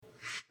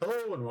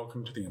Hello and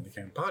welcome to the In the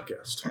Can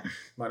podcast.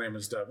 My name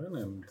is Devin,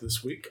 and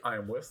this week I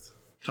am with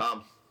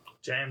Tom,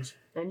 James,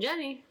 and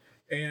Jenny.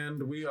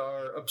 And we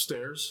are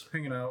upstairs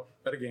hanging out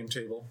at a game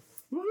table.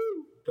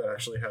 Woohoo! That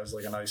actually has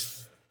like a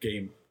nice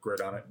game grid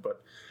on it.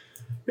 But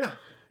yeah,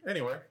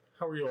 anyway,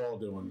 how are you all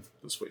doing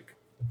this week?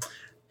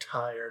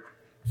 tired.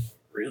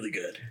 really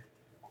good.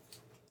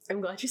 I'm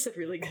glad you said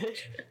really good.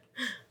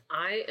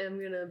 I am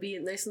going to be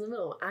nice in the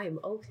middle. I am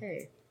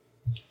okay.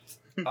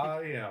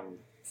 I am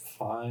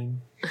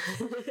fine.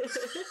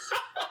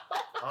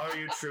 Are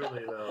you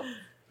truly, though?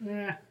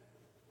 Yeah.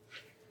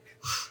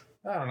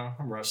 I don't know.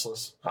 I'm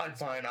restless. I'm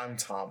fine. I'm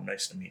Tom.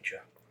 Nice to meet you.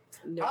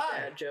 No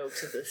Hi. bad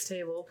jokes at this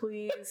table,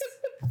 please.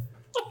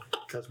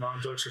 Because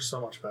mom jokes are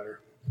so much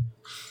better.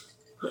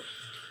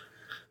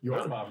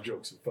 Your mom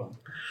jokes are fun.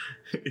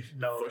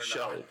 No, For they're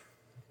sure. not.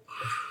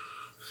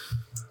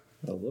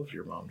 I love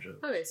your mom joke.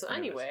 Okay, so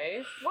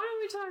anyway, why don't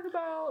we talk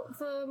about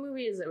the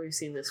movies that we've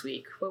seen this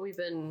week? What we've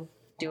been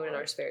doing in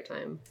our spare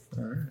time.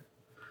 All right.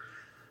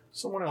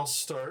 Someone else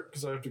start,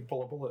 because I have to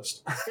pull up a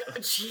list.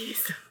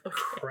 Jeez.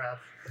 Crap.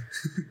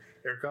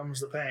 Here comes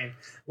the pain.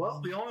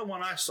 Well, the only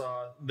one I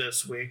saw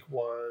this week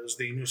was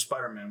the new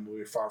Spider-Man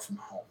movie, Far From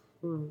Home.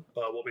 Mm.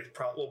 But we'll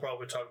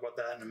probably talk about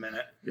that in a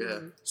minute. Yeah.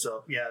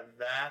 So yeah,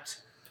 that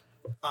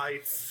I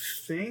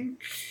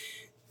think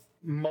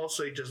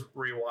mostly just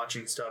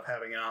rewatching stuff,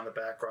 having it on the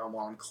background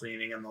while I'm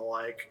cleaning and the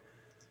like.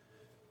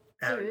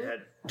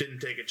 Didn't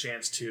take a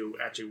chance to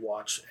actually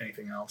watch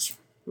anything else.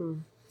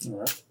 Mm.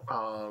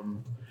 All right.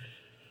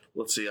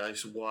 Let's see. I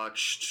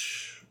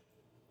watched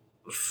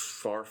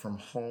Far From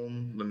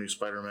Home, the new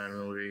Spider-Man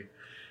movie.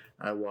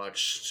 I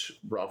watched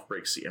Ralph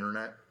Breaks the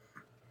Internet,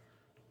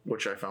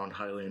 which I found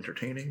highly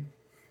entertaining.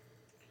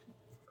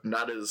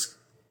 Not as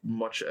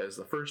much as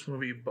the first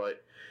movie,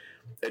 but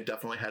it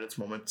definitely had its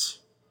moments.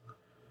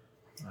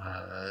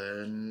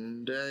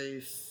 And I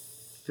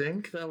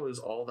think that was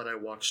all that I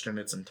watched in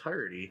its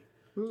entirety.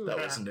 That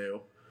was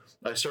new.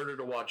 I started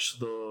to watch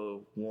the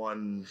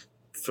one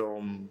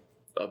film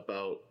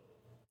about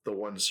the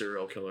one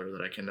serial killer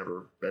that I can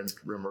never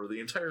remember the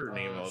entire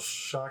name of.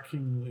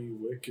 Shockingly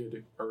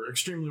wicked, or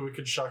extremely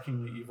wicked,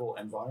 shockingly evil,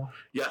 and vile.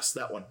 Yes,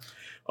 that one.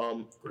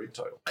 Great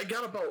title. I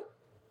got about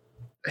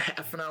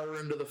half an hour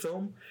into the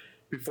film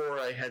before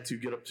I had to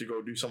get up to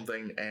go do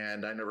something,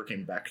 and I never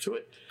came back to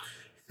it.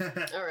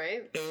 All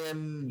right.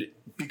 And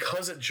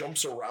because it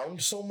jumps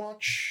around so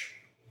much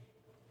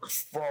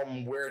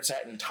from where it's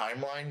at in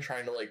timeline,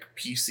 trying to like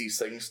piece these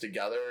things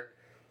together,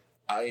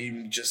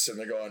 I'm just sitting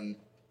there going,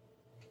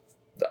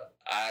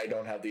 I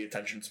don't have the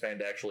attention span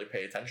to actually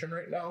pay attention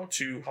right now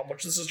to how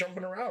much this is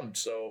jumping around.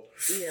 So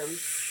Yeah.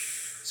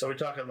 So are we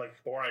talking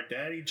like Born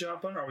Identity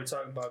jumping, or are we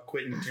talking about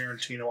Quentin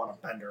Tarantino on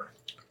a bender?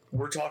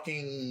 we're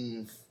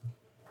talking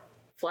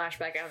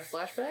Flashback after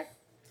flashback?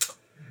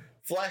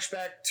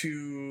 flashback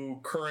to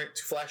current,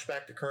 to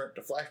flashback to current,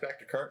 to flashback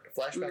to current, to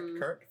flashback to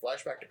current, to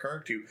flashback to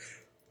current, to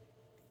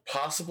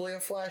possibly a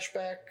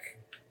flashback,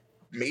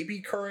 maybe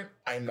current,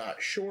 I'm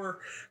not sure,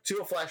 to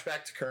a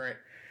flashback to current.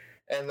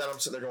 And then I'm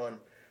sitting there going,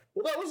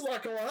 well, that was a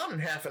lot going on in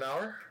half an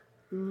hour.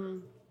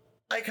 Mm-hmm.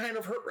 I kind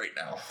of hurt right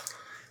now.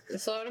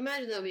 So I would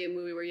imagine that would be a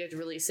movie where you have to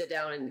really sit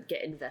down and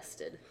get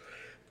invested.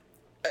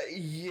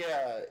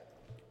 Yeah,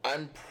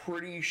 I'm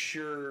pretty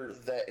sure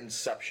that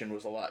Inception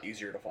was a lot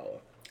easier to follow.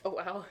 Oh,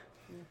 wow.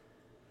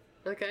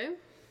 Okay.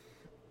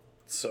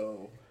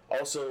 So,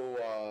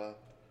 also,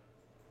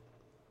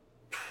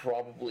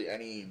 probably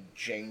any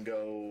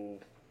Django,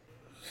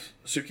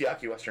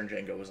 Sukiyaki Western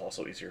Django was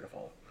also easier to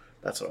follow.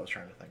 That's what I was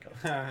trying to think of.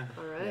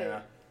 All right.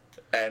 Yeah.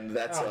 And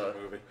that's That was a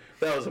movie.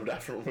 that was a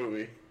definite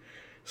movie.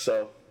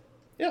 So,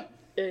 yeah.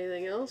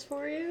 Anything else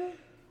for you?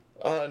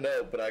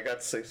 No, but I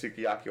got to say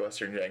Sukiyaki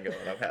Western Django,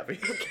 and I'm happy.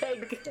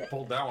 Okay, good.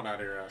 Pulled that one out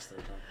of your ass there,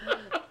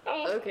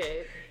 Tom.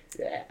 Okay.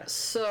 Yeah.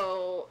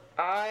 So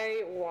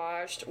I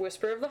watched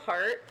Whisper of the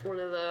Heart, one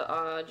of the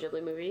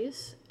Ghibli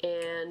movies,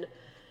 and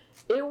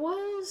it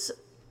was.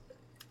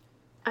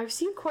 I've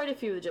seen quite a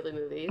few of the Ghibli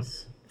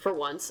movies. For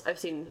once, I've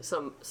seen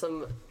some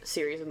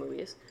series of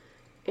movies,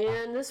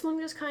 and this one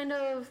just kind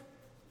of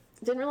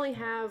didn't really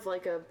have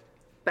like a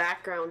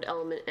background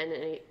element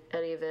in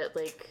any of it.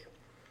 Like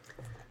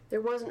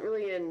there wasn't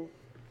really an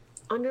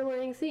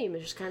underlying theme.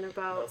 It's just kind of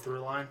No about through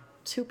line.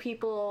 two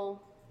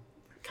people,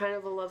 kind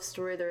of a love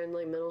story. They're in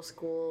like middle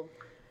school,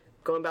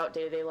 going about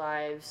day-to-day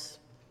lives.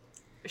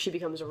 She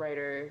becomes a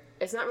writer.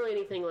 It's not really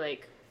anything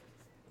like,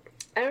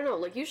 I don't know,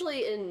 like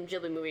usually in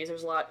Ghibli movies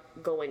there's a lot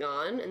going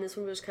on, and this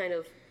one was kind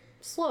of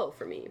slow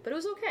for me, but it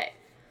was okay.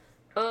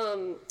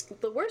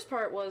 The worst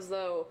part was,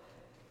 though,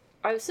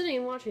 I was sitting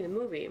and watching the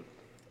movie,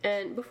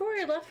 and before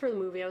I left for the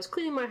movie, I was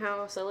cleaning my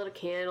house. I lit a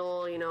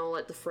candle,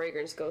 let the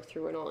fragrance go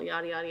through and all,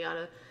 yada, yada,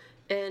 yada.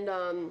 And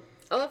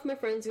I left my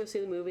friends to go see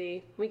the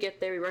movie. We get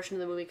there, we rush into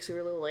the movie because we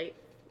were a little late.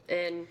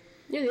 And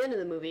near the end of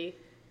the movie,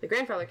 the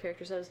grandfather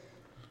character says,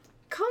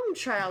 "Come,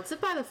 child, sit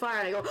by the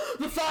fire." And I go,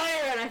 "The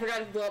fire!" And I forgot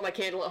to blow out my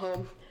candle at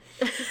home.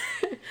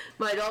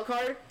 My adult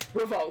card,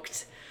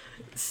 revoked.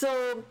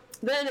 So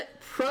then,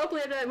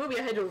 probably after that movie,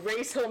 I had to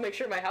race home, make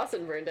sure my house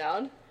didn't burn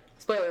down.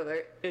 Spoiler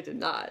alert, it did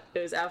not.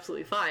 It was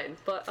absolutely fine.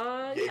 But,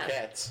 Yay, yeah.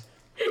 cats.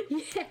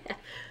 Yeah.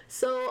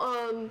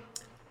 So,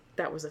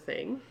 that was a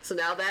thing. So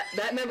now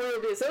that memory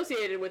will be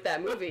associated with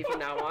that movie from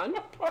now on.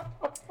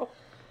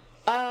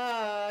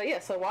 Yeah,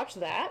 so I watched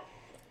that.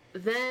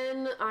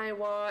 Then I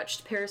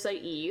watched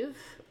Parasite Eve.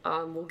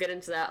 We'll get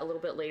into that a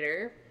little bit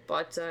later.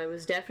 But it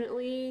was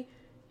definitely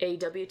a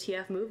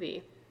WTF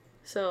movie.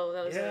 So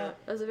that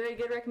was a very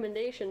good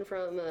recommendation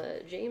from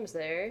James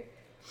there.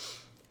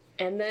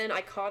 And then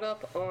I caught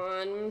up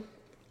on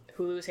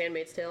Hulu's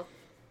Handmaid's Tale.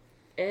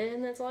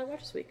 And that's all I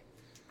watched this week.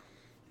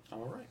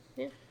 All right.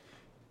 Yeah.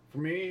 For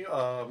me,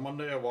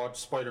 Monday I watched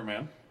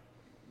Spider-Man.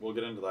 We'll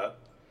get into that.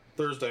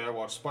 Thursday I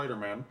watched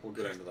Spider-Man. We'll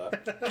get into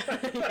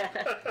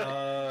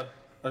that.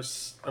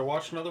 I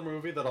watched another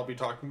movie that I'll be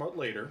talking about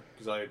later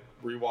because I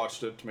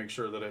rewatched it to make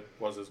sure that it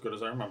was as good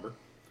as I remember.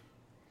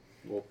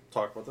 We'll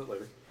talk about that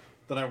later.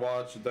 Then I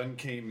watched Then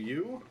Came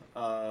You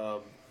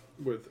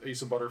with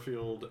Asa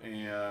Butterfield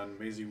and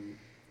Maisie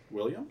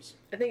Williams.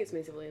 I think it's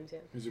Maisie Williams, yeah.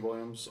 Maisie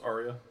Williams,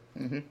 Aria,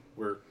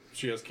 where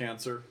she has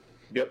cancer.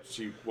 Yep.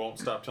 She won't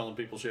stop telling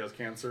people she has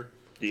cancer.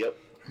 Yep.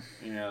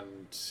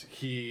 And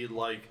he,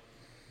 like,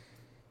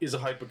 is a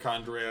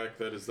hypochondriac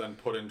that is then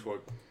put into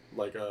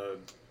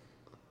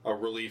a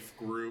relief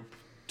group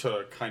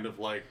to kind of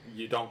like,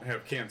 you don't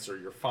have cancer,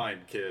 you're fine,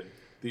 kid.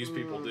 These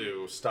people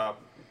do.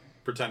 Stop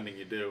pretending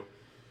you do.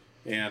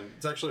 And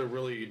it's actually a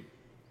really,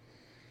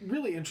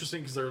 really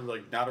interesting because they're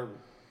like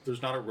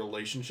there's not a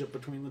relationship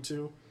between the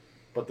two,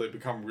 but they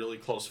become really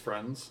close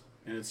friends,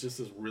 and it's just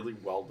this really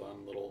well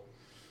done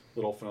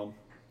little film.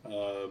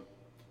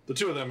 The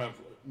two of them have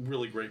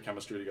really great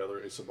chemistry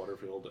together, Asa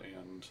Butterfield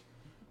and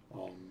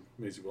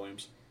Maisie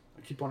Williams.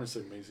 I keep wanting to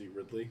say Maisie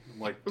Ridley. I'm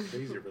like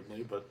Daisy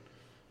Ridley, but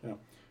yeah.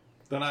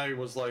 Then I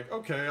was like,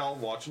 okay, I'll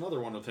watch another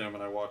one with him,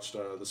 and I watched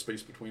The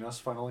Space Between Us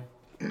finally.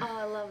 Oh,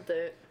 I loved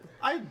it.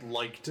 I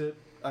liked it.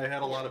 I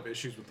had a lot of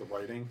issues with the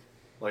writing.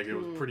 Like, it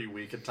was pretty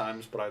weak at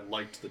times, but I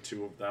liked the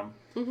two of them.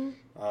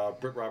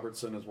 Britt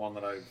Robertson is one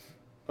that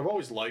I've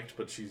always liked,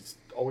 but she's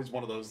always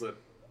one of those that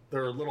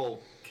there are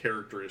little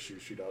character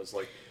issues she does.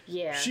 Like,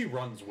 she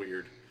runs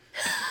weird.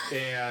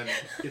 And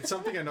it's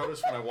something I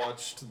noticed when I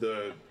watched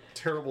the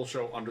terrible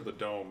show Under the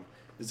Dome,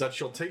 is that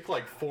she'll take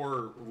like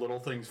 4 little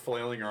things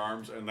flailing her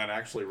arms and then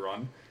actually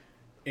run.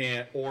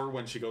 Or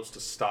when she goes to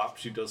stop,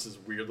 she does this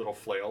weird little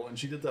flail, and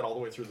she did that all the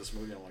way through this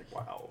movie. And I'm like,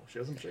 wow, she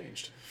hasn't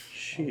changed.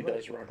 She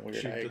does run weird.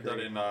 She did that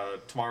in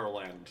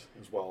Tomorrowland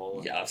as well,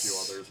 and a few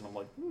others, and I'm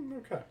like,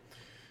 okay.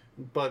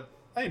 But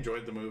I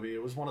enjoyed the movie.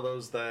 It was one of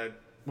those that,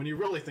 when you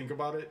really think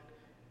about it,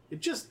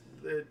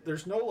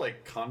 there's no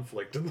like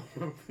conflict in the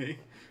movie.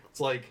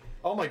 It's like,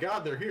 oh my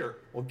God, they're here.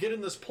 Well, get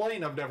in this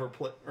plane I've never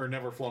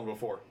flown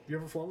before. Have you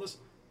ever flown this?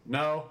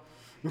 No.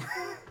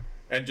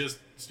 And just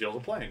steals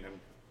a plane and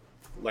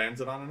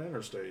lands it on an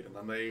interstate, and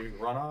then they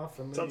run off.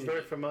 And sounds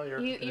very familiar.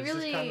 You it's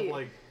really just kind of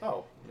like,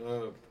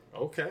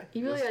 okay.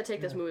 You really gotta take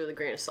this movie with a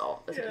grain of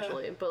salt,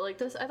 essentially. Yeah. But like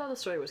this, I thought the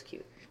story was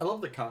cute. I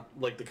love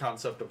the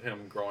concept of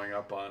him growing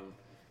up on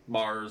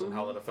Mars and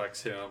how that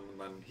affects him, and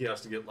then he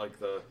has to get like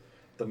the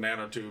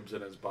nanotubes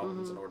in his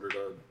bones in order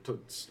to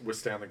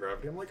withstand the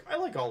gravity. I'm like, I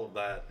like all of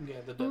that. Yeah,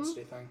 the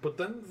density thing. But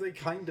then they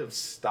kind of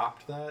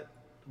stopped that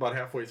about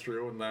halfway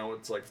through, and now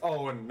it's like,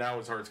 oh, and now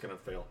his heart's gonna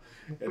fail.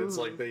 And it's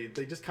like they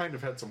just kind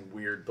of had some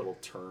weird little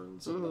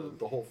turns, and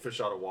the whole fish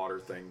out of water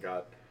thing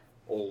got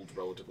old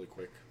relatively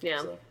quick.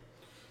 Yeah. So.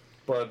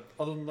 But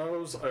other than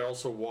those, I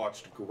also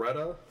watched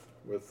Greta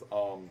with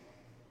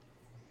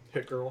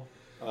Hit Girl.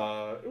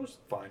 It was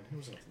fine. It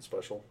was nothing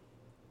special.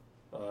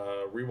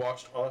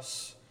 Rewatched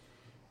Us.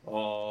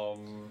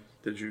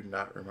 Did you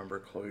not remember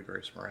Chloe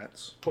Grace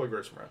Moretz? Chloe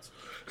Grace Moretz.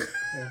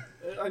 Yeah.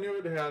 I knew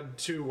it had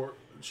 2.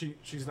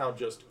 She's now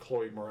just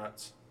Chloe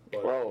Moretz.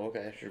 But, oh,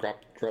 okay. She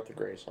dropped the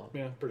Grace on.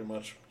 yeah, pretty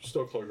much.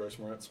 Still Chloe Grace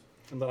Moretz.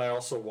 And then I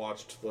also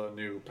watched the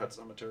new Pet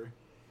Sematary,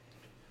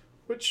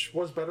 which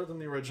was better than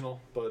the original,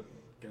 but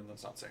again,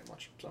 that's not saying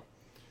much. So,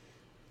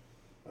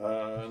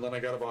 and then I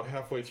got about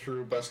halfway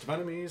through Best of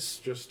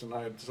Enemies, and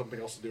I had something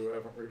else to do. I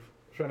haven't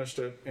finished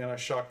it, and I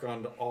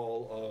shotgunned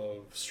all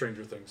of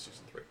Stranger Things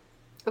season 3.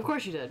 Of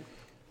course you did.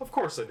 Of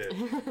course I did.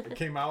 It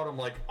came out, I'm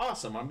like,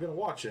 awesome, I'm gonna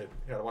watch it.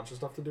 Had a bunch of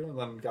stuff to do, and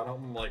then got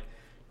home, I'm like,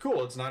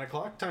 cool, it's 9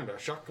 o'clock, time to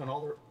shotgun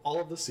all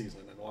of the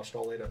season, and watched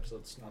all 8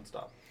 episodes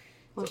nonstop.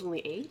 Was it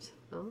only 8?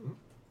 Oh.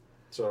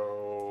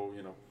 So,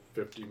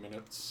 50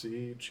 minutes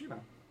each,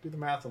 do the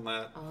math on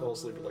that. Fell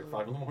asleep at like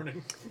 5 in the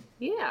morning.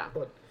 Yeah.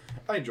 But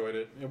I enjoyed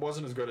it. It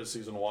wasn't as good as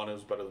season 1, it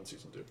was better than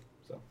season 2.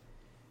 So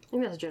I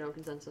think that's a general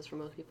consensus for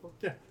most people.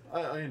 yeah,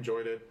 I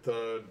enjoyed it.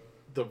 The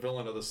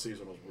villain of the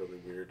season was really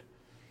weird.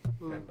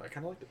 And I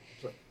kind of liked it.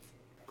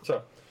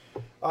 So,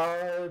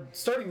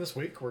 starting this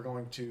week, we're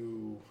going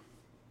to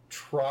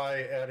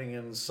try adding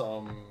in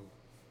some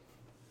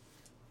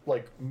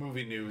like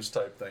movie news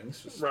type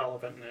things. Just,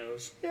 relevant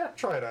news. yeah,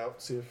 try it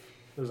out. See if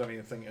there's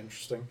anything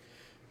interesting.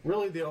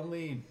 Really,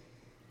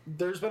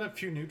 there's been a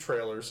few new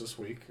trailers this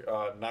week.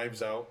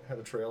 Knives Out had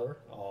a trailer.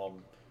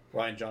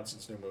 Ryan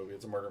Johnson's new movie.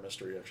 It's a murder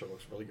mystery. Actually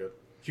looks really good.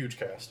 Huge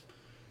cast.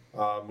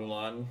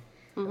 Mulan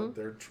And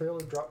their trailer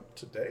dropped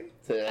today.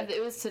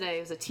 It was today.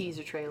 It was a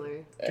teaser trailer.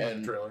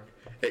 And Trailer.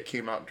 it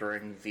came out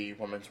during the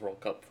Women's World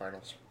Cup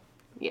finals.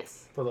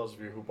 Yes. For those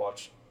of you who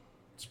watch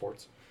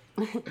sports.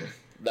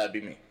 That'd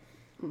be me.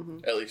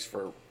 At least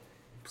for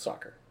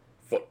soccer,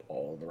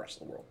 football, and the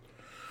rest of the world.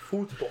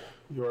 Football.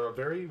 You're a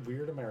very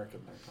weird American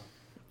there, Tom.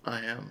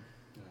 I am.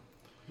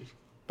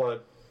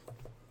 But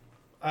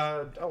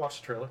I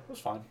watched the trailer. It was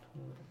fine.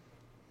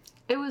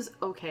 It was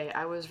okay.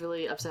 I was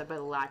really upset by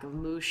the lack of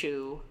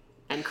Mushu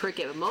and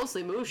cricket, but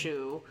mostly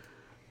Mushu.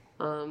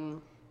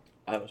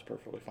 I was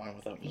perfectly fine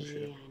with that Yeah,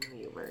 movie. I know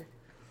you were.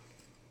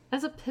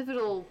 As a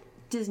pivotal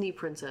Disney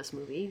princess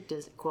movie,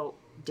 quote,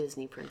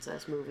 Disney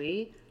princess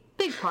movie,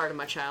 big part of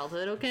my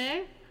childhood,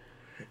 okay?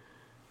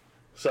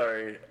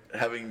 Sorry,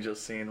 having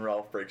just seen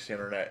Ralph Breaks the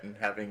Internet and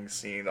having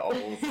seen all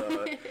of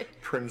the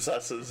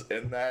princesses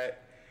in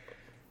that,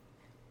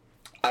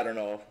 I don't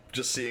know,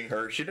 just seeing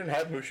her. She didn't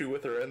have Mushu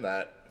with her in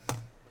that.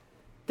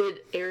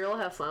 Did Ariel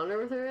have Flounder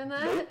with her in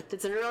that? Nope.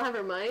 Did Cinderella have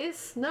her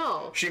mice?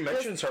 No. She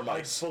mentions her I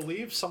mice.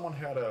 believe someone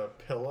had a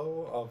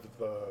pillow of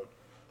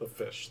the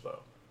fish, though.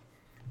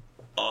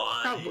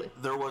 Probably.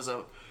 There was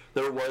a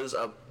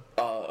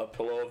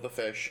pillow of the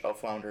fish, of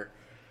Flounder.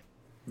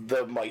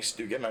 The mice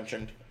do get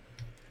mentioned.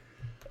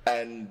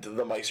 And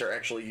the mice are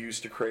actually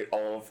used to create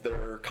all of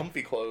their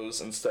comfy clothes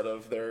instead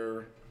of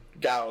their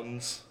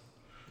gowns.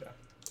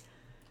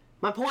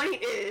 My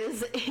point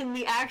is, in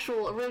the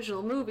actual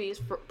original movies,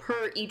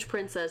 per each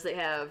princess, they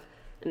have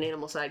an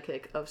animal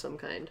sidekick of some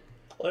kind.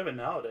 Well, even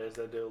nowadays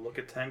they do. Look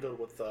at Tangled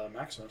with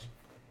Maximus.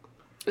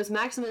 It was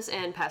Maximus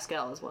and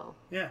Pascal as well.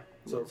 Yeah.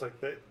 So it's like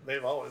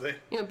they've always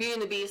Beauty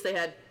and the Beast, they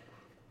had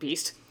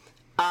Beast.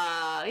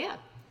 Yeah.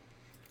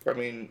 I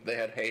mean, they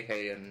had Hey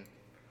Hey and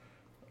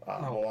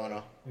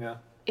Moana. Yeah.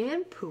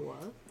 And Pua.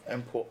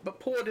 And but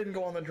Pua didn't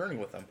go on the journey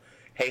with them.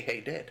 Hey Hey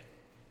did.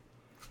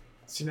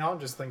 See, now I'm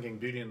just thinking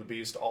Beauty and the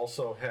Beast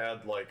also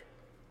had, like,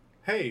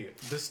 hey,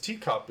 this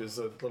teacup is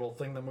a little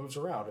thing that moves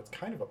around. It's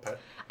kind of a pet.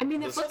 I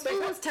mean, the They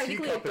footstool had is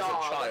technically a Teacup as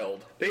dog.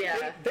 child.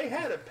 they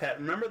had a pet.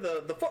 Remember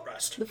the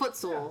footrest? The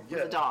footstool Yeah.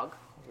 was a dog.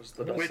 Was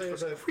the I'd Which say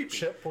was that creepy.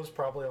 Chip was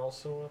probably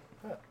also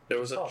a pet. It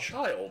was a Oh.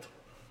 child.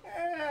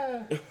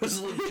 Eh. It was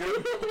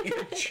legitimately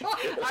a child.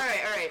 All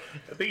right.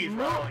 I think he's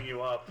riling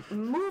you up.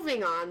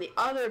 Moving on, the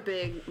other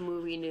big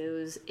movie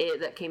news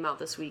that came out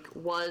this week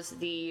was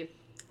the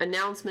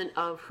announcement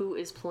of who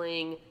is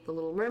playing the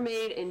Little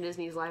Mermaid in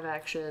Disney's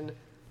live-action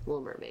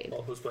Little Mermaid.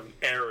 Well, who's playing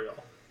Ariel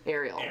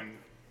Ariel. in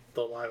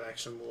the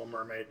live-action Little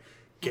Mermaid?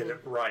 Get it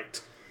right.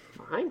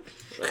 Fine.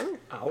 Sure.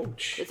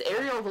 Ouch. It's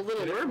Ariel the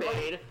Little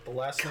Mermaid. The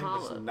last name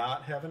Comma. does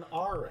not have an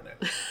R in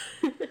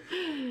it.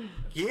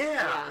 Yeah.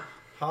 Yeah.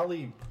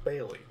 Holly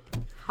Bailey.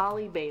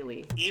 Holly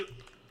Bailey.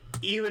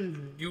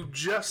 Even you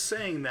just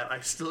saying that, I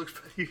still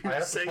expect you I to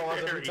have say to pause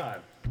every Mary.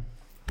 time.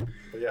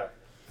 But yeah.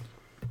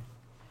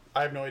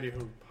 I have no idea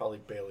who Holly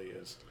Bailey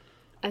is.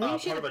 I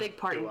think she had part a of a big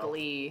part in duo.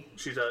 Glee.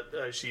 She's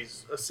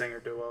a singer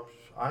duo.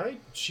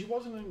 She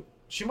wasn't in.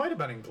 She might have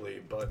been in Glee,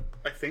 but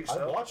I think I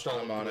so. watched all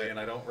I'm of on Glee it. and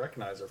I don't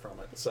recognize her from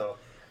it. So,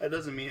 That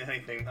doesn't mean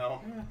anything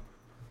though.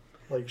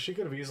 like, she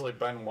could have easily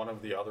been one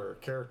of the other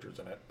characters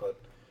in it, but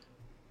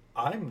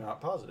I'm not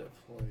positive.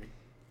 Like,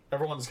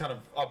 everyone's kind of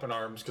up in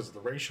arms because of the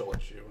racial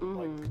issue. I'm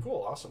like,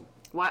 cool, awesome.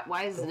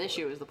 Why is this an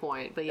issue is the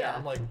point, but yeah.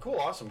 I'm like, cool,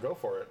 awesome, go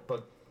for it.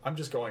 But I'm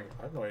just going,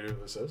 I have no idea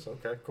who this is.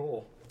 Okay,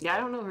 cool. Yeah, I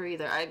don't know her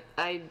either.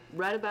 I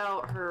read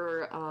about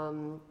her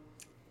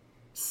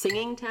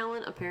singing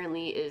talent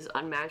apparently is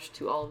unmatched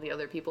to all of the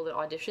other people that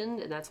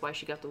auditioned, and that's why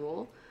she got the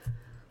role.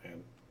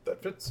 And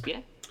that fits. Yeah.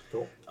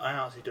 Cool. I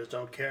honestly just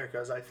don't care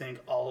because I think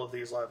all of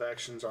these live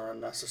actions are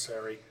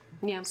unnecessary.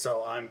 Yeah.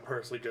 So I'm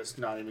personally just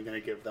not even going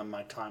to give them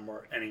my time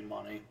or any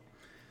money.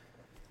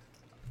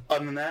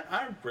 Other than that,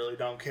 I really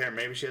don't care.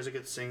 Maybe she has a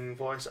good singing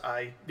voice.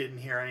 I didn't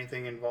hear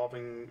anything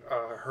involving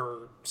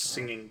her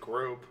singing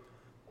group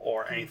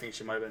or anything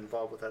she might have been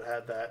involved with that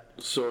had that.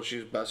 So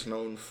she's best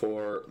known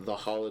for The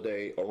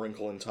Holiday, A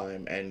Wrinkle in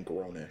Time, and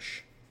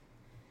Grownish.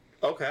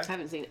 Okay. I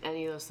haven't seen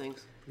any of those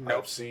things.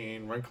 I've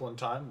seen Wrinkle in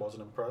Time,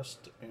 wasn't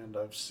impressed, and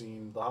I've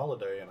seen The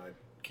Holiday, and I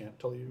can't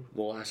tell you.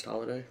 The Last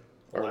Holiday?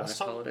 Or Last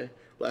Holiday?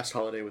 Last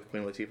Holiday with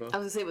Queen Latifah? I was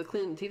gonna say with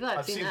Queen Latifah, I've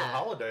I've seen The that.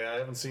 Holiday, I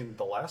haven't seen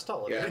The Last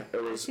Holiday. Yeah,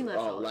 it was seen Last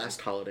Holiday.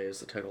 Last Holiday is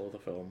the title of the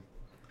film.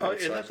 Oh, It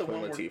isn't that stars the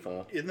Queen one where,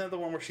 Latifah. isn't that the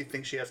one where she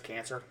thinks she has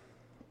cancer?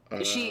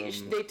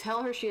 They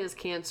tell her she has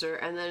cancer,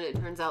 and then it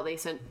turns out they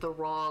sent the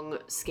wrong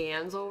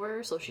scans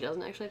over, so she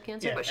doesn't actually have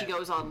cancer. Yeah. But she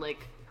goes on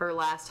like her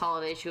last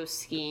holiday. She goes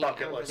skiing.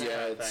 Bucket over list.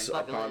 there. Yeah, it's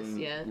Bucket upon list,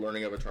 yeah.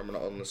 learning of a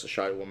terminal illness, a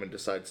shy woman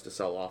decides to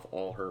sell off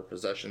all her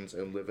possessions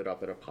and live it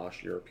up at a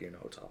posh European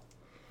hotel.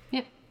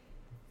 Yeah.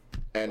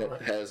 And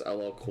it has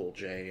LL Cool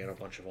J and a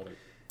bunch of other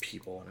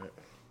people in it.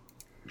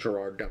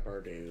 Gerard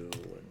Depardieu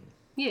and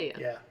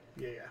Yeah.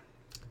 Yeah.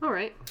 All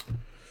right.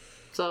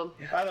 So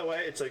By the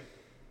way, it's like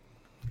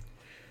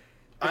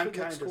I'm it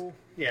kind looks of cool.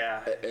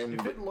 yeah. and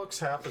If it looks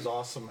half as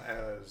awesome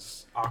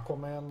as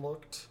Aquaman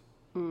looked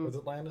with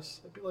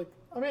Atlantis, I'd be like,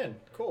 I'm in.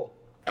 Cool.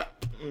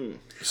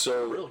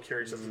 So, Real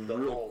curious as to the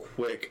real whole.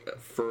 quick,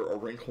 for A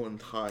Wrinkle in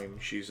Time,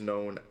 she's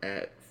known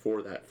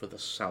for the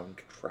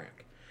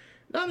soundtrack.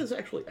 Not as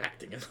actually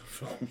acting in the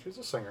film. She's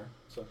a singer,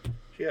 so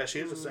Yeah, she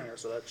is a singer,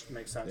 so that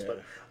makes sense. Yeah.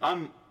 But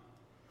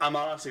I'm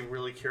honestly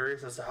really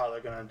curious as to how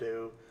they're gonna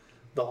do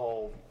the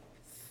whole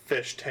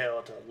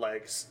fishtail to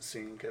legs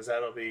scene, because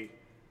that'll be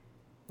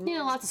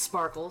Lots of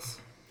sparkles.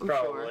 I'm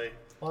probably. Sure.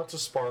 lots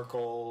of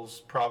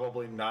sparkles.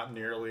 Probably not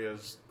nearly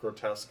as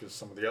grotesque as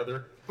some of the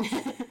other.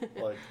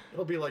 Like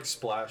it'll be like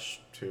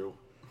Splash 2.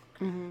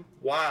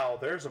 Wow,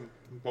 there's a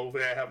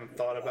movie I haven't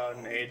thought about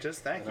in ages.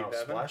 Thank you, No,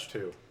 Devin. Splash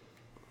 2.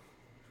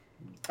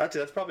 Actually,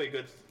 that's probably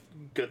a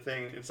good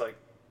thing. It's like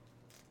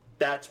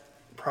that's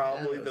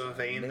probably That the was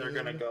vein they're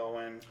gonna amazing. go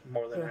in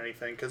more than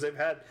anything, because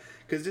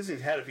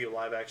Disney's had a few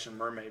live action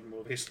mermaid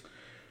movies.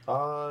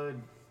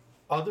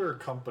 Other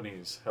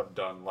companies have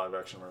done live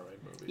action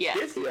mermaid movies. Yeah.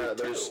 Disney Yeah, did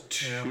there's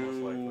too. Yeah, most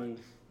likely. two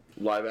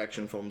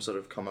live-action films that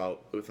have come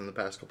out within the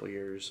past couple of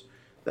years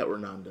that were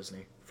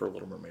non-Disney for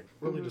Little Mermaid.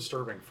 Really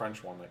disturbing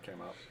French one that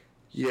came out.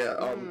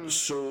 Yeah,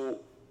 so,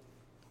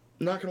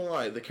 not gonna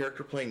lie, the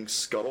character playing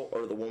Scuttle,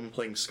 or the woman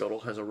playing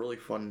Scuttle, has a really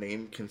fun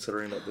name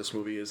considering that this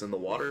movie is in the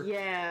water.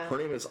 Yeah. Her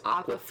name is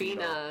Aquafina.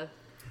 Aquafina.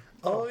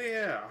 Oh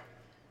yeah.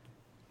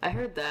 I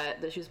heard that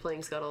she was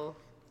playing Scuttle.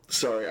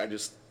 Sorry, I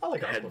just I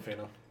like had-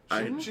 Aquafina.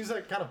 I- She's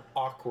that kind of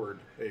awkward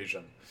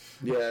Asian.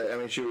 Yeah, I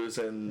mean, she was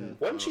in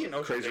Wasn't she in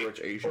Ocean's Crazy 8?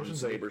 Rich Asians,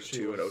 Ocean's 8, Neighbors she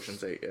 2, and was-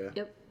 Ocean's 8, yeah.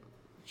 Yep.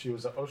 She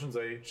was in Ocean's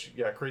 8.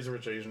 Yeah, Crazy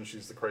Rich Asian.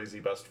 She's the crazy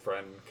best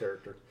friend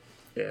character.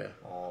 Yeah.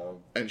 Uh,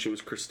 And she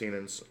was Christine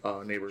in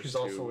Neighbors she's 2.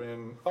 also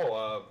in.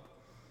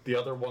 The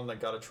other one that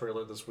got a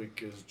trailer this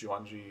week is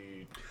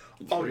Jumanji.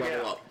 Oh Level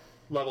yeah. Up.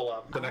 Level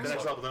up. The next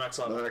level. The next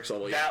level. The next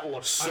level, yeah. That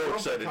looks So I love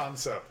excited. the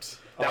concept.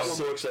 That I'm was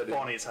so excited.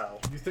 funny as hell.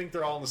 You think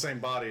they're all in the same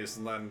bodies,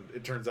 and then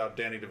it turns out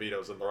Danny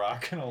DeVito's in The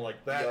Rock, and I'm like,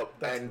 Yep,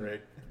 that's and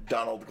great.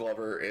 Donald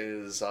Glover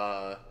is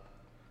or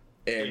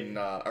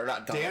not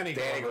Donald, Danny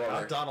Glover,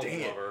 not Donald Dang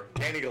it. Glover.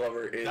 Danny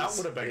Glover is That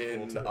would've been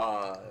in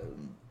cool,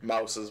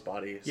 Mouse's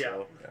body.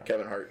 So Yeah.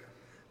 Kevin Hart.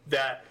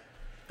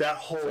 That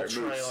whole Sorry,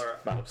 trailer.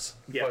 Mouse.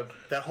 Yeah, But-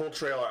 that whole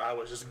trailer, I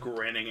was just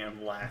grinning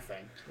and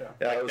laughing. Yeah.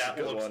 Yeah, Like, that was that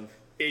a good looks- one.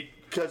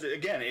 Because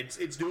again, it's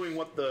doing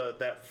what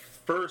that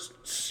first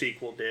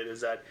sequel did.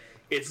 Is that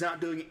it's not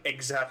doing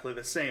exactly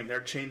the same.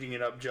 They're changing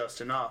it up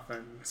just enough,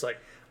 and it's like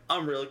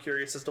I'm really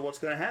curious as to what's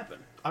going to happen.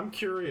 I'm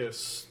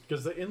curious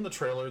because in the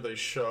trailer they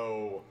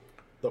show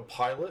the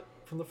pilot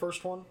from the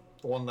first one,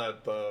 the one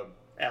that the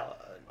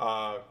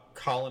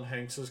Colin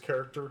Hanks's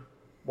character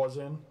was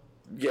in.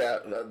 Yeah,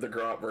 the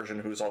grown-up version,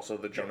 who's also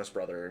the Jonas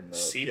brother. And the,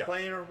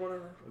 Seaplane or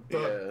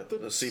whatever.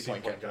 the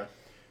seaplane captain.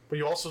 But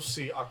you also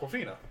see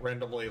Aquafina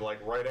randomly, like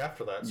right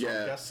after that. So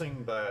Yeah. I'm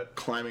guessing that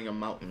Climbing a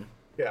mountain.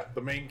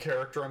 the main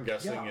character I'm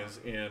guessing Yeah. is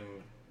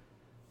in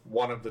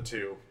one of the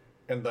two,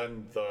 and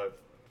then the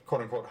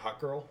quote unquote hot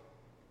girl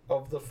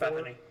of the four.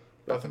 Bethany.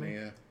 Bethany,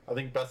 yeah. I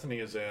think Bethany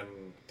is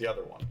in the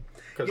other one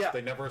because Yeah.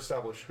 they never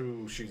establish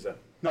who she's in.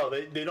 No,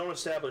 they don't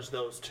establish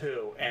those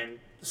two, and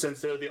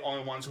since they're the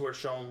only ones who are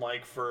shown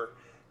like for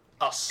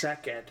a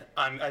second,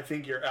 I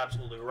think you're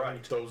absolutely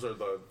right, Those are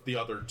the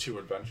other two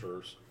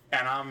adventurers.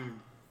 and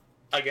I'm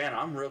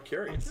real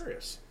curious.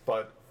 Curious,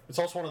 but it's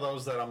also one of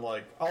those that I'm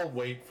like, I'll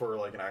wait for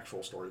like an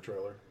actual story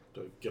trailer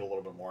to get a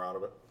little bit more out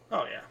of it.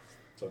 Oh yeah.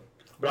 So,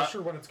 I'm not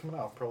sure when it's coming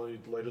out. Probably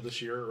later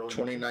this year, early.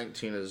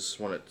 2019 is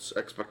when it's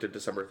expected,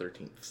 December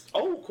 13th.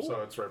 Oh, cool.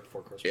 So it's right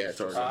before Christmas. Yeah,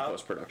 it's already in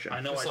post-production.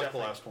 I know. Just I like the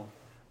definitely. last one.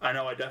 I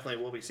know. I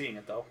definitely will be seeing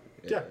it though.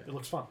 Yeah, it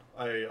looks fun.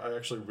 I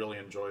actually really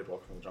enjoyed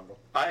Welcome to the Jungle.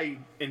 I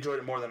enjoyed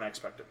it more than I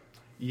expected.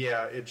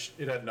 Yeah, it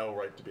had no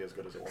right to be as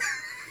good as it was.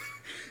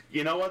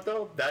 You know what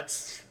though?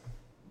 That's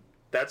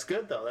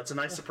good though. That's a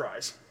nice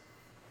surprise.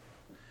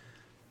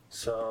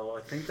 So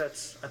I think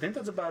that's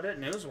about it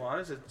news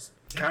wise. It's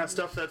kind of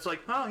stuff that's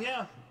like, oh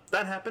yeah,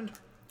 that happened.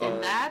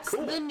 And that's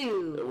cool. the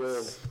news.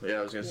 Well, yeah,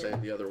 I was gonna say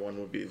the other one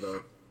would be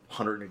the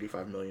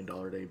 $185 million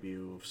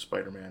debut of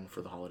Spider-Man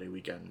for the holiday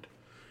weekend,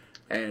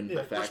 and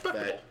the fact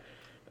respectable.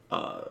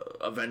 that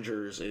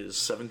Avengers is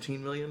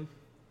 17 million,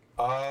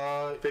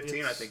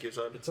 15, I think you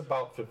said. It's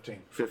about 15.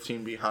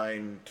 15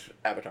 behind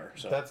Avatar.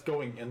 So That's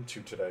going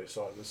into today,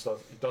 so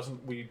it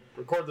doesn't. We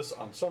record this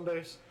on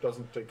Sundays.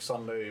 Doesn't take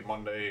Sunday,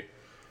 Monday,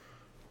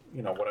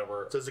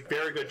 whatever. So there's a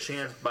very good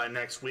chance by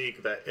next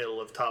week that it'll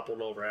have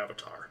toppled over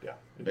Avatar. Yeah,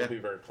 it'll be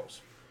very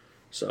close.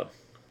 so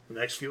The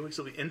next few weeks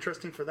will be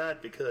interesting for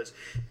that because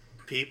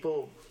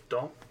people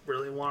don't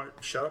really want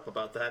to shut up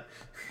about that.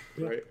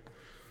 right.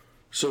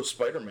 So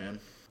Spider-Man,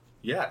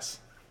 Yes.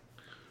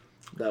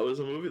 that was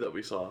a movie that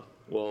we saw.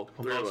 Well,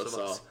 three of Most us of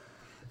saw. us.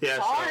 Yeah,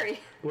 so Sorry.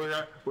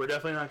 we're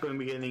definitely not going to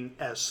be getting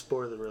as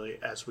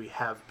spoilery as we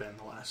have been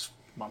the last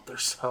month or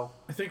so.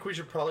 I think we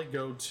should probably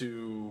go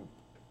to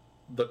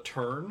The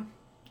Turn.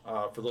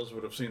 For those who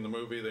have seen the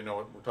movie, they know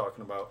what we're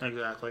talking about.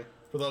 Exactly.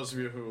 For those of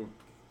you who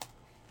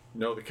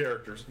know the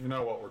characters, you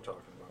know what we're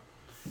talking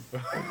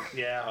about.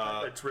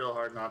 Yeah, it's real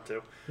hard not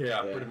to.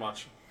 Yeah, pretty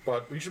much.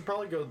 But we should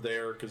probably go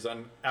there because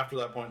then after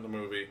that point in the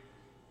movie,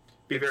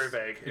 Be very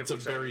vague. it's a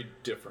very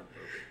different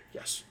movie.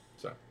 yes.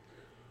 So,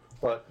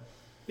 But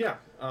yeah,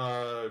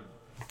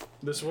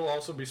 this will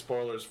also be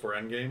spoilers for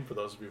Endgame for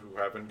those of you who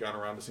haven't gotten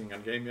around to seeing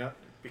Endgame yet.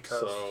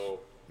 Because So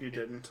you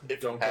didn't.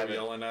 don't go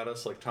yelling at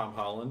us like Tom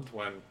Holland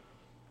when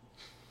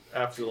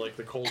after like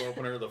the cold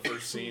opener, the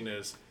first scene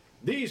is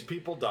these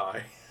people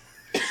die.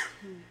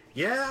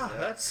 Yeah,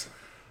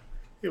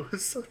 it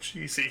was so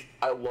cheesy.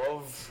 I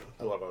love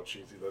how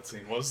cheesy that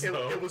scene was. It,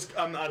 though. it was.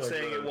 I'm not Like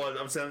saying the- it was.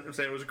 I'm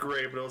saying it was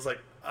great, but it was like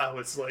I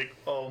was like,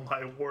 oh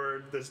my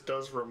word, this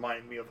does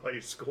remind me of high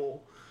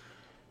school.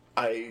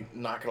 I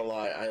not gonna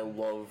lie, I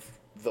love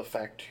the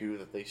fact too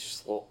that they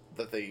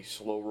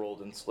slow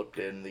rolled and slipped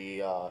in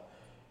the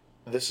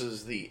this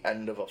is the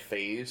end of a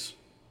phase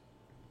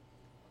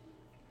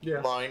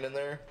Yeah. line in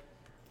there,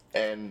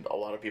 and a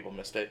lot of people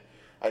missed it.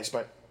 I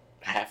spent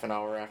half an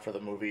hour after the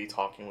movie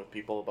talking with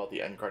people about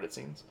the end credit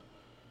scenes,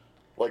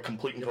 like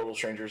complete and total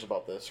strangers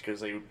about this because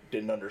they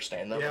didn't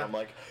understand them. Yeah. And I'm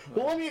like,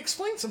 well, let me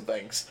explain some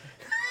things.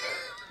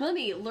 Let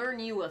me learn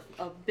you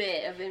a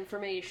bit of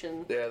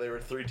information. Yeah, there were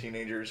 3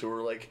 teenagers who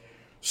were like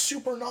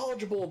super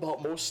knowledgeable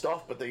about most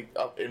stuff, but they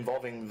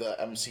involving the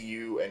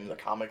MCU and the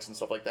comics and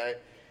stuff like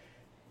that.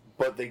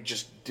 But they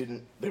just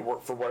didn't. They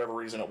weren't, for whatever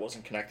reason, it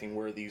wasn't connecting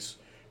where the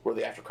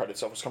after credit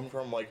stuff was coming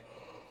from. I'm like,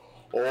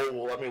 oh,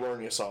 well, let me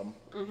learn you some.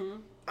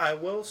 I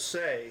will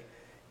say,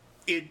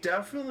 it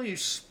definitely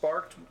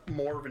sparked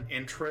more of an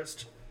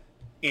interest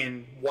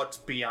in what's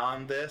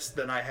beyond this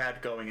than I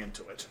had going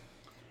into it.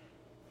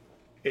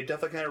 It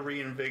definitely kind of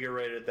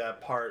reinvigorated that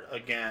part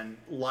again,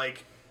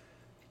 like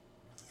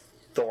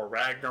Thor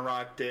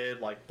Ragnarok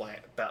did, like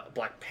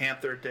Black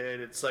Panther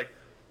did. It's like,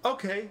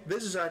 okay,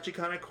 this is actually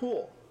kind of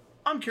cool.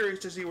 I'm curious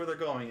to see where they're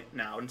going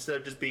now, instead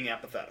of just being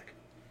apathetic.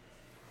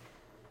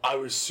 I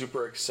was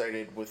super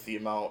excited with the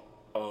amount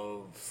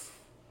of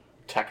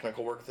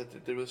technical work that they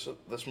did with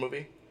this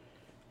movie.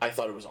 I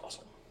thought it was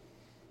awesome.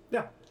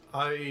 Yeah,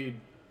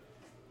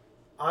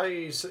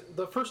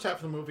 the first half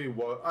of the movie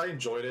I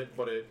enjoyed it,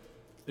 but it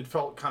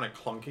felt kind of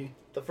clunky.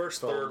 The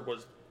first So- third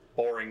was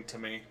boring to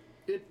me.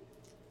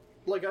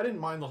 I didn't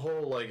mind the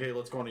whole like, hey,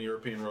 let's go on a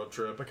European road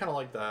trip. I kind of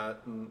liked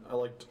that, and I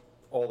liked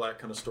all that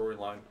kind of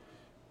storyline.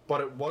 But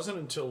it wasn't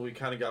until we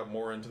kind of got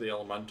more into the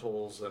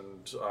elementals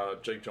and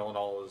Jake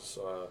Gyllenhaal as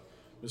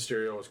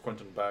Mysterio as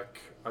Quentin Beck.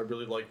 I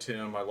really liked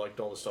him. I liked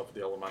all the stuff with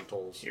the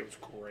elementals. It was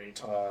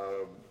great.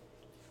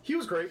 He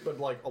was great, but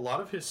like a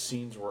lot of his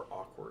scenes were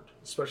awkward,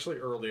 especially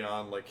early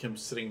on. Like him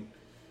sitting.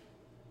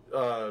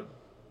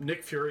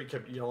 Nick Fury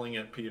kept yelling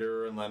at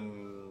Peter, and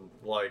then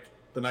like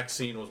the next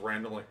scene was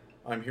randomly,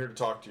 "I'm here to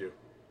talk to you."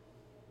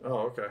 Oh,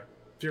 okay.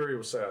 Fury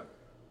was sad.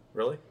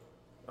 Really?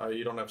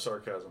 You don't have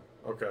sarcasm.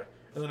 Okay.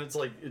 And then it's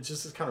like it's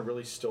just kind of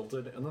really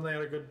stilted, and then they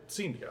had a good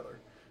scene together,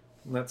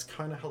 and that's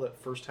kind of how that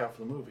first half of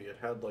the movie. It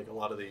had like a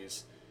lot of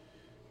these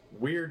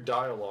weird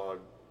dialogue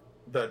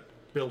that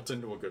built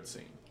into a good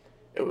scene.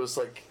 It was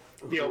like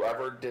The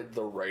whoever did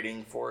the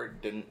writing for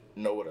it didn't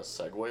know what a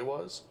segue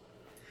was.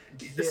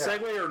 The Yeah.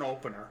 segue or an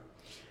opener.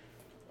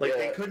 Like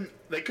Yeah.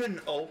 they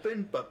couldn't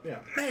open, but Yeah.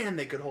 man,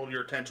 they could hold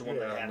your attention when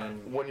they Yeah, had and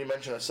it. then When you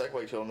mention a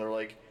segue to them, they're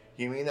like,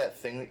 "You mean that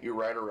thing that you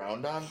ride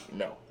around on?"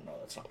 No,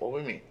 that's not what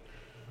we mean.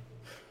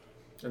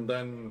 and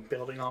then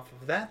Building off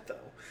of that,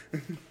 though,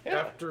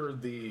 after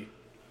the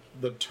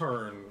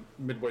turn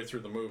midway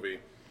through the movie,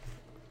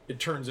 it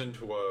turns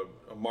into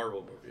a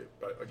Marvel movie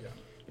again.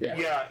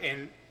 yeah,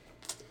 and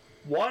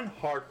one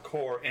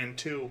hardcore, and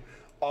two,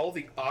 all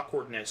the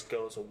awkwardness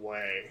goes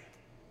away.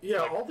 Yeah,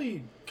 all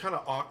the kind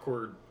of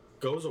awkward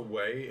goes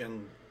away,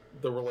 and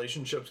the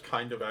relationships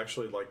kind of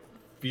actually like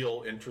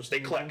feel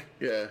interesting. They click.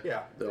 Yeah,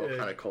 Yeah, they all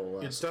kind of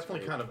coalesce. It's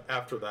definitely kind of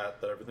after that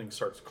everything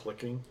starts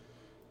clicking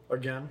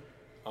again.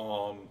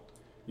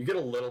 You get a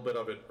little bit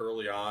of it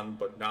early on,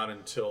 but not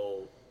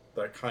until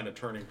that kind of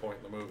turning point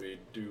in the movie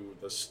do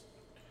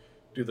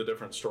the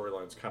different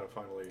storylines kind of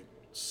finally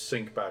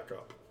sync back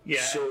up.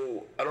 Yeah.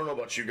 So I don't know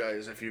about you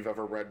guys if you've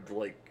ever read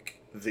like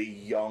the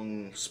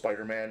young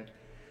Spider-Man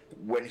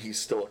when he's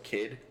still a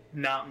kid.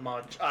 Not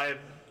much.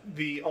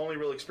 The only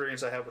real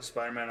experience I have with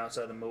Spider-Man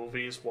outside the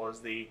movies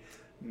was the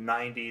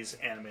 '90s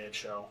animated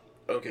show.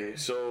 Okay,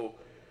 so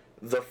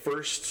the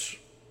first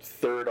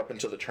third up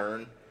into the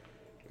turn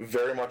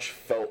very much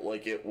felt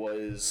like it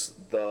was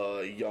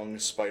the young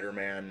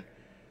Spider-Man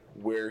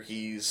where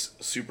he's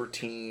super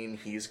teen,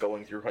 he's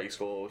going through high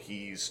school,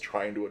 he's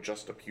trying to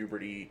adjust to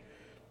puberty,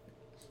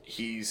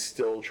 he's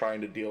still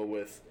trying to deal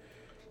with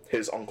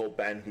his Uncle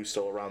Ben who's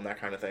still around, that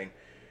kind of thing,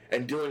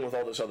 and dealing with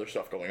all this other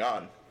stuff going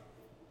on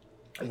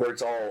where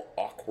it's all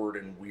awkward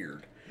and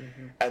weird.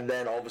 Mm-hmm. And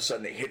then all of a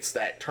sudden it hits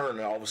that turn,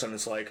 and all of a sudden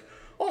it's like,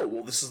 oh,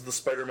 well, this is the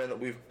Spider-Man that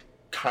we've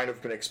kind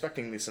of been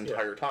expecting this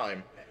entire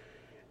time.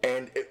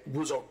 And it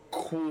was a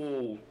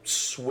cool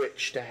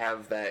switch to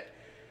have that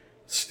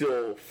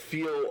still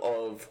feel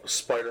of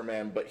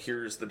Spider-Man, but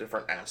here's the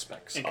different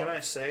aspects. And can I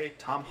say,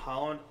 Tom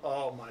Holland?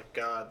 Oh my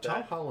God,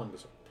 Tom Holland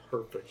is a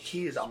perfect.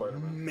 he is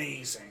Spider-Man.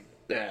 amazing.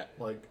 Yeah.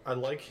 Like I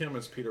like him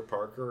as Peter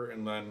Parker,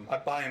 and then I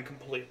buy him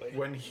completely.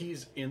 when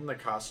he's in the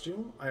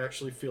costume, I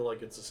actually feel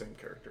like it's the same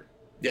character.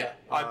 Yeah.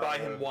 I buy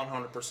him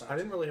 100%. I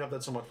didn't really have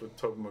that so much with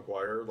Tobey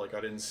Maguire. Like,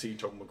 I didn't see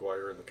Tobey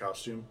Maguire in the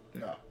costume.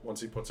 No.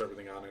 Once he puts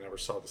everything on, I never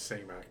saw the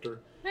same actor.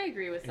 I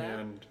agree with that.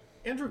 And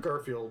Andrew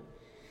Garfield,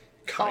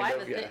 Kind I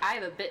of, yeah.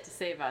 have a bit to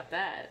say about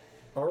that.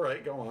 all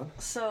right, go on.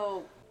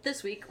 So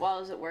this week, while I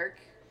was at work,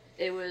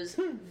 it was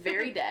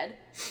very dead,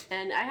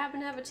 and I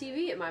happened to have a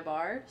TV at my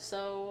bar,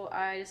 so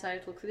I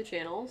decided to look through the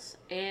channels,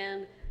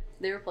 and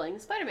they were playing the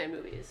Spider-Man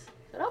movies.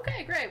 I said,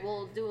 okay, great,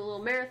 we'll do a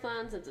little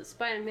marathon since it's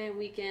Spider-Man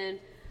weekend.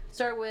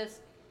 Start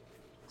with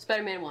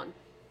Spider-Man 1.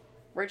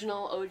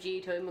 Original OG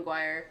Tobey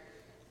Maguire,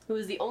 who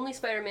is the only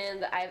Spider-Man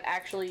that I've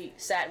actually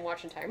sat and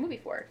watched an entire movie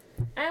for.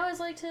 I always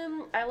liked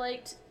him. I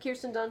liked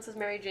Kirsten Dunst as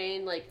Mary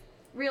Jane, like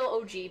real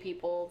OG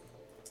people.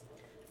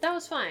 That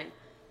was fine.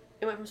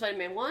 It went from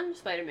Spider-Man 1 to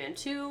Spider-Man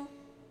 2.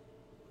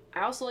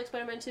 I also like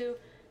Spider-Man 2.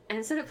 And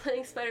instead of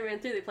playing Spider-Man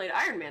 3, they played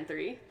Iron Man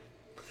 3.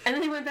 And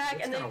then they went back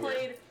and they kinda played...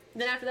 weird.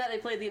 Then after that, they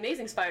played The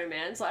Amazing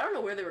Spider-Man. So I don't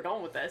know where they were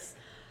going with this.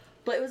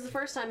 But it was the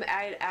first time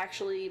I had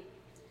actually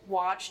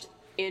watched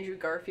Andrew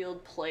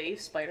Garfield play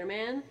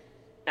Spider-Man.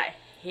 And I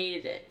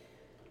hated it.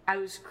 I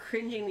was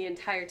cringing the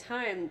entire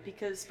time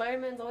because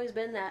Spider-Man's always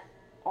been that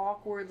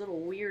awkward little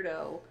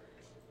weirdo.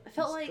 I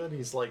felt like... Instead,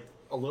 he's like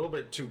a little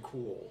bit too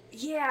cool.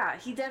 Yeah,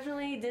 he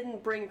definitely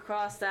didn't bring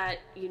across that,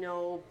 you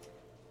know,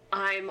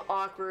 I'm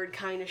awkward,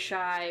 kind of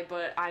shy,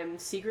 but I'm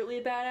secretly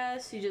a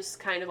badass. He just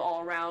kind of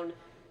all around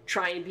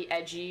trying to be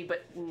edgy,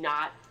 but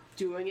not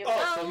doing it Oh,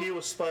 well. so he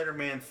was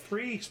Spider-Man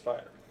 3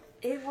 Spider-Man.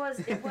 It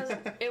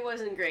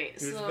wasn't great.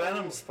 He was So,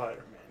 Venom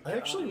Spider-Man. I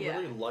actually Yeah.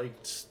 really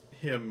liked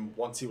him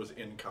once he was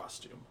in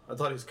costume. I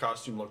thought his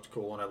costume looked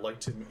cool, and I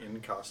liked him in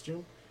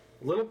costume.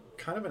 A little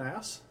kind of an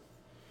ass.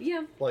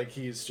 yeah, Like,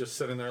 he's just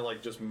sitting there,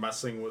 like, just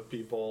messing with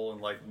people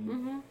and, like,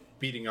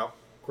 beating up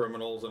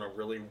criminals in a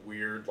really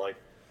weird, like,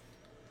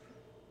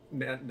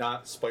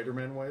 not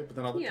Spider-Man way, but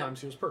then other Yeah.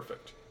 times he was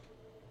perfect.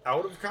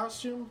 Out of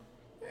costume?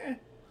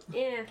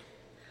 yeah.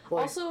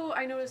 Like, Also,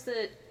 I noticed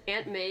that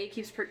Aunt May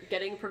keeps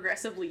getting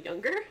progressively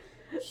younger.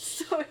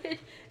 So in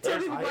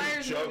There's, Tobey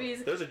Maguire's joke,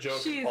 movies, there's a joke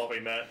she's-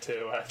 involving that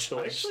too, I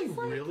actually. actually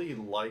really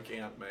like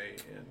Aunt May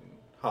in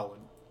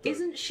Holland.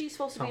 Isn't she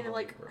supposed to be Tom in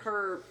like Holland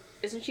her?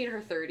 Isn't she in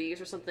her 30s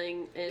or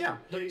something? In Yeah.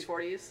 30s,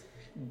 40s.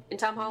 In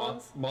Tom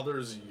Holland's.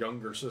 Mother's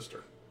younger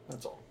sister.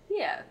 That's all.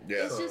 Yeah.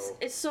 Yeah. It's just So-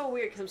 it's so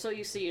weird because I'm so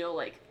used to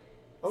like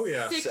Oh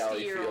yeah.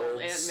 60-year-old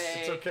Aunt Fields.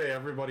 May. It's okay.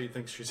 Everybody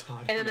thinks she's hot.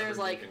 And then in there's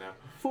every like movie now.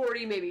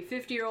 40, maybe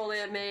 50-year-old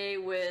Aunt May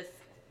with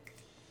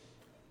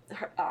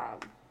her,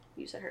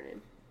 you said her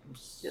name.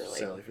 The other way.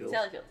 Sally Fields.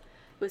 Sally Fields.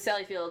 With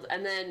Sally Fields,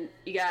 and then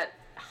you got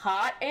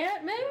hot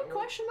Aunt May?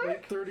 Question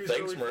mark. Late 30s,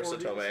 Thanks, early Marissa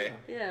 40s, Tomei.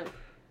 yeah. Yeah.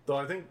 Though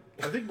I think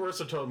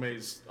Marissa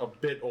Tomei's a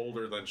bit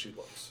older than she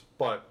looks,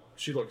 but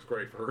she looks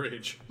great for her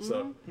age.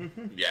 So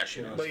Yeah,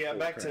 she knows. But yeah, Cool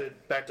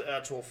back to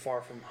actual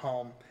Far From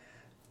Home.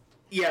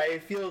 Yeah,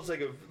 it feels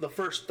like the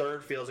first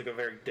third feels like a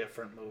very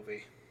different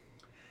movie,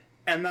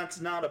 and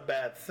that's not a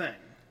bad thing.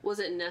 Was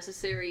it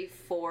necessary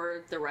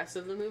for the rest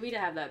of the movie to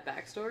have that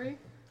backstory?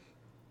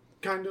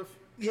 kind of.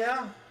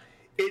 Yeah,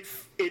 it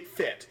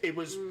fit. It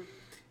was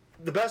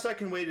the best I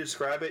can way to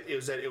describe it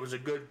is that it was a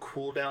good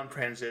cool down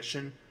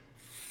transition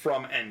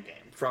from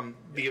Endgame, from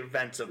the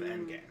events of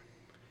Endgame.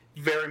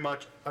 Very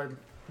much.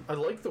 I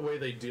like the way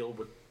they deal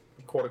with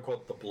quote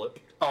unquote the blip.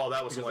 Oh,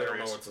 that was Because they don't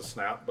hilarious. know it's a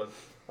snap, but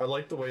I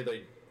like the way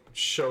they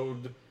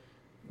showed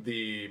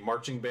the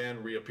marching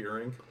band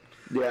reappearing.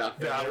 Yeah.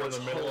 That They're was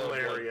in the middle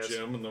hilarious. of like,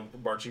 gym, and the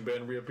marching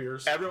band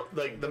reappears. Everyone,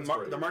 like That's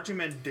great. the marching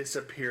band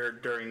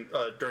disappeared during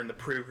the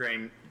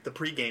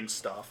pregame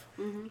stuff.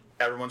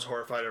 Everyone's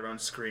horrified.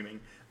 Everyone's screaming.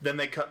 Then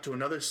they cut to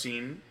another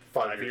scene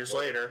 5 years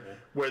later yeah.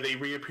 where they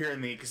reappear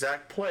in the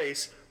exact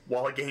place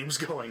while a game's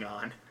going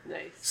on.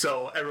 Nice.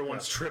 So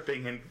everyone's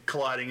tripping and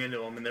colliding into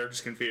them, and they're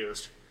just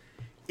confused.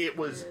 It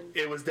was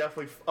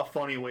definitely a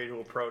funny way to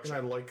approach And I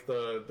it. like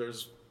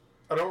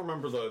I don't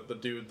remember the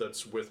dude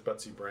that's with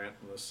Betsy Brandt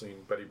in this scene,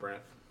 Betty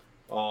Brandt.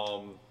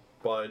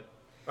 But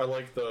I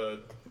like Oh,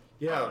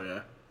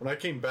 yeah. When I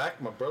came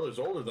back, my brother's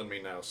older than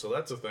me now, so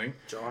that's a thing.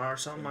 Jonah or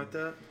something like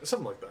that.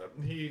 Something like that.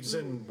 He's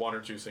in one or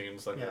two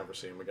scenes, then you Yeah. never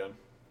see him again.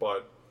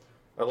 But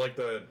I like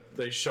that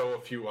they show a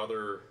few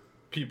other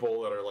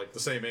people that are like the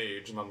same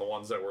age, and then the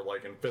ones that were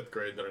like in 5th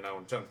grade that are now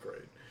in 10th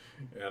grade.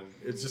 And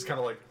it's just kind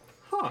of like,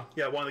 huh.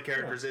 Yeah, one of the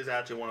characters is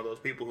actually one of those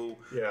people who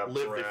Yeah,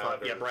 lived the Brad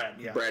five. Yeah, or- Brad.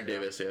 Yeah, Brad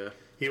Davis, yeah.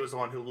 He was the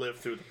one who lived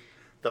through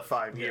the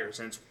 5 years,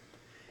 and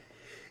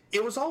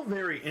it was all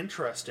very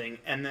interesting.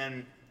 And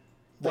then,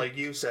 like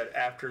you said,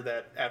 after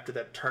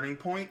that turning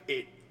point,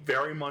 it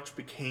very much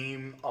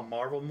became a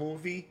Marvel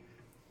movie.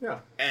 Yeah.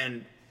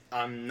 And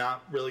I'm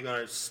not really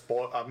going to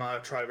spoil. I'm going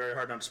to try very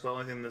hard not to spoil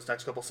anything in this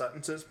next couple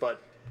sentences,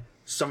 but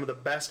some of the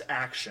best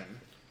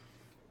action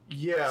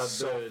Yeah,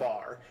 so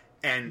far,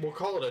 and we'll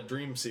call it a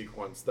dream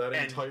sequence. That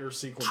And entire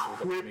sequence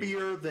was amazing.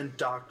 trippier than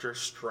Doctor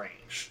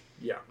Strange.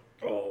 Yeah.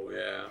 Oh,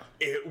 yeah.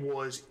 It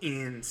was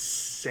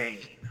insane.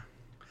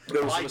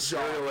 It was My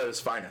Mysterio at his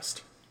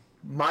finest.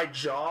 My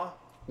jaw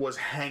was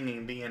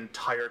hanging the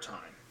entire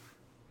time.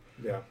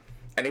 Yeah.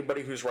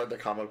 Anybody who's read the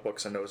comic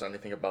books and knows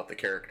anything about the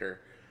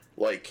character,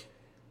 like,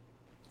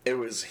 it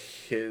was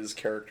his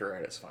character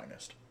at his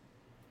finest.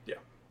 Yeah.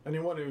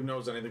 Anyone who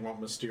knows anything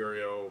about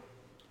Mysterio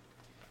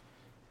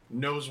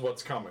knows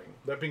what's coming.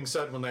 That being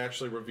said, when they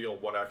actually reveal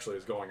what actually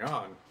is going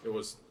on, it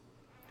was,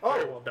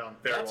 Very well done.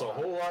 Very that's well a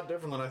done. whole lot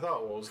different than I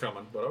thought what was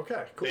coming. But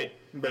okay, cool.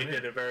 They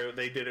did it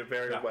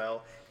very Yeah.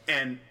 well.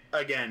 And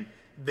again,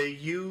 they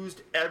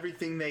used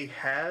everything they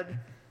had,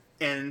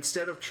 and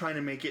instead of trying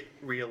to make it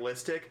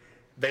realistic,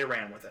 they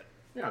ran with it.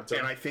 Yeah, it's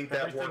and I think that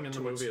everything worked in the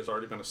to its- movie has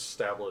already been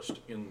established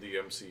in the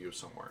MCU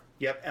somewhere,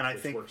 Yep, and I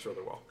which think works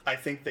really well. I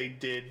think they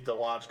did the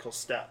logical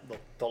step,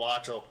 the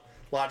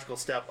logical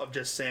step of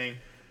just saying,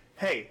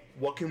 "Hey,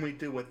 what can we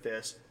do with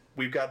this?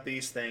 We've got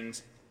these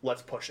things.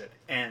 Let's push it."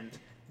 And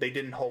they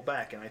didn't hold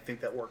back, and I think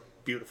that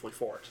worked beautifully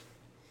for it.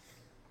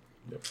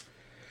 Yep.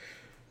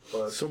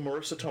 But So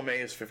Marissa Tomei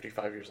is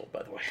 55 years old,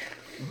 by the way.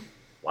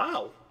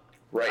 Wow,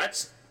 Right.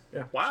 That's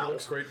yeah, wow. she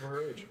looks great for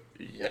her age.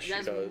 Yes, she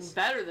That's does.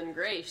 better than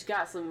great. She's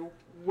got some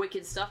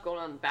wicked stuff going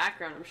on in the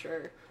background, I'm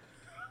sure.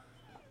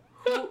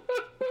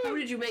 Who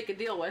did you make a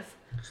deal with?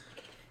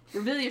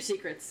 Reveal your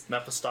secrets.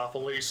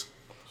 Mephistopheles.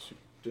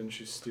 Didn't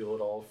she steal it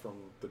all from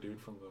the dude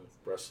from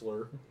the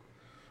wrestler?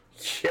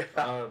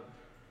 Yeah.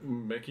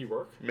 Mickey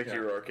Rourke? Mickey yeah.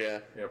 Rourke, yeah.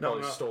 Yeah,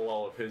 probably no. stole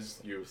all of his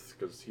youth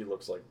because he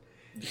looks like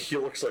He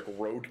looks like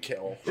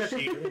roadkill.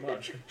 pretty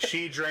much.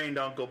 She drained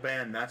Uncle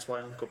Ben. That's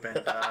why Uncle Ben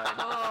died.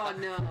 Oh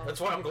no.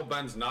 That's why Uncle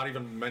Ben's not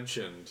even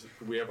mentioned.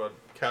 We have a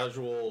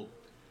casual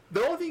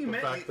The only thing you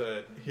meant, fact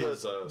that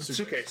his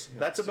suitcase. Yeah,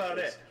 That's about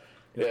suitcase.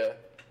 it. Yeah.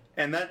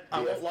 And that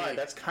I won't Yeah. lie.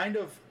 That's kind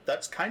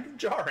of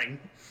jarring.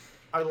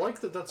 I like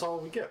that. That's all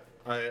we get.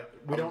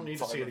 We don't need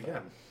to fine see it with that.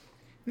 again.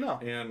 No.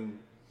 And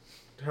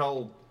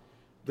hell,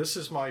 this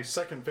is my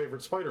second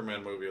favorite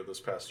Spider-Man movie of this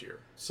past year.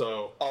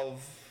 So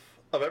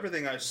Of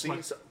everything I've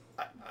seen, so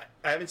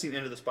I haven't seen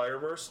Into the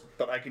Spider-Verse,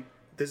 but I can.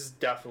 This is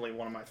definitely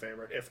one of my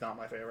favorite, if not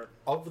my favorite.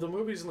 of the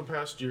movies in the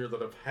past year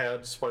that have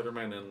had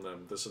Spider-Man in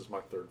them, this is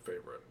my third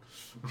favorite.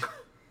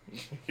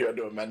 You had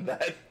to amend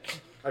that.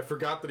 I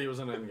forgot that he was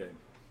in Endgame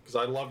because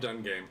I loved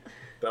Endgame.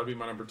 That would be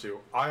my number 2.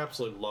 I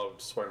absolutely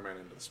loved Spider-Man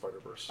Into the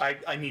Spider-Verse.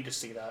 I need to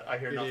see that. I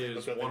hear It nothing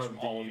is but good one things of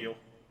from all of the- you.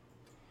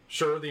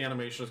 Sure, the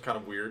animation is kind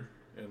of weird,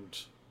 and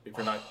if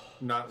you're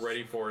not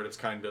ready for it, it's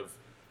kind of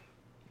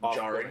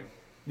Jarring. off-putting.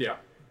 Yeah,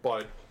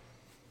 but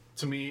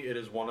to me, it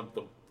is one of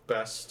the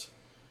best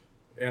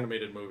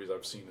animated movies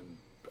I've seen in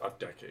a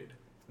decade.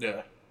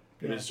 Yeah.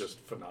 It is just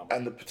phenomenal.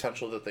 And the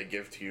potential that they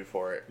give to you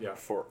for it, Yeah.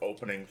 for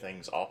opening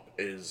things up,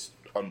 is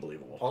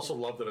unbelievable. Also,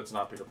 love that it's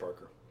not Peter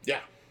Parker.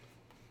 Yeah.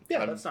 Yeah,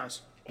 I'm- that's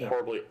nice.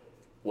 Horribly,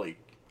 like,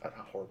 not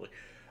horribly.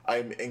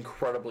 I'm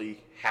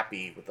incredibly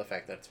happy with the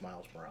fact that it's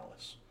Miles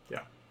Morales.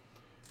 Yeah,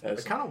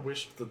 As- I kind of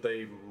wished that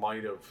they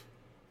might have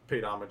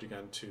paid homage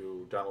again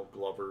to Donald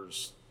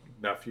Glover's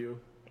nephew,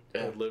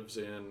 Yeah. who lives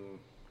in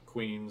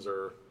Queens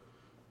or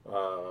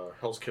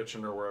Hell's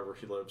Kitchen or wherever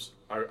he lives.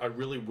 I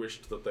really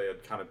wished that they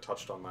had kind of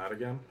touched on that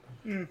again,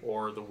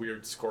 or the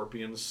weird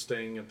scorpion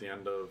sting at the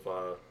end of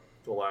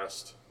the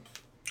last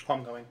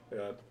Homecoming.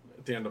 at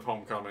the end of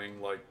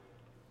Homecoming. Like,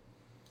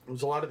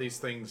 there's a lot of these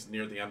things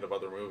near the end of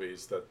other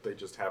movies that they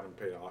just haven't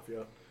paid off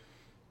yet.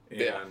 And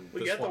Yeah.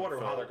 We this get the one wonder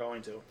how felt- they're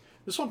going to.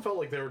 This one felt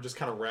like they were just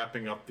kind of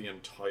wrapping up the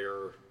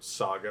entire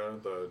saga,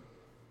 the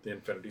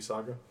Infinity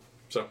Saga.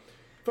 So, it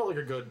felt like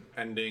a good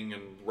ending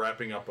and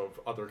wrapping up of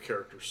other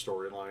character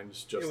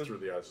storylines just It was- through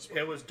the eyes of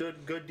Spider-Man. It was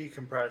good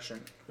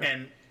decompression.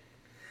 And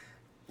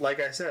like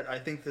I said, I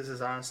think this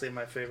is honestly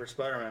my favorite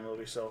Spider-Man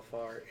movie so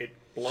far. It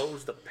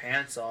blows the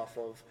pants off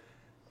of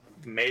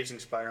Amazing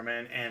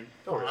Spider-Man and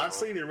Oh, yeah.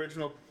 honestly the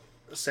original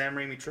Sam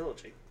Raimi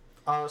trilogy.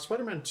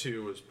 Spider-Man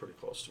 2 is pretty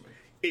close to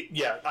me.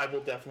 Yeah, I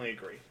will definitely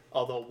agree.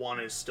 Although one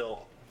is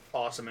still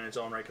awesome in its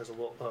own right because of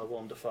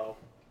Willem Dafoe.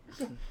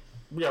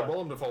 Yeah,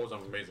 Willem Dafoe was an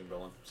amazing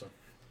villain. So,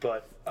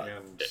 But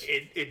And-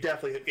 it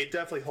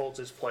definitely holds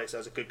its place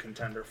as a good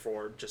contender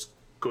for just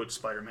good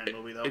Spider-Man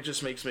movie though. It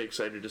just makes me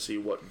excited to see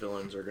what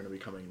villains are going to be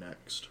coming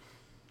next.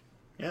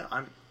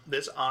 Yeah,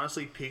 this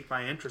honestly piqued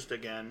my interest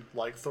again,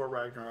 like Thor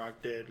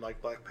Ragnarok did,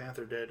 like Black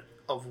Panther did,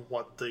 of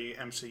what the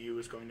MCU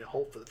is going to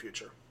hold for the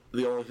future.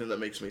 The only thing that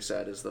makes me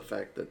sad is the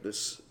fact that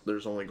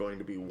there's only going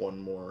to be one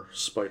more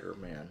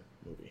Spider-Man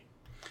movie.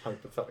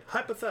 hypothetically.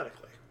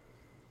 Hypothetically.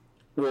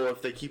 Well,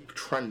 if they keep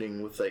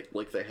trending with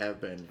like they have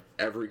been,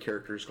 every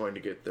character is going to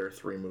get their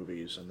 3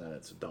 movies and then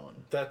it's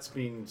done. That's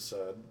being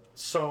said,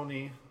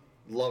 Sony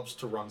loves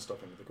to run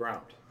stuff into the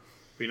ground.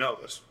 We know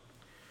this.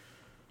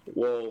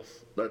 Well,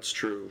 that's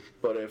true,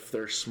 but if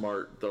they're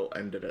smart, they'll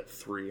end it at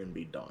 3 and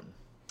be done.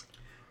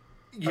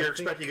 You're think-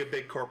 expecting a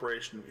big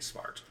corporation to be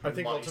smart. I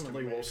think Money's to be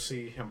ultimately made. we'll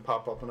see him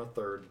pop up in a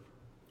third,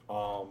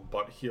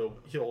 but he'll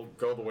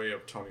go the way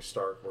of Tony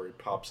Stark, where he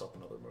pops up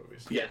in other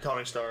movies. Yeah,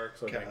 Tony Stark,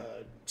 So I think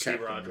Steve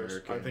Captain Rogers.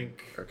 America. I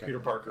think Okay. Peter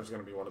Parker is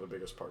going to be one of the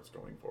biggest parts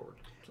going forward.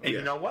 So, And Yeah.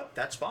 you know what?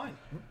 That's fine.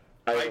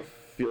 I have a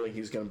feeling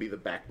he's going to be the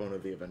backbone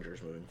of the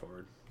Avengers moving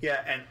forward.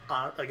 Yeah, and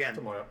again,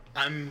 Somewhat,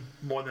 yeah. I'm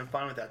more than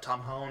fine with that. Tom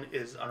Holland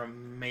is an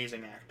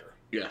amazing actor.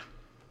 Yeah.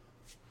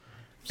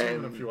 Same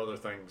And- and a few other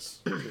things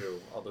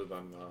too, other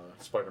than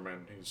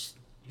Spider-Man. He's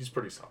he's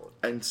pretty solid.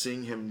 And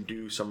seeing him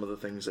do some of the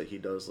things that he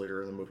does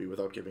later in the movie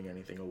without giving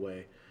anything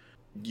away,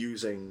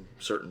 using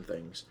certain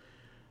things,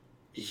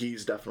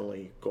 he's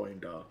definitely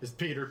going to... Is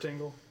Peter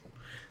Tingle?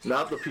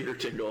 Not the Peter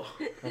Tingle.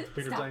 Not the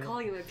Peter Stop Tingle?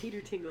 calling him a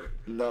Peter Tingle.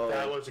 No.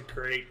 That was a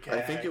great gag.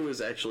 I think it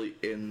was actually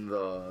in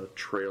the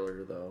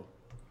trailer, though.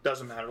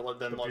 Doesn't matter.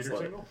 Then let's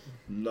Peter Tingle?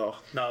 No.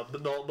 no,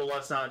 but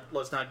let's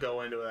not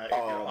go into that if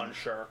you're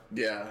unsure.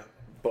 Yeah,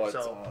 but...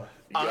 So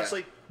yeah.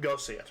 honestly, go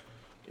see it.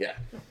 Yeah,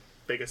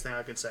 Biggest thing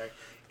I can say.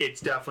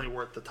 It's definitely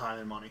worth the time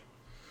and money.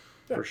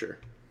 for sure.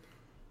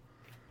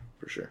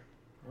 For sure.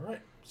 All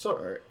right. So,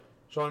 All right.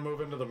 shall I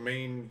move into the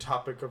main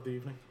topic of the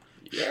evening?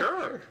 Yeah.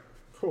 Sure.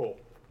 Cool.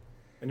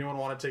 Anyone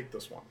want to take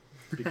this one?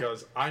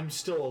 Because I'm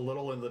still a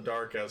little in the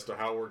dark as to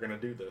how we're going to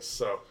do this.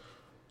 So,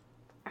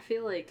 I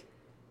feel like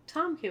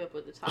Tom came up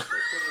with the topic for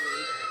the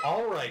week.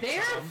 all right, Tom.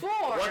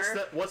 Therefore,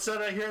 What's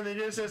that I hear in the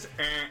news? Says,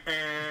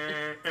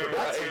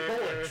 That's a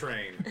bullet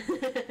train.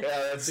 Yeah,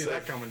 that's... See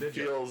that coming, did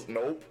you? feels...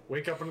 Nope.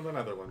 Wake up into the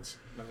Netherlands.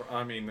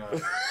 all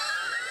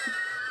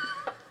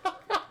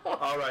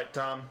right,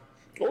 Tom.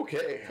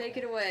 Okay. take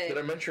it away. Did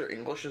I mention your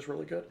English is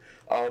really good?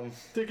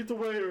 Take it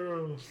away,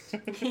 Earl.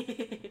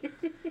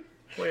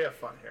 We have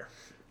fun here.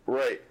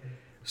 Right.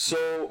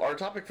 So, our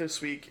topic this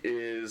week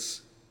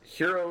is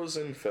heroes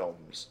in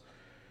films.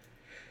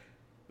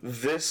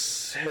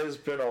 This has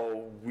been a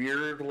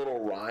weird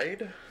little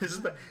ride. This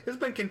has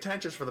been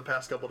contentious for the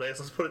past couple days.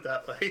 Let's put it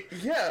that way.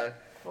 Yeah.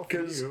 Well, for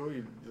Because...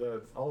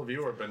 all of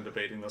you have been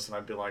debating this, and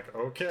I'd be like,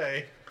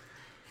 okay.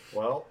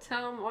 Well,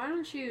 Tom, why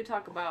don't you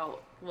talk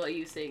about what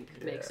you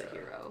think makes a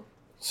hero?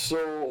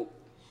 So,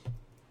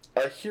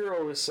 a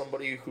hero is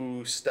somebody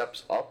who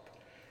steps up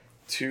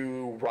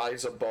to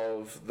rise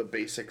above the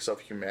basics of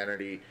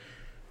humanity,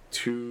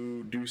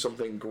 to do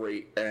something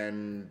great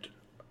and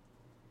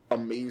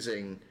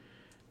amazing,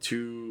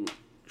 to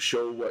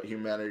show what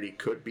humanity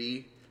could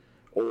be,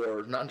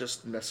 or not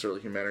just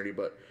necessarily humanity,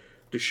 but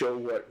to show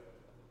what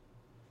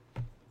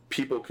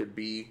people could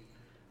be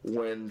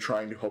when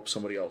trying to help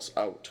somebody else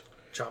out.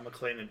 John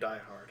McClane and Die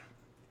Hard.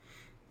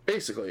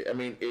 Basically, I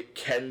mean, it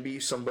can be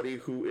somebody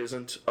who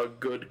isn't a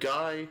good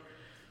guy,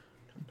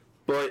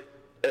 but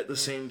at the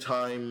same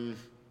time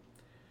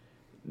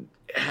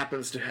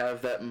happens to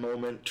have that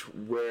moment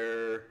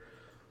where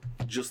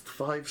just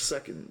 5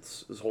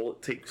 seconds is all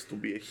it takes to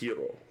be a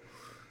hero.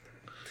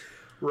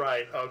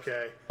 Right.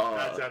 Okay.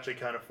 That's actually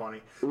kind of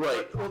funny.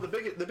 Right. But, well,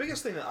 the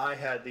biggest thing that I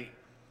had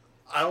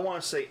I don't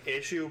want to say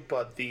issue,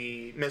 but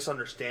the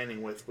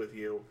misunderstanding with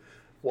you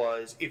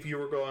was if you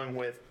were going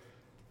with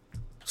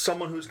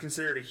someone who's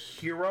considered a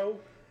hero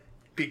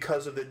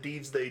because of the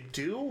deeds they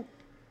do,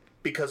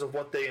 because of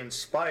what they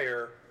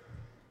inspire,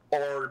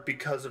 or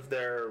because of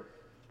their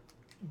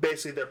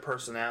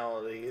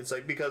personality. It's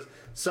like, because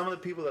some of the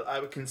people that I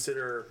would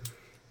consider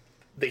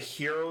the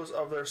heroes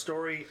of their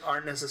story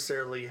aren't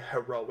necessarily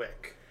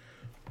heroic.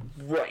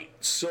 Right.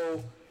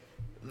 So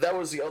that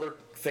was the other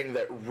thing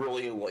that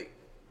really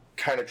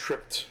kind of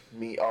tripped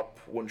me up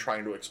when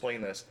trying to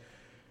explain this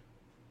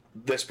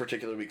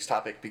particular week's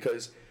topic,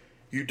 because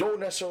you don't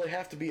necessarily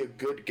have to be a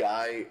good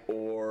guy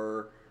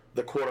or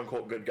the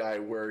quote-unquote good guy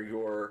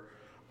where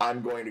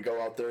I'm going to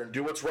go out there and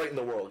do what's right in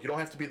the world. You don't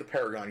have to be the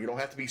Paragon. You don't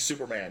have to be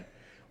Superman,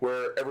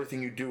 where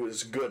everything you do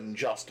is good and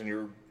just, and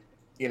you're,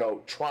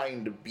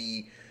 trying to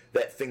be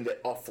that thing that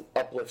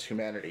uplifts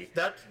humanity.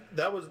 That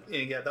was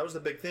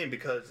the big thing,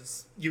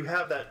 because you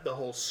have the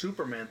whole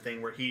Superman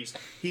thing where he's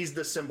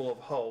the symbol of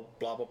hope,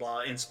 blah blah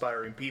blah,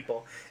 inspiring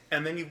people,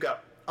 and then you've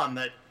got on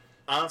the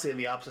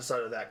opposite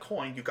side of that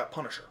coin, you've got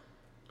Punisher,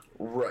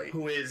 right?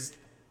 Who is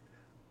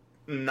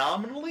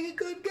nominally a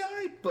good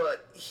guy,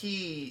 but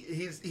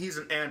he's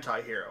an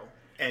anti-hero,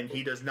 and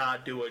he does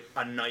not do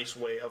a nice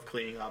way of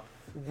cleaning up.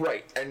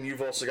 Right, and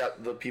you've also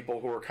got the people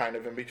who are kind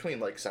of in between,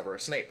 like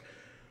Severus Snape,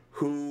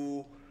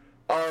 who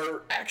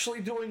are actually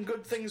doing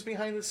good things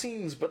behind the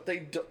scenes, but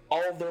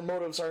all of their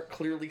motives aren't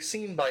clearly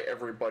seen by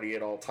everybody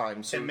at all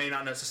times. So it may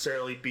not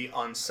necessarily be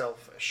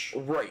unselfish.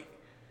 Right.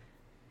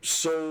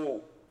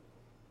 So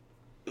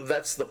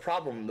that's the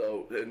problem,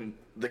 though. In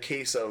the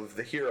case of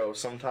the hero,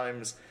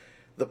 sometimes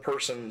the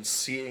person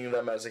seeing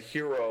them as a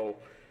hero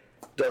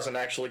doesn't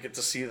actually get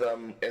to see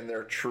them in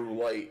their true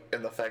light,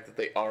 and the fact that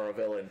they are a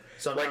villain.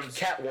 Sometimes, like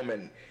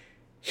Catwoman,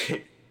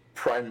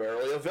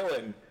 primarily a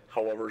villain.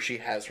 However, she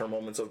has her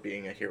moments of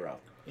being a hero.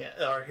 Yeah,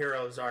 our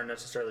heroes aren't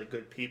necessarily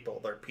good people;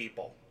 they're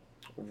people.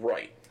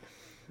 Right.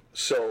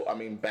 So, I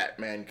mean,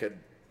 Batman could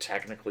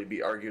technically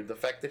be argued the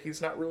fact that he's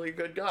not really a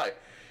good guy,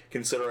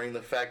 considering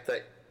the fact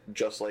that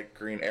just like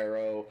Green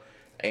Arrow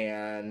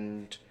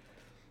and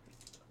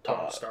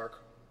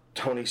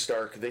Tony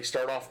Stark, they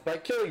start off by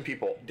killing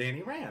people.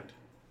 Danny Rand.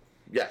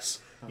 Yes.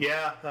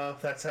 Yeah,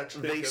 that's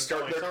actually They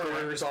start their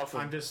careers off.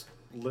 I'm just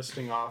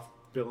listing off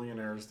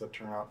billionaires that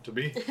turn out to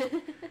be.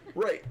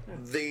 Right.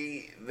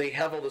 They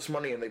have all this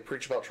money and they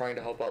preach about trying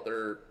to help out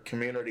their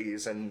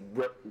communities and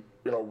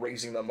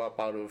raising them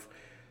up out of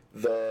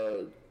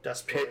the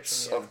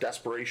pits of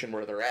desperation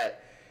where they're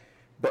at.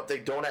 but they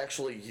don't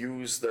actually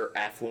use their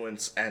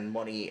affluence and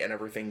money and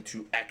everything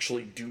to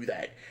actually do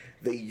that.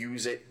 They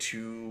use it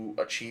to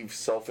achieve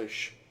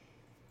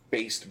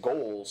selfish-based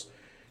goals,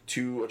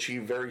 to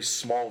achieve very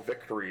small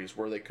victories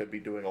where they could be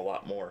doing a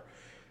lot more.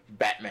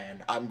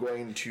 Batman, I'm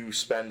going to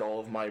spend all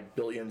of my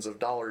billions of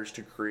dollars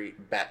to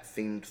create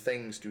bat-themed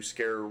things to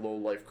scare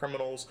low-life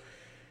criminals,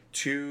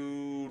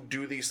 to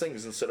do these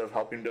things instead of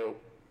helping to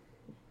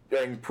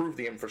improve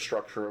the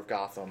infrastructure of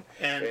Gotham,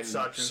 and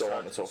such and so such.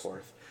 on and so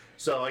forth.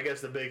 So I guess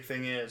the big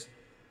thing is,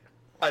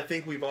 I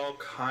think we've all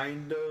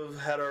kind of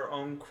had our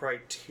own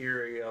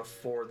criteria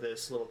for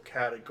this little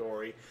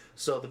category.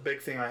 So the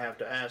big thing I have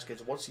to ask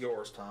is, what's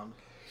yours, Tom?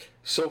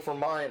 So for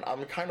mine,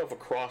 I'm kind of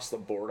across the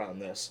board on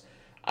this.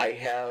 I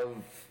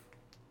have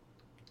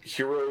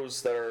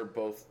heroes that are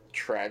both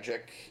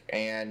tragic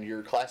and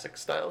your classic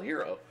style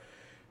hero.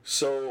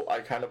 So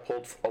I kind of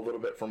pulled a little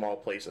bit from all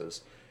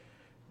places,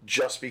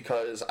 just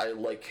because I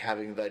like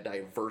having the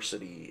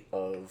diversity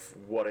of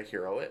what a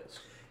hero is.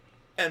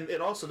 And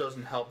it also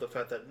doesn't help the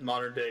fact that the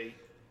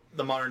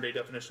modern day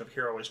definition of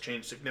hero has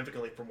changed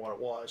significantly from what it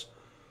was.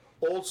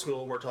 Old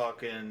school, we're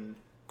talking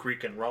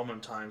Greek and Roman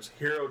times,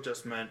 hero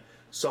just meant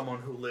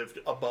someone who lived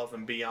above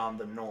and beyond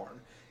the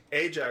norm.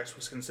 Ajax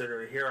was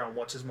considered a hero, and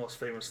what's his most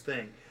famous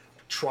thing?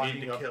 Trying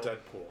Beating to up kill.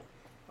 Deadpool.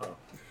 Oh.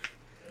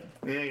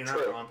 Yeah, you're not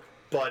True. wrong.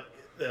 But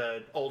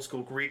old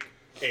school Greek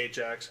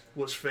Ajax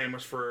was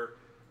famous for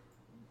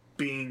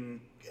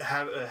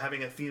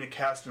having Athena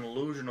cast an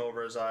illusion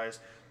over his eyes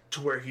to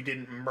where he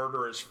didn't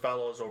murder his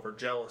fellows over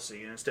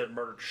jealousy and instead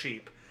murdered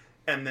sheep,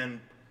 and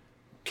then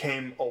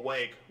came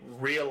awake,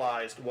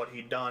 realized what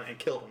he'd done, and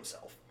killed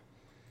himself.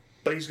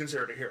 But he's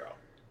considered a hero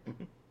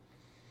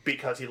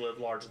because he lived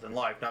larger than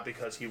life, not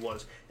because he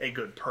was a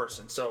good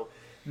person. So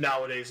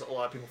nowadays, a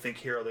lot of people think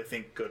hero, they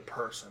think good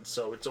person.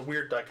 So it's a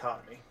weird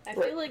dichotomy. I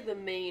feel like the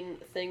main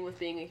thing with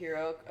being a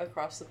hero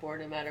across the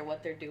board, no matter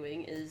what they're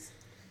doing, is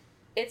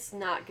it's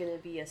not going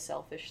to be a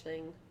selfish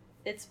thing.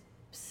 It's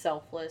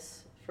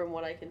selfless, from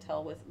what I can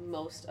tell with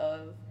most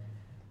of,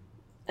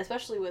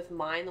 especially with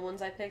mine, the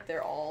ones I picked,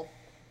 they're all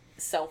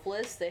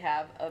selfless. They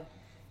have a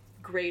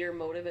greater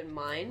motive in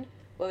mind,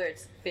 whether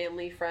it's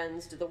family,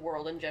 friends, to the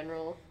world in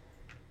general,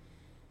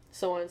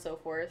 so on and so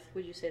forth.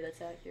 Would you say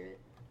that's accurate?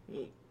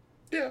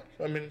 Yeah,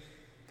 I mean,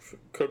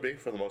 could be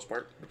for the most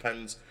part.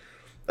 Depends,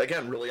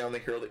 again, really on the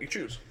hero that you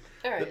choose.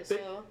 Alright,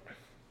 so...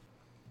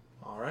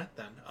 Alright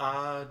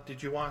then.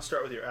 Did you want to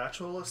start with your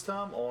actual list,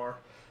 Tom, or...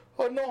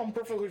 Oh, no, I'm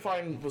perfectly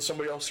fine with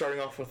somebody else starting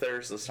off with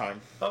theirs this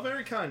time. Oh,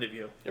 very kind of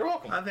you. You're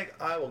welcome. I think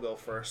I will go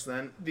first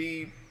then.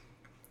 The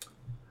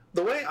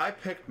way I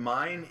picked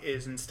mine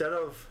is, instead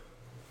of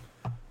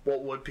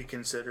what would be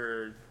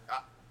considered...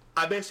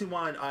 I basically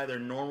wanted either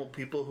normal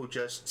people who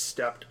just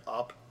stepped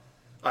up,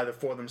 either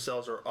for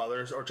themselves or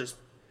others, or just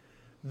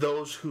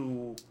those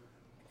who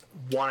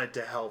wanted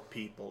to help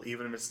people,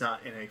 even if it's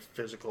not in a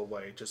physical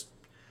way, just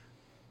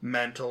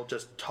mental,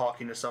 just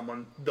talking to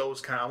someone.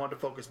 I want to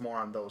focus more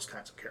on those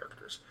kinds of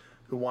characters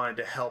who wanted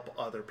to help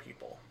other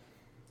people.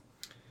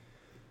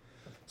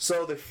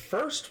 So the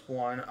first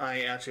one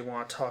I actually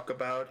want to talk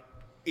about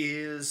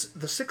is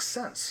The Sixth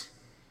Sense.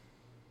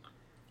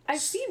 I've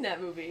seen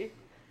that movie.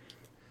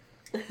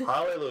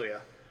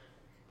 Hallelujah.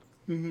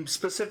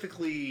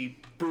 Specifically,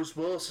 Bruce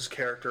Willis's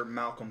character,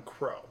 Malcolm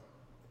Crowe.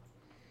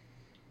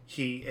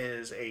 He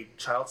is a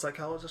child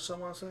psychologist, I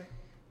want to say.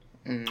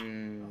 Yeah.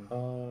 I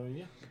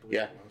believe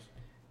Yeah. it was.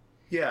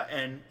 Yeah,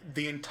 and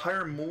the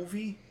entire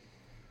movie,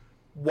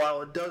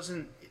 while it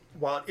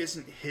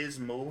isn't his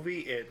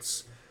movie,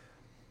 it's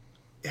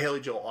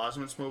Haley Joel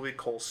Osment's movie,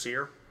 Cole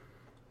Sear.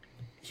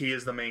 He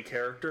is the main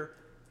character.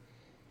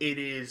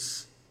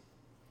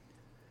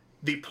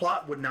 The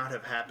plot would not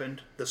have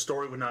happened, the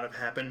story would not have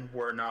happened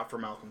were it not for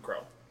Malcolm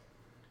Crowe.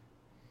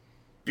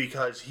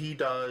 Because he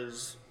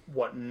does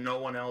what no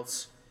one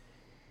else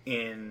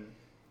in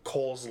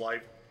Cole's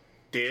life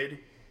did.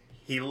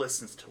 He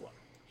listens to him.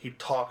 He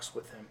talks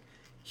with him.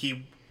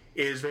 It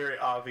is very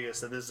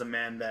obvious that this is a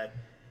man that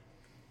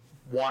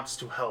wants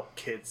to help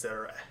kids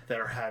that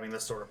are having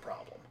this sort of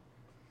problem.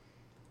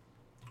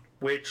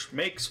 Which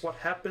makes what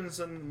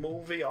happens in the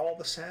movie all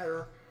the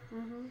sadder.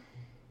 Mm-hmm.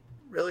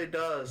 Really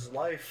does.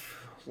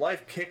 Life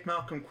kicked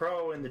Malcolm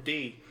Crowe in the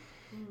D.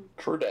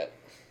 True that.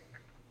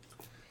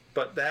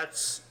 But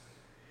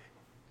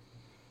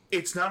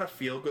it's not a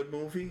feel-good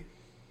movie,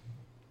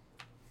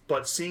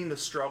 but seeing the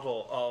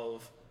struggle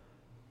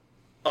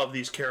of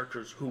these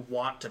characters who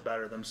want to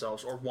better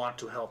themselves or want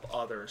to help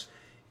others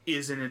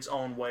is in its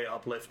own way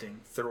uplifting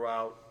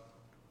throughout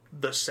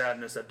the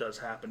sadness that does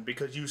happen,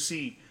 because you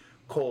see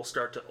Cole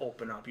start to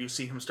open up. You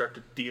see him start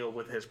to deal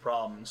with his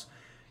problems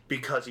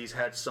because he's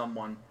had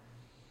someone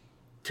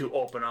to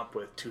open up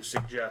with, to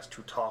suggest,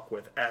 to talk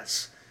with,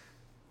 as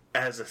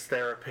a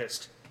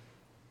therapist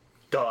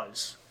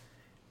does.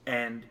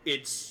 And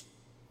it's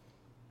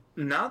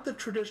not the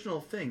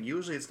traditional thing.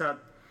 Usually it's not...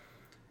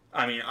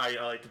 I mean,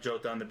 I like to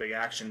joke that I'm the big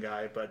action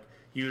guy, but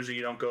usually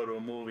you don't go to a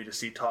movie to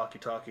see talkie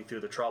through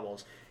the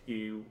troubles.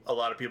 A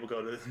lot of people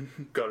go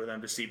to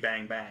them to see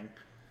bang bang.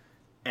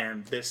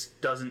 And this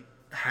doesn't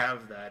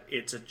have that.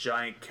 It's a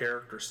giant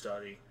character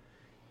study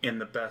in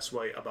the best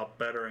way about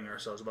bettering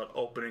ourselves, about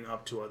opening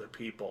up to other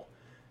people.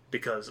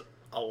 Because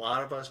a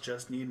lot of us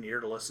just need an ear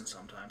to listen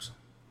sometimes.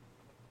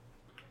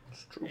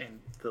 It's true. And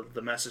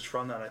the message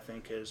from that, I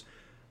think, is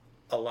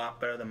a lot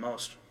better than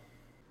most.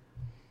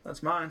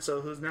 That's mine.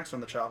 So who's next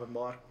on the chopping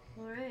block?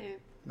 All right.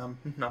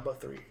 Number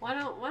 3. Why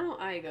don't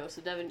I go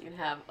so Devin can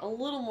have a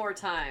little more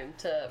time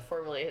to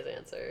formulate his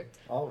answer?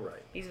 All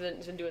right. He's been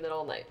doing that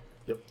all night.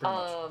 Yep. Pretty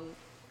much.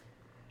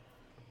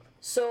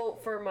 So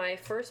for my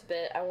first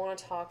bit, I want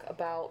to talk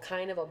about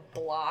kind of a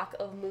block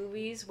of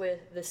movies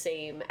with the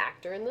same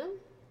actor in them.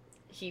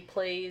 He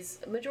plays,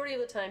 majority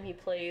of the time he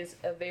plays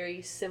a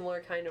very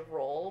similar kind of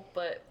role,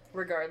 but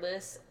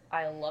regardless,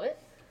 I love it.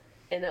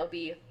 And that would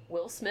be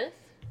Will Smith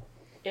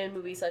in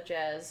movies such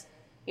as,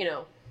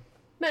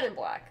 Men in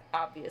Black,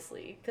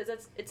 obviously,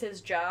 because it's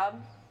his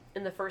job.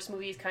 In the first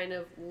movie, he's kind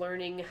of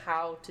learning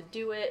how to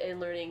do it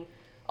and learning,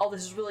 oh,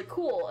 this is really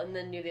cool. And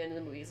then near the end of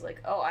the movie, he's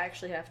like, oh, I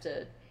actually have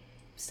to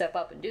step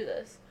up and do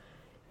this.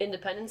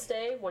 Independence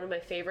Day, one of my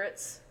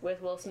favorites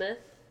with Will Smith.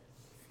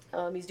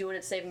 He's doing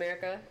it to save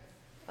America.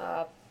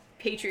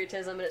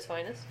 Patriotism at its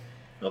finest.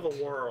 Of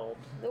the world.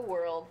 The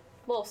world,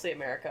 mostly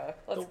America.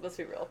 Let's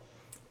be real.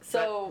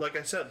 So, like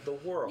I said, the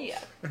world.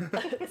 Yeah.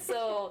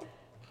 So,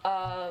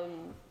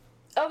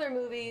 other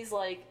movies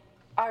like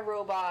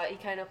iRobot, he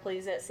kind of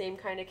plays that same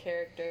kind of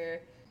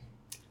character.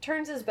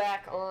 Turns his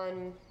back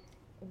on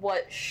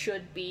what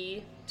should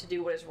be to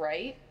do what is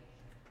right.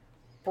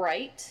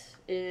 Bright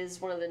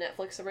is one of the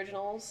Netflix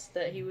originals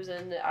that he was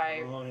in that I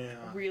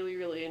really,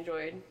 really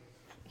enjoyed.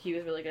 He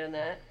was really good in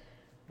that.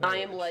 I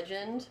Am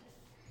Legend.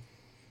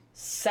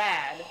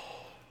 Sad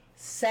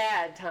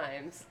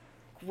times.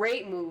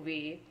 Great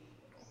movie.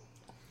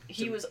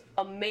 He was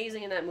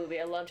amazing in that movie.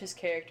 I loved his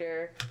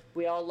character.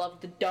 We all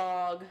loved the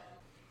dog.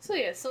 So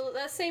yeah, so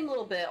that same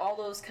little bit, all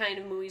those kind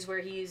of movies where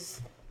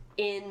he's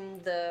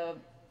in the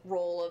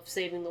role of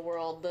saving the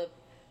world, the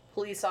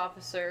police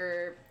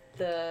officer,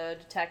 the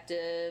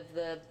detective,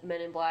 the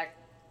Men in Black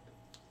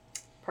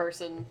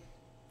person,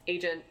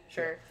 agent,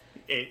 sure.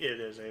 It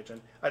is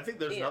Agent. I think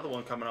there's another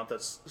one coming up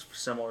that's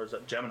similar. Is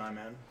that Gemini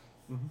Man?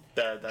 Mm-hmm.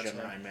 That's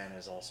Gemini Man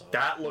is also...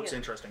 That looks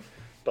interesting.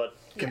 But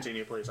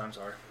continue, please. I'm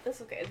sorry.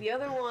 That's okay. The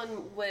other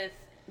one with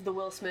the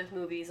Will Smith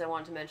movies I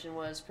wanted to mention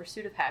was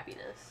Pursuit of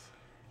Happiness.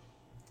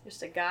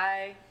 Just a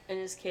guy and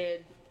his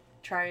kid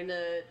trying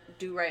to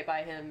do right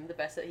by him the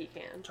best that he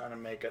can. Trying to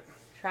make it.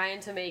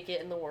 Trying to make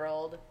it in the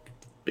world.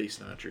 Based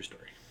on a true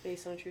story.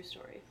 Based on a true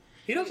story.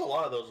 He does a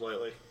lot of those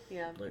lately.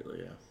 Yeah. Lately,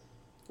 yeah.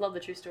 Love the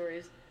true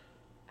stories.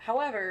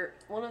 However,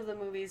 one of the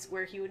movies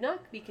where he would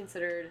not be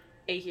considered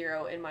a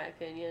hero, in my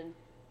opinion,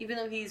 even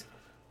though he's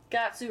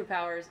got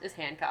superpowers, is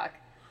Hancock.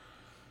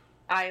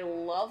 I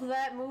love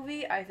that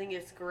movie. I think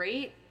it's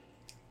great.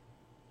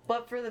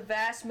 But for the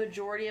vast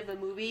majority of the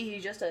movie,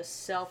 he's just a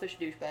selfish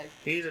douchebag.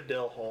 He's a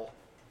dill hole.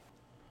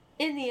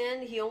 In the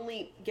end, he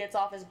only gets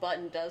off his butt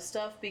and does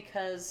stuff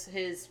because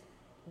his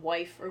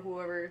wife or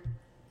whoever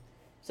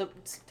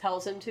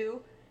tells him to.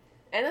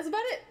 And that's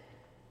about it.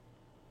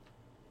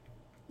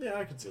 Yeah,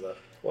 I can see that.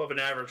 Well, if an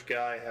average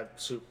guy had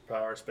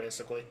superpowers,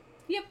 basically.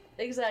 Yep,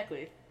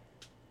 exactly.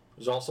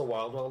 There's also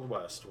Wild Wild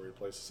West, where he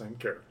plays the same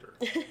character.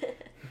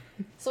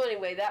 So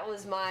anyway, that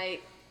was my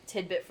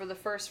tidbit for the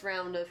first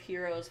round of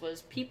heroes,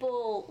 was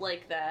people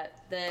like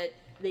that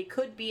they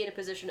could be in a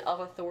position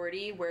of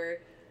authority where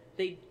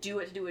they do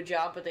it to do a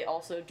job, but they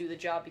also do the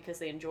job because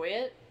they enjoy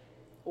it,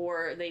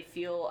 or they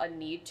feel a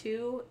need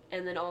to,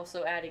 and then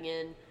also adding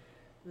in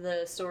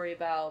the story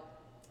about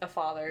a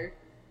father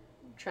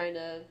trying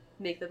to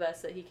make the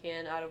best that he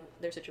can out of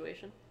their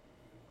situation.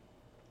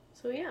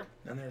 So yeah.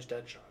 And there's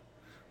Deadshot.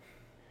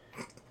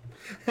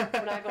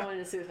 We're not going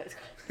into Suicide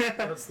Squad.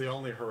 That's the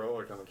only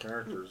heroic on the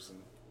characters.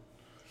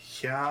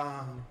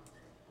 Yeah.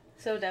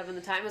 So Devin,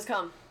 the time has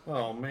come.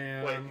 Oh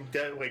man.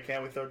 Wait,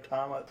 can't we throw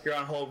Tom up? You're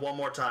on hold one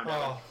more time,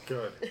 Devin. Oh,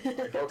 good.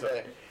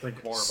 Okay.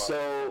 Think more about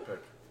So- the pick.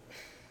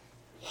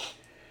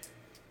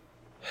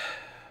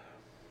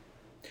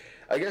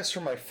 I guess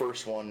for my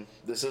first one,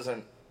 this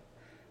isn't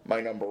my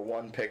number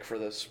one pick for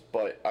this,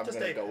 but I'm Just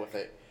going to a- go with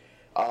it.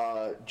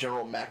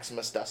 General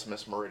Maximus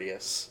Decimus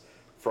Meridius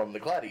from The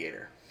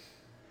Gladiator.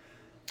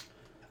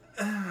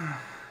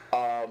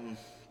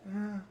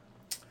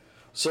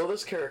 So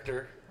this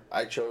character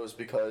I chose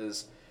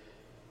because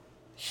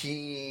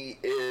he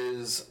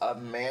is a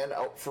man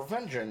out for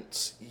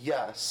vengeance,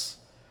 yes.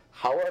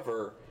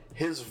 However,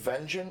 his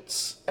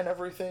vengeance and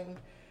everything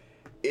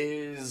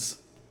is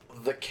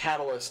the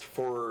catalyst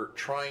for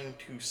trying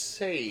to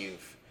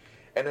save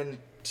an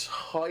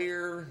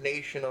entire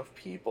nation of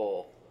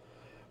people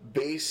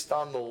based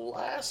on the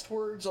last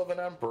words of an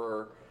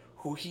emperor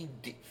who he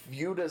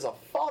viewed as a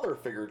father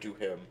figure to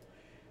him,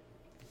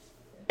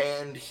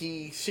 and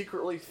he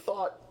secretly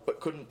thought but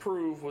couldn't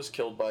prove was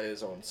killed by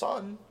his own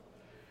son.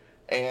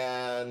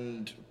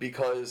 And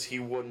because he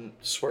wouldn't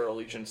swear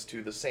allegiance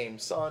to the same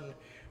son,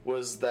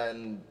 was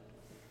then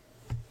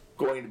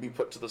going to be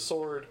put to the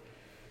sword,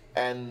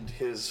 and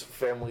his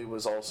family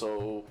was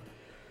also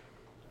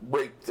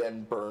raped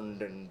and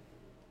burned and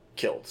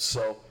killed.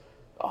 So,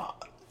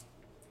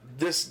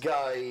 this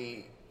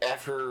guy,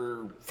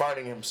 after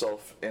finding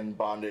himself in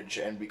bondage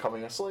and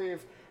becoming a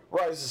slave,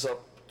 rises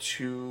up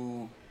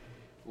to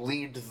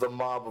lead the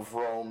mob of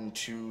Rome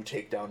to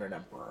take down an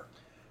emperor.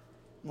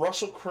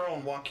 Russell Crowe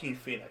and Joaquin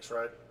Phoenix,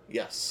 right?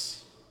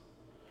 Yes.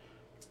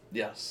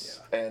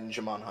 Yes. Yeah. And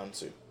Djimon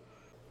Hounsou.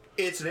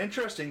 It's an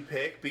interesting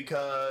pick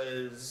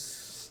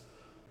because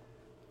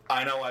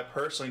I know I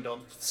personally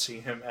don't see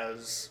him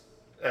as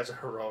a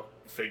heroic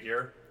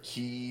figure.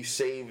 He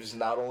saves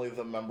not only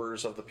the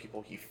members of the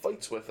people he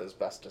fights with as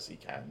best as he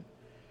can,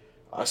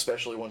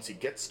 especially once he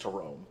gets to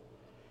Rome,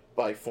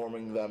 by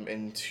forming them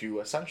into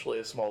essentially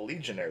a small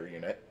legionary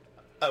unit.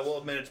 I will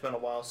admit it's been a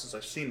while since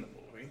I've seen the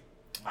movie.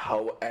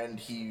 And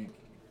he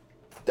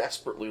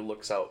desperately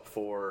looks out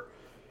for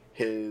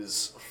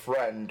his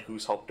friend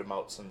who's helped him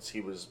out since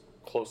he was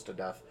close to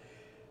death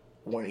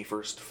when he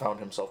first found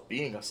himself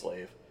being a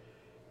slave,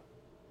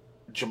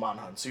 Djimon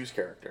Hounsou's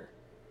character.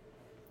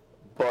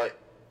 But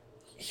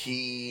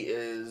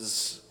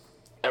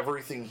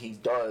everything he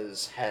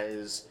does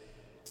has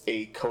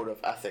a code of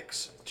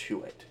ethics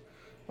to it.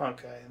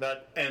 Okay,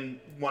 and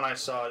when I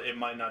saw it, it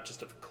might not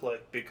just have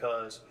clicked,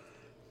 because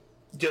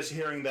just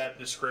hearing that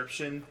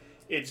description,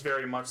 it's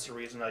very much the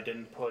reason I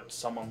didn't put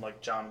someone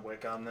like John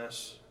Wick on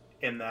this,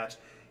 in that,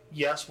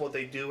 yes, what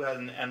they do has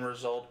an end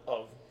result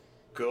of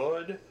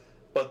good,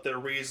 but their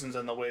reasons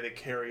and the way they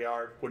carry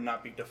out would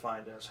not be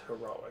defined as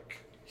heroic.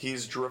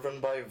 He's driven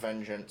by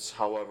vengeance,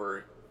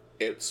 however,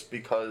 it's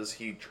because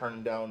he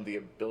turned down the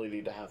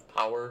ability to have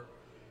power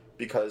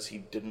because he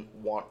didn't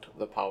want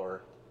the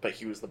power, but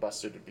he was the best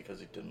suited because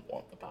he didn't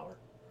want the power.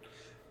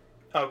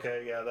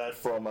 Okay, yeah, that...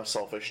 From a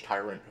selfish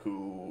tyrant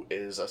who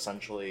is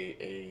essentially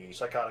a...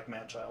 psychotic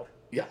man-child.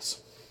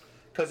 Yes.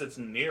 Because it's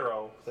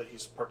Nero that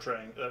he's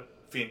portraying,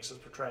 Phoenix is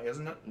portraying,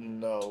 isn't it?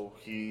 No,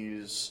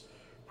 he's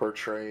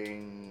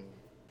portraying...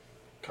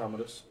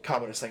 Commodus.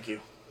 Commodus, thank you.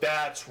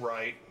 That's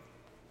right.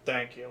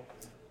 Thank you.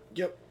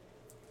 Yep.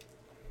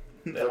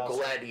 The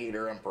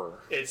Gladiator Emperor.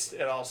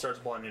 It all starts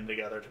blending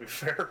together, to be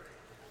fair.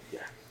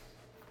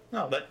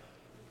 Yeah.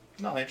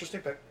 No,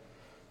 interesting pick.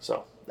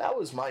 So, that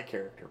was my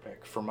character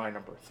pick for my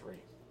number 3.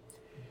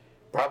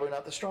 Probably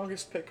not the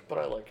strongest pick, but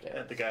I liked it.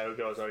 And the guy who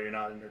goes, "Oh, you're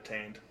not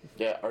entertained."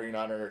 Yeah, are you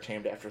not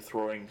entertained after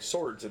throwing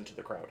swords into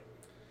the crowd?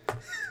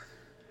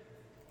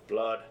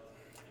 Blood.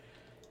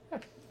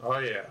 Oh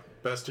yeah,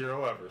 best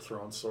hero ever,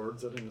 throwing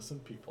swords at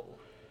innocent people.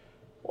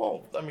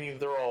 Well, I mean,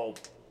 they're all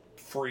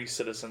free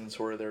citizens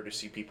who are there to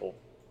see people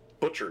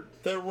butchered.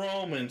 The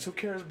Romans. Who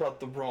cares about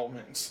the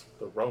Romans?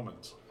 The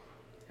Romans.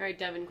 All right,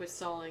 Devin, quit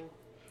stalling.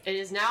 It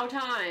is now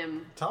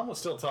time. Tom was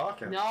still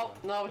talking. No,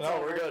 it's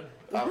over. We're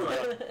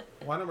good.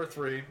 My number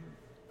 3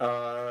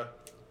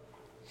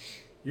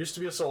 used to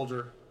be a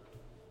soldier,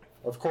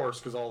 of course,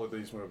 because all of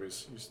these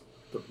movies,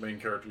 the main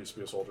character used to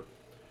be a soldier.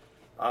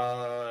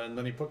 And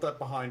then he put that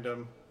behind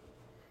him.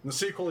 In the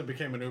sequel, he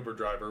became an Uber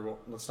driver. Well,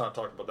 let's not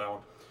talk about that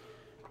one.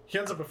 He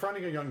ends up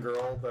befriending a young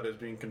girl that is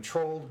being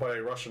controlled by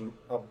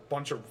a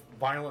bunch of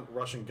violent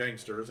Russian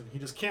gangsters, and he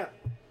just can't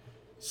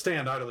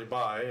stand idly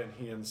by, and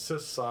he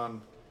insists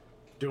on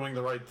doing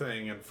the right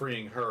thing and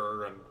freeing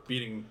her and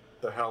beating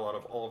the hell out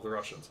of all of the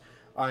Russians.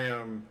 I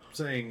am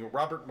saying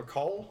Robert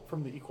McCall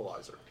from The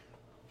Equalizer.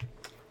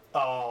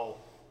 Oh.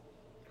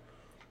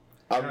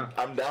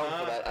 I'm down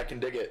for that. I can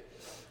dig it.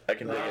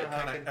 Kind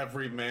of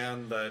every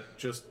man that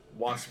just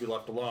wants to be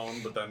left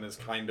alone, but then is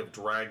kind of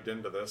dragged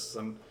into this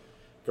and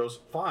goes,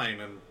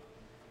 fine, and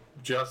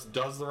just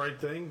does the right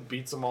thing,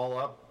 beats them all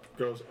up,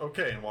 goes,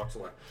 okay, and walks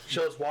away.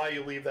 Shows why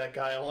you leave that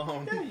guy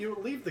alone. Yeah, you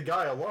leave the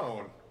guy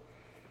alone.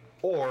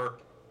 Or,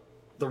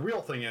 the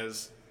real thing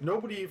is,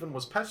 nobody even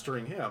was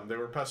pestering him. They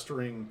were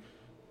pestering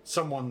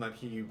someone that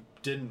he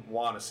didn't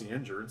want to see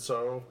injured,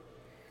 so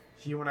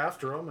he went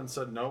after him and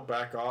said, no,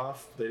 back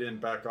off. They didn't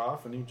back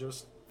off, and he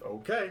just,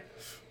 okay,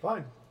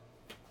 fine.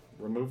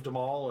 Removed them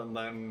all, and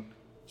then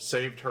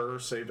saved her,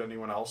 saved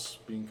anyone else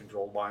being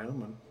controlled by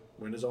him, and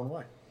went his own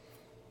way.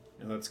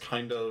 And that's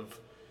kind of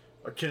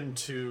akin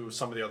to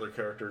some of the other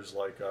characters,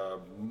 like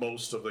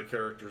most of the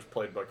characters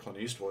played by Clint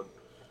Eastwood,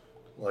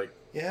 like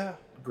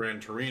Gran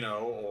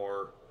Torino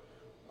or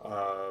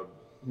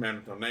Man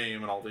with No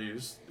Name and all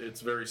these. It's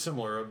very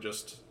similar of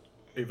just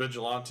a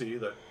vigilante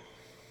that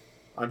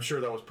I'm sure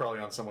that was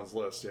probably on someone's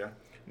list, yeah?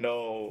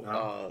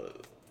 No.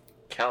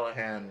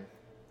 Callahan.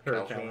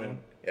 Harry Callahan.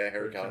 Yeah,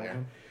 Harry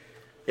Callahan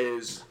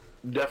is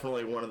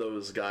definitely one of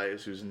those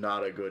guys who's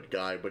not a good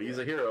guy, but he's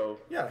a hero.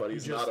 Yeah, but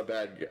he's not a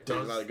bad guy.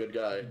 He's not a good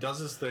guy. He does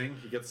his thing,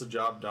 he gets the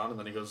job done, and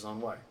then he goes his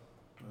own way.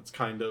 That's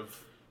kind of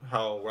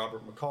how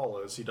Robert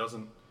McCall is. He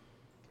doesn't...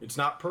 It's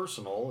not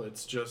personal,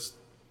 it's just...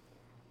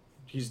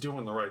 He's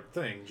doing the right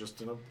thing,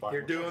 just in a violent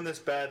You're doing this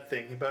bad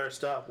thing, you better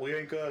stop. We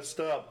ain't gonna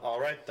stop.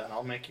 Alright then,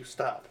 I'll make you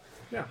stop.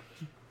 Yeah.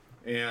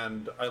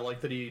 And I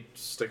like that he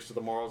sticks to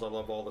the morals. I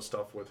love all the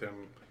stuff with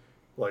him,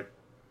 like,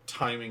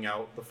 timing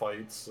out the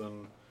fights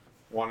and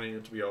wanting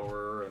it to be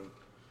over, and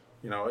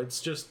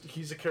it's just,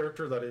 he's a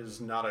character that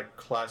is not a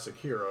classic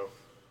hero,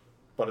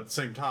 but at the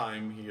same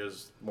time, he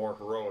is more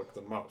heroic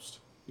than most.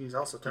 He's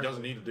also He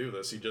doesn't need to do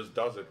this. He just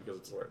does it because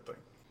it's the right thing.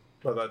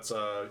 But that's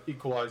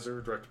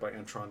Equalizer, directed by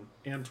Antoine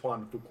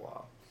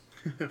Fuqua.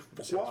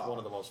 It's one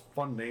of the most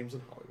fun names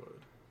in Hollywood.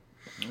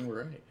 All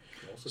right.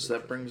 So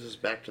that brings us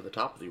back to the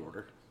top of the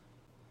order.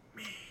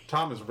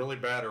 Tom is really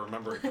bad at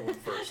remembering who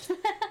went first.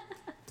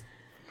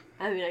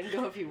 I mean, I can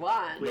go if you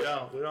want. We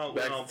don't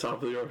Back to the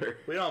top of the order.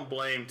 we don't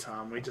blame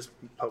Tom. We just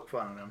poke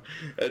fun at him.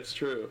 That's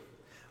true.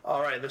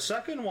 All right, the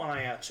second one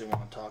I actually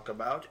want to talk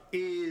about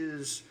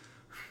is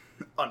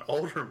an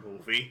older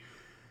movie,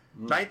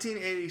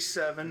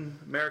 1987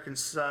 American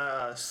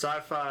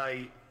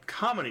sci-fi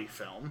comedy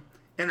film,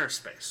 Inner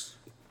Space.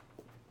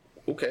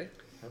 Okay.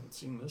 Haven't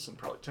seen this in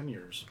probably 10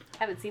 years.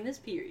 Haven't seen this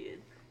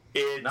period.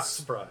 It's Not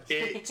surprised.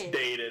 It's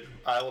dated.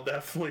 I will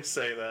definitely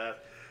say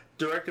that.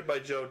 Directed by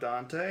Joe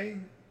Dante,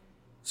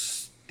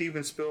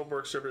 Steven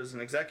Spielberg served as an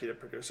executive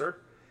producer.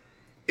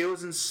 It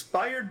was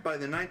inspired by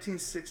the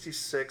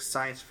 1966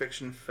 science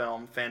fiction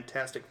film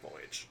Fantastic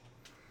Voyage.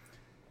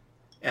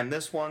 And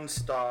this one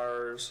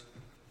stars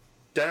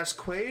Dennis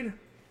Quaid,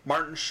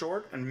 Martin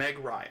Short, and Meg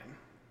Ryan.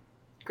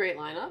 Great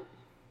lineup.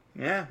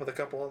 Yeah, with a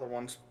couple other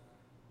ones.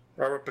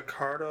 Robert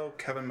Picardo,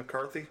 Kevin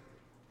McCarthy.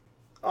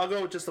 I'll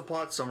go with just the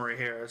plot summary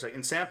here. It's like,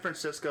 in San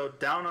Francisco,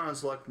 down on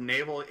his luck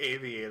naval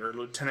aviator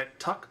Lieutenant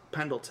Tuck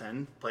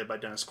Pendleton, played by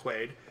Dennis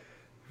Quaid,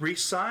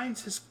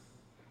 resigns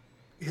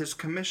his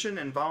commission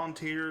and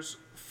volunteers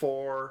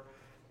for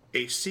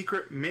a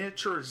secret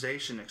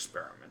miniaturization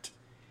experiment.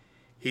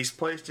 He's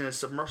placed in a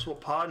submersible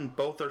pod and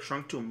both are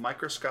shrunk to a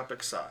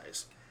microscopic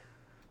size.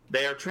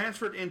 They are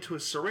transferred into a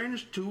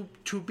syringe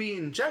to be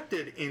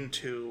injected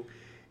into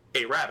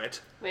a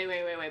rabbit. Wait.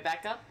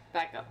 Back up.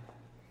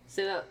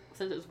 Say that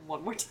sentence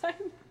one more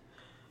time.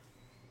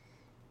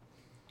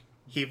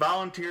 He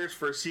volunteers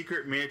for a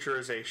secret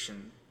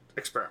miniaturization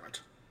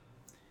experiment.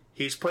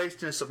 He's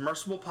placed in a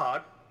submersible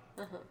pod,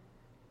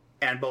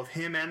 and both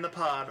him and the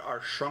pod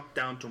are shrunk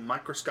down to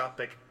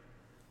microscopic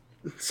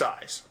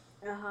size.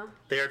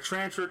 They are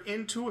transferred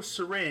into a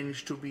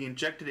syringe to be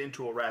injected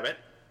into a rabbit.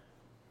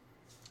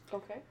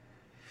 Okay.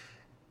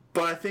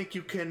 But I think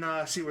you can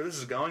see where this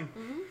is going.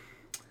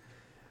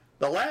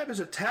 The lab is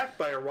attacked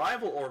by a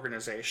rival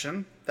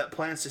organization that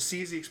plans to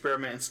seize the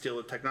experiment and steal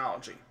the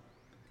technology.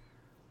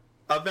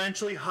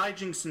 Eventually,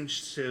 hijinks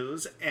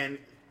ensues, and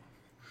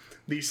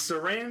the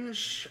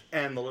syringe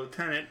and the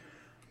lieutenant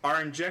are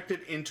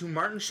injected into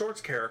Martin Short's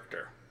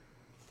character.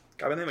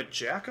 Guy by the name of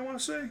Jack, I want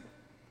to say?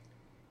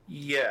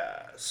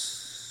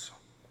 Yes.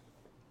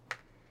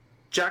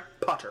 Jack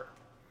Potter.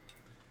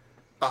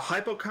 A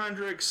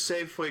hypochondriac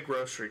Safeway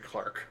grocery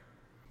clerk.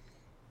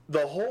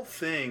 The whole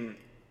thing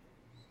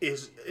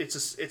is it's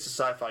a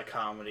sci-fi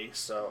comedy,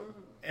 so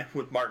and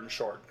with Martin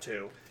Short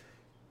too.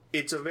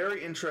 It's a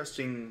very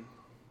interesting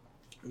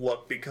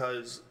look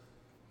because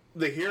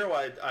the hero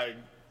I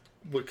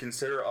would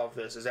consider of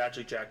this is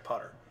actually Jack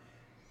Potter.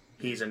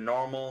 He's a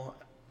normal,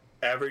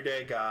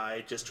 everyday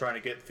guy just trying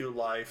to get through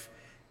life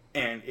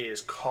and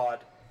is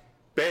caught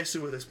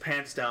basically with his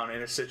pants down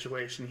in a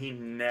situation he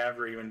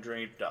never even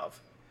dreamed of.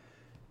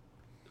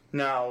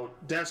 Now,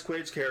 Dennis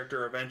Quaid's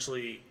character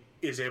eventually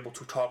is able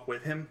to talk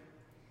with him,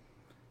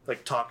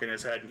 like talk in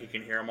his head, and he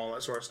can hear him, all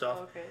that sort of stuff.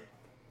 Okay.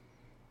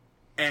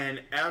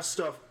 And as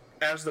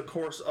the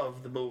course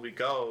of the movie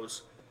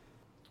goes,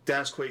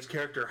 Dennis Quaid's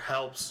character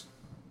helps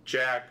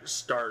Jack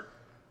start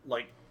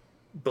like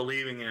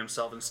believing in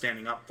himself and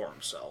standing up for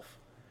himself.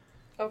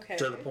 Okay.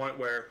 To the point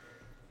where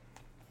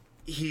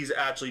he's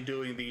actually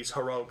doing these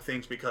heroic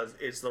things because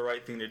it's the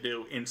right thing to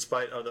do, in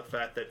spite of the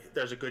fact that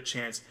there's a good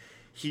chance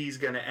he's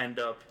going to end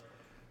up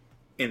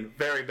in a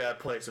very bad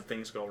place if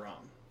things go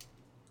wrong.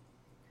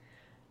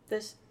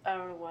 This, I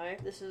don't know why,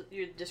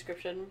 your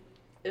description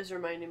is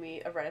reminding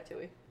me of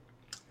Ratatouille.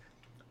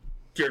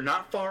 You're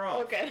not far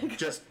off. Okay.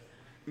 Just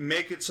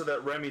make it so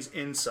that Remy's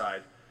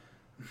inside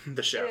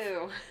the chef.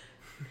 Ew.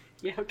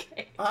 Yeah,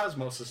 okay.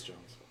 Osmosis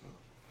Jones.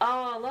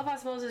 Oh, I love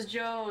Osmosis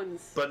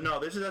Jones. But no,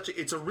 this is actually,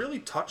 it's a really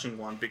touching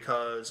one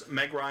because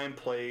Meg Ryan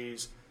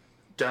plays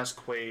Dennis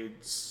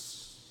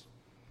Quaid's,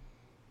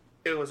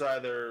 it was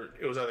either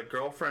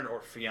girlfriend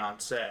or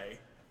fiance,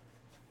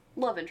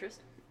 Love interest.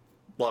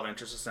 love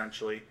interest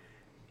essentially,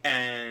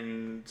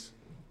 and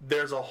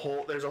there's a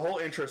whole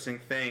interesting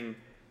thing,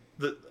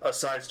 a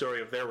side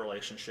story of their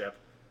relationship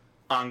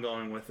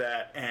ongoing with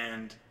that,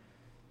 and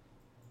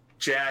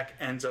Jack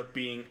ends up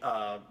being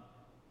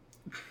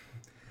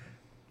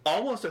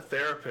almost a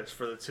therapist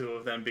for the two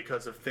of them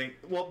because of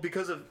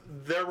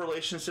their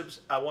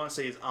relationships. I want to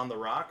say is on the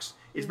rocks.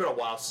 It's been a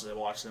while since I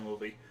watched the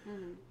movie,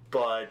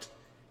 but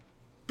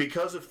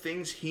because of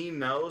things he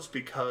knows,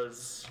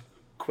 because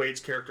Quaid's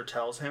character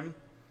tells him,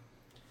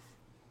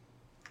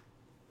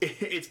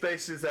 it's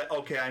basically that,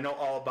 okay, I know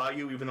all about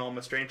you even though I'm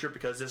a stranger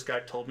because this guy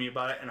told me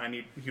about it and I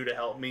need you to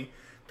help me.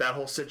 That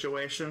whole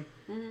situation.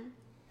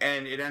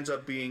 And it ends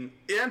up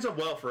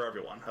well for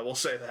everyone, I will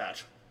say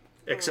that.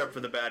 Except for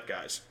the bad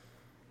guys.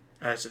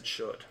 As it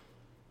should.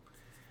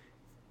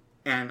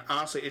 And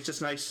honestly, it's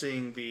just nice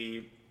seeing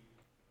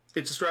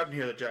it's described in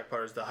here that Jack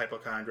Potter is the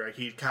hypochondriac.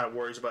 He kind of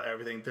worries about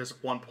everything. There's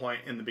one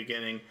point in the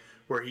beginning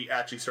where he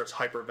actually starts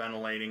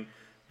hyperventilating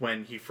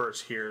when he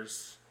first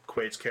hears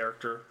Quaid's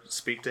character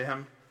speak to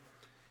him.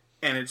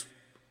 And it's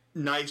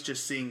nice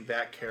just seeing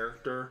that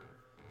character,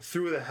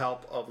 through the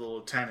help of the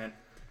lieutenant,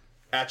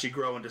 actually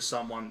grow into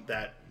someone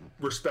that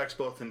respects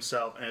both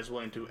himself and is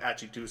willing to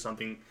actually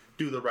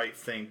do the right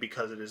thing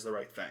because it is the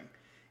right thing.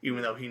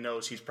 Even though he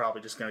knows he's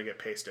probably just going to get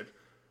pasted.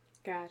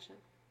 Gotcha.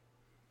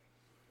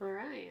 All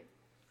right.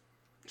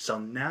 So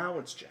now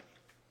it's Jenny.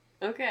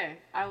 Okay,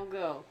 I will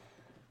go.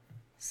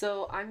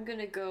 So I'm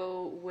gonna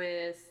go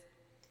with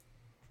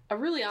a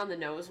really on the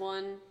nose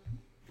one,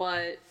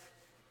 but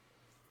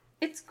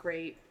it's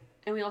great.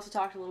 And we also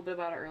talked a little bit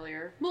about it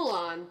earlier.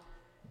 Mulan.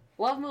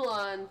 Love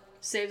Mulan.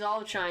 Saves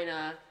all of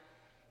China.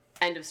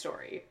 End of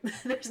story.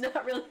 There's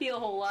not really a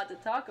whole lot to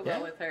talk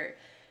about with her.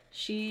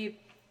 She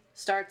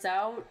starts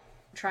out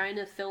trying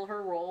to fill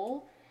her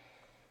role,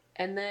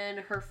 and then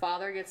her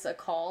father gets a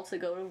call to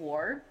go to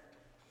war.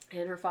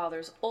 And her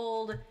father's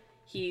old,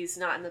 he's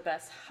not in the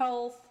best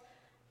health,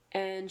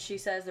 and she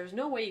says, there's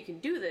no way you can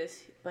do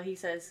this, but he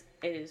says,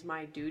 it is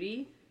my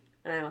duty,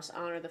 and I must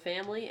honor the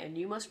family, and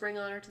you must bring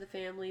honor to the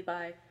family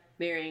by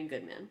marrying a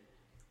good man.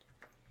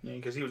 Yeah,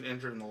 because he was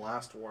injured in the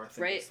last war, I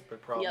think Right? that's the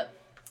big problem. Yep.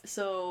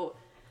 So,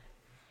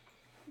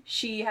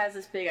 she has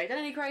this big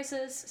identity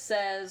crisis,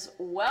 says,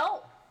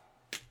 well,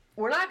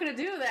 we're not going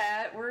to do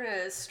that, we're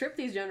going to strip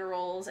these gender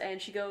roles,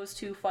 and she goes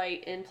to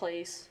fight in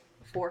place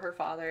for her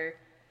father.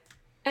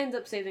 Ends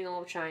up saving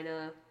all of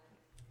China.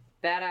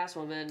 Badass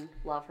woman.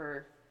 Love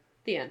her.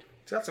 The end.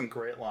 She's got some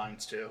great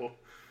lines, too.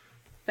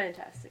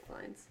 Fantastic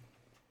lines.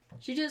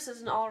 She just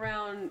is an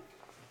all-around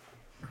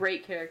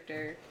great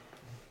character.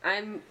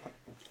 I'm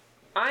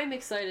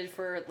excited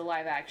for the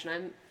live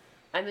action.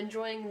 I'm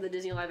enjoying the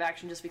Disney live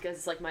action just because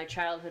it's like my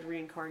childhood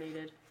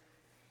reincarnated.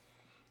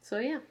 So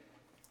yeah.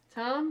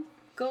 Tom,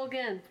 go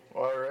again.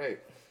 All right.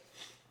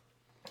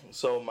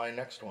 So my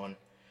next one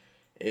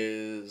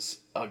is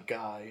a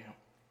guy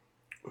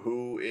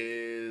who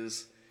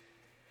is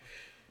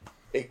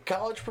a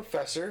college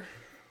professor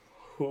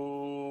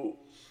who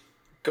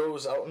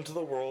goes out into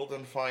the world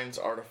and finds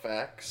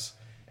artifacts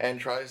and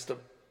tries to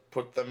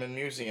put them in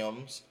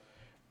museums,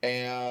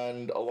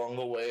 and along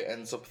the way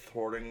ends up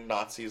thwarting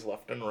Nazis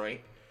left and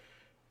right,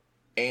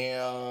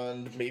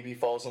 and maybe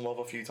falls in love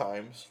a few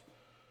times.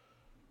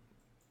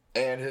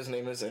 And his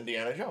name is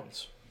Indiana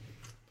Jones.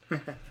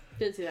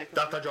 Didn't see that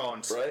coming. Dr.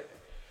 Jones. Right?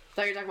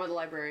 Thought you were talking about the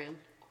librarian.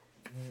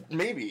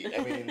 Maybe. I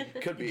mean,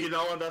 could be. You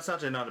know what? That's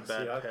actually not a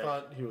bad See, I pick.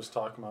 thought he was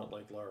talking about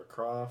like Lara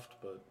Croft,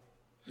 but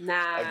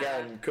Nah.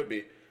 Again, could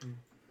be.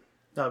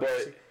 No, but-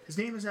 see, his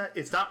name is not.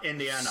 It's not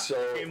Indiana.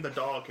 So- Name the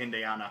dog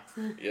Indiana.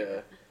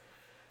 Yeah.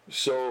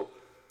 So,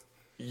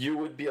 you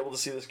would be able to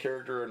see this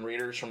character in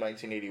Raiders from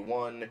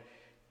 1981,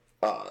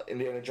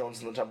 Indiana Jones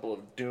and the Temple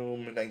of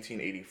Doom,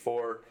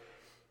 1984,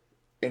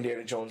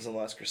 Indiana Jones and the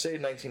Last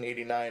Crusade,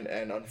 1989,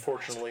 and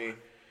unfortunately,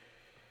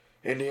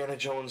 Indiana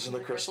Jones and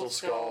the Crystal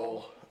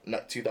Skull,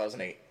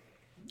 2008.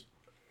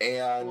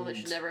 And One that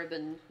should never have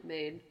been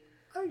made.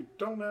 I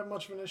don't have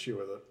much of an issue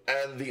with it.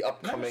 and the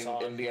upcoming saw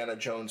it. Indiana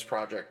Jones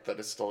project that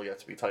is still yet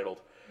to be titled.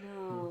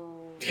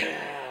 No.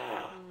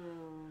 Yeah.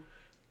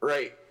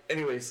 Right.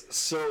 Anyways,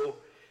 so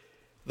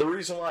the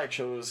reason why I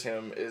chose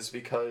him is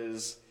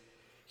because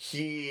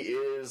he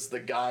is the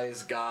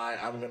guy's guy.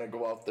 I'm going to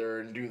go out there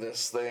and do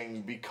this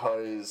thing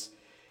because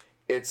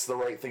it's the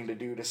right thing to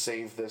do to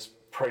save this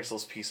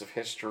priceless piece of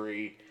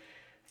history.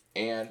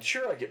 And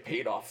sure, I get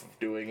paid off of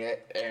doing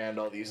it and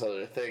all these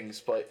other things,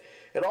 but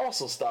it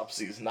also stops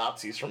these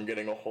Nazis from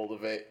getting a hold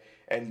of it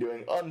and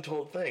doing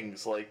untold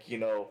things like, you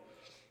know,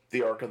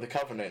 the Ark of the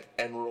Covenant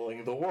and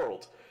ruling the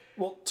world.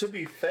 Well, to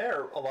be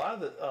fair, a lot of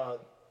the,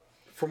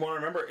 from what I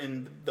remember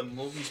in the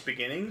movie's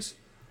beginnings,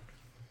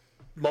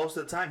 most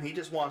of the time he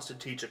just wants to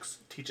teach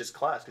his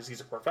class because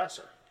he's a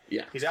professor.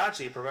 Yeah. He's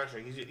actually a professor.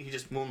 He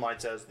just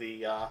moonlights as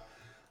the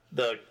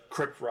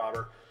crypt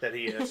robber that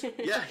he is.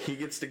 Yeah, he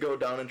gets to go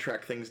down and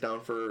track things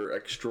down for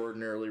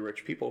extraordinarily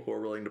rich people who are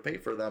willing to pay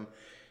for them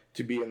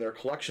to be in their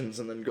collections,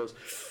 and then goes,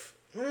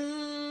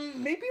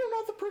 maybe you're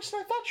not the person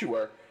I thought you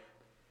were.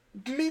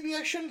 Maybe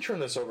I shouldn't turn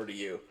this over to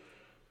you.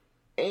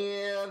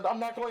 And I'm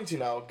not going to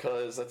now,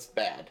 because that's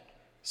bad.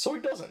 So he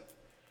doesn't.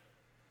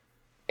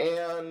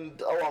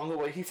 And along the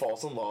way, he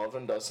falls in love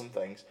and does some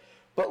things.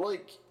 But,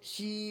 like,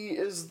 he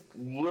is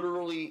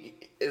literally,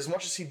 as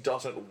much as he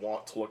doesn't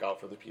want to look out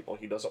for the people,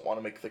 he doesn't want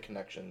to make the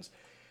connections,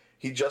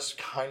 he just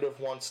kind of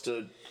wants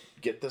to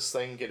get this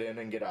thing, get in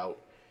and get out.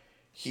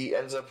 He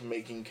ends up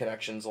making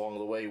connections along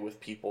the way with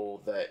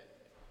people that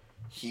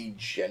he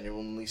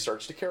genuinely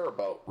starts to care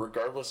about,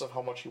 regardless of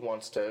how much he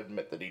wants to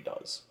admit that he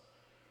does.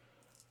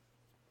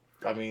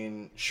 I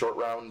mean, Short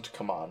Round,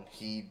 come on.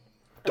 He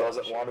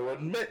doesn't want to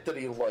admit that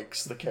he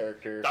likes the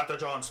character. Dr.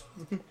 Jones.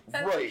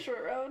 Right.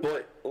 Short Round.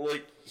 But,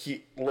 like,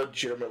 he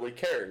legitimately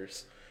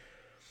cares.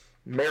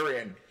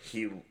 Marion,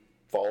 he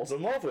falls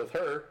in love with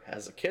her,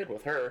 has a kid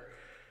with her.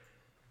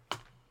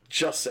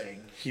 Just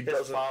saying. He His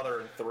doesn't.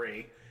 father in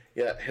 3.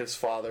 Yeah, his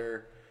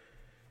father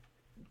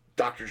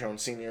Dr.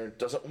 Jones Sr.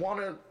 doesn't want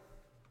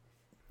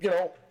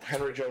to,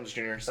 Henry Jones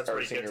Jr. That's where or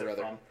he Sr. gets it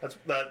rather. from.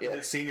 Yeah.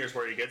 The senior's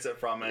where he gets it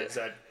from. Is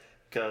that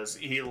because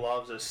he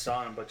loves his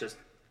son, but just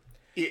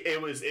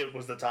it was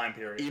the time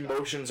period.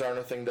 Emotions aren't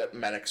a thing that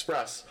men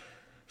express.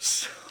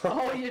 So,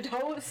 Oh, you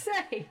don't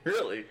say.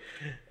 really,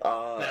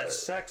 That's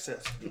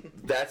sexist.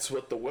 that's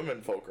what the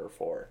women folk are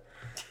for.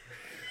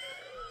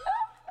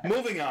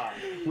 Moving on.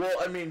 Well,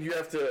 I mean, you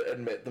have to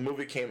admit the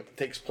movie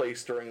takes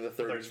place during the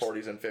 30s,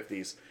 40s, and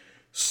 50s.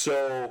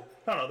 So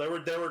No, there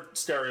were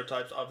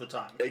stereotypes of the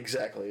time.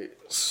 exactly.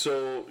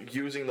 So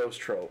using those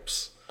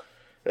tropes,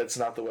 that's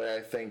not the way I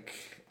think,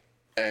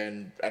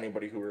 and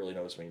anybody who really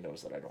knows me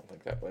knows that I don't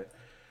think that way.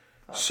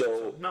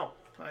 So No,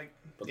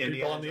 But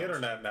people on the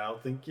internet now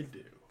think you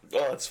do.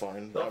 oh, that's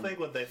fine. They'll think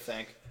what they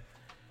think.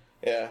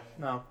 Yeah,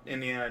 No,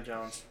 Indiana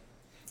Jones.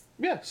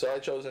 yeah. So I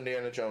chose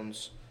Indiana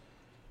Jones.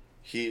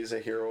 He's a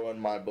hero in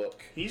my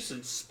book. He's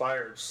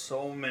inspired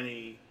so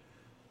many.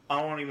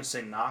 I won't even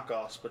say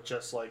knockoffs, but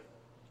just like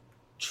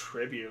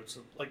tributes.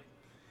 Like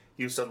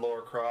you said,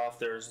 Laura Croft.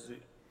 There's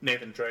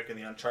Nathan Drake in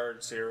the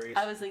Uncharted series.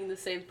 I was thinking the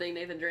same thing,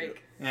 Nathan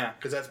Drake. Yeah,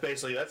 because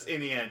that's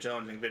Indiana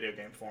Jones in video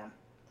game form.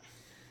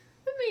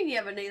 I mean,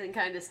 yeah, but Nathan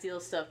kind of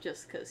steals stuff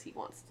just because he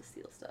wants to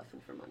steal stuff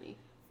and for money.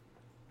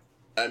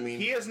 I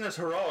mean, He isn't as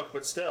heroic,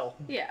 but still.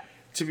 Yeah.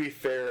 to be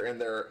fair, in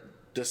their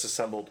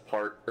disassembled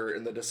parts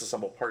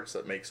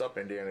that makes up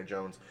Indiana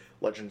Jones,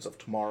 Legends of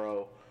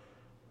Tomorrow,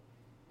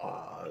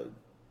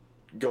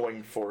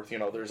 going forth,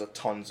 there's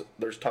tons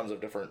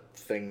of different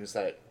things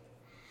that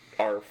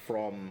are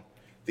from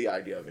the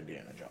idea of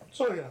Indiana Jones.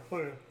 Oh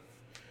yeah.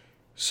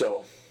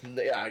 So,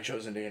 yeah, I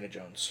chose Indiana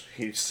Jones.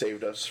 He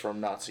saved us from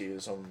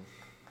Nazism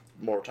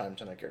more times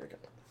than I care to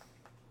count.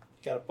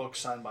 Got a book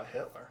signed by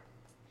Hitler.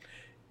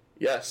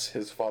 Yes,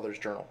 his father's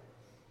journal.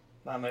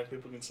 Not many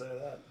people can say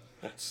that.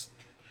 That's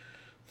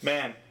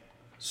Man,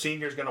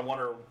 Senior's gonna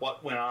wonder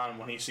what went on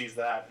when he sees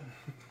that.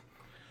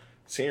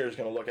 Senior's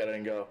gonna look at it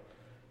and go,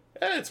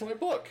 "Hey, it's my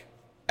book,"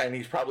 and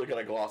he's probably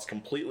gonna gloss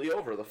completely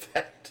over the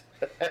fact.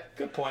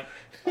 Good point.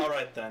 All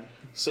right then.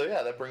 So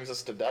yeah, that brings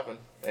us to Devin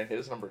and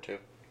his number 2.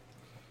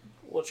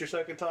 What's your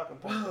second talking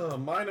point?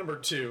 My number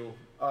 2.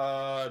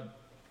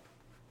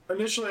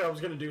 Initially, I was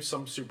going to do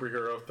some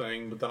superhero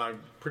thing, but then I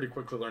pretty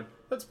quickly learned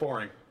that's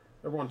boring.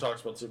 Everyone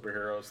talks about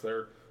superheroes.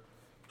 They're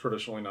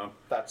traditionally known.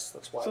 That's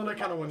why. So then I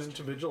kind of went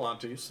into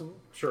vigilantes, and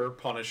sure,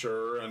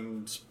 Punisher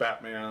and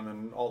Batman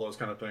and all those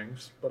kind of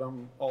things. But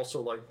I'm also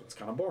like, it's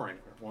kind of boring.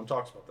 Everyone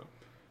talks about them.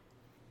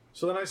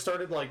 So then I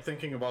started like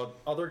thinking about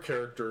other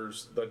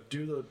characters that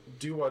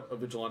do what a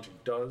vigilante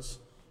does,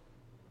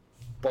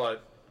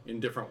 but in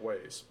different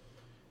ways.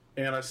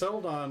 And I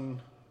settled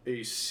on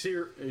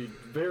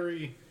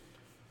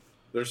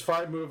there's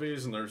 5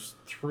 movies and there's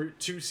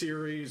 2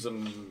 series,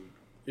 and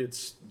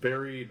it's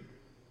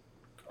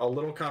a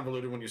little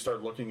convoluted when you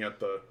start looking at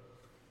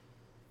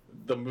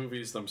the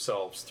movies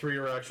themselves. 3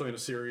 are actually in a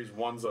series.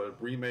 One's a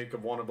remake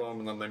of one of them,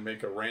 and then they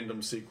make a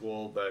random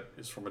sequel that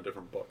is from a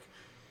different book.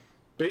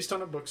 Based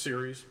on a book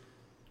series.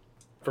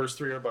 First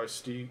 3 are by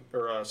Stieg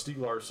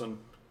Larsson.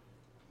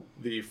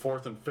 The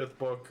 4th and 5th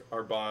book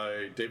are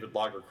by David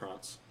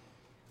Lagerkrantz.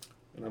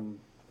 And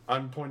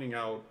I'm pointing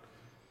out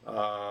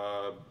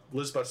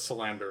Lisbeth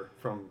Salander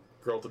from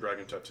Girl with the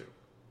Dragon Tattoo.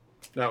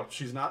 Now,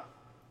 she's not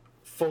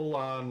full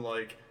on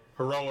like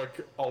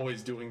heroic,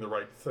 always doing the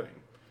right thing.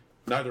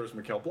 Neither is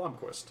Mikhail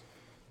Blomkvist.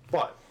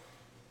 But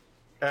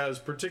as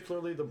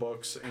particularly the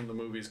books and the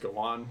movies go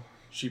on,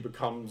 she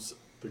becomes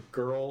the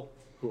girl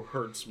who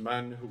hurts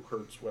men, who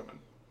hurts women.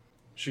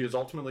 She is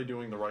ultimately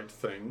doing the right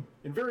thing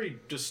in very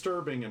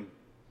disturbing and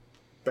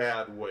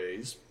bad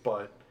ways,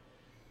 but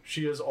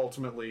she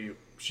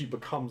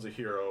becomes a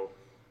hero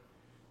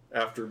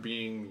after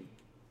being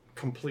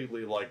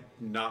completely like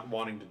not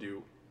wanting to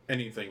do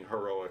anything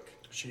heroic.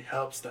 She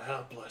helps the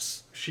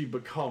helpless. She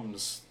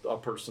becomes a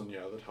person,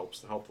 that helps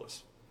the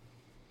helpless.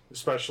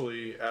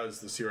 Especially as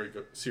the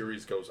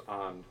series goes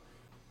on.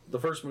 The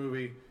first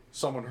movie,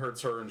 someone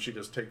hurts her and she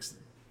just takes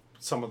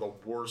some of the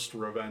worst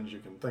revenge you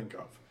can think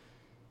of.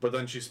 But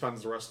then she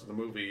spends the rest of the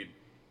movie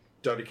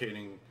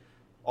dedicating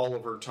all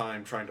of her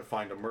time trying to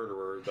find a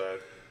murderer that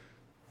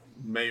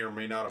may or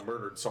may not have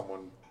murdered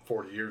someone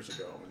 40 years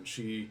ago. And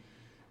she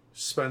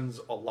spends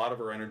a lot of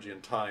her energy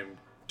and time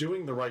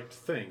doing the right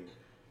thing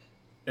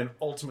and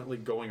ultimately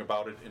going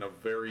about it in a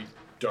very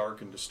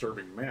dark and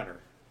disturbing manner.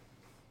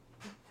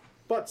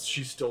 But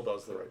she still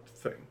does the right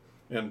thing.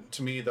 And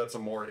to me, that's a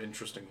more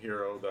interesting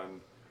hero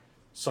than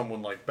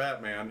someone like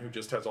Batman, who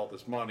just has all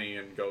this money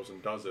and goes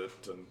and does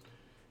it, and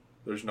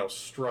there's no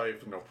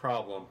strife, no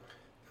problem.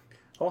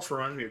 Also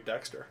reminds me of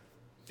Dexter.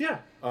 Yeah,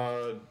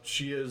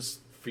 she is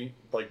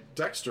like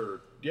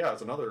Dexter. Yeah,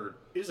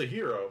 is a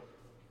hero,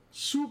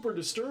 super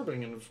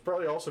disturbing, and is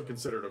probably also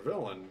considered a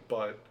villain.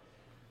 But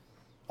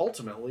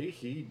ultimately,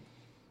 he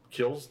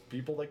kills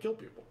people that kill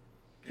people.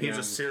 He's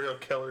a serial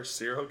killer.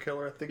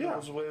 I think it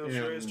was the way it was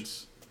and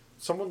raised.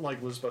 Someone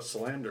like Lisbeth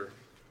Salander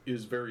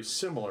is very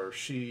similar.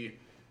 She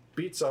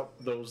beats up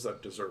those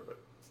that deserve it.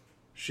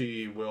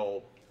 She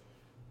will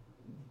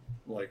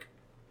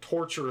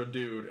torture a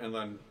dude and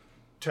then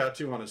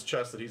tattoo on his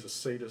chest that he's a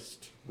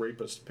sadist,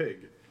 rapist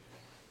pig.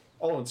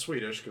 All in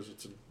Swedish, because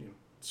it's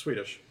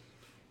Swedish.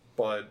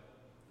 But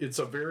it's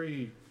a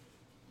very,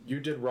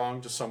 you did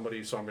wrong to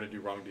somebody, so I'm going to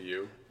do wrong to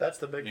you. That's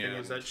the big thing,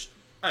 is that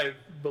I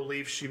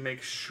believe she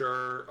makes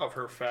sure of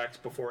her facts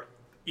before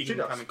even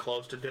coming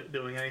close to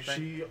doing anything.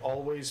 She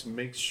always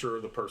makes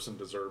sure the person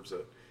deserves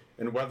it.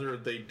 And whether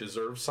they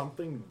deserve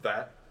something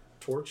that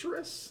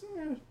torturous,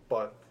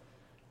 but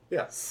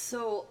yeah.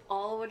 So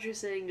all of what you're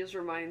saying just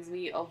reminds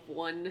me of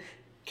one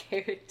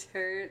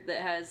character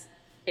that has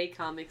a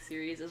comic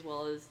series as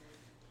well as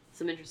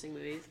some interesting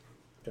movies.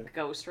 Okay.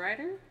 Ghost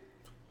Rider?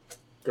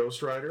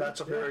 Ghost Rider. That's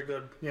a very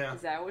good, yeah.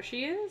 Is that what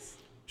she is?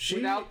 She,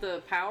 Without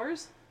the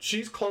powers?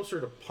 She's closer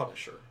to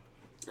Punisher.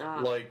 Ah.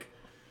 Like,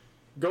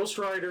 Ghost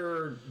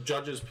Rider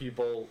judges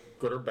people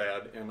good or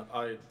bad, and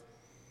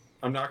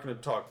I'm not going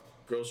to talk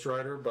Ghost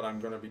Rider, but I'm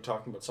going to be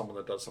talking about someone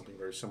that does something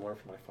very similar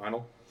for my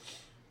final.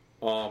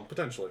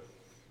 Potentially.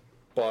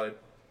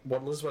 But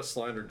what Elizabeth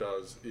Salander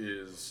does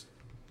is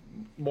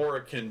more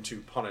akin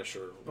to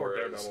Punisher. Or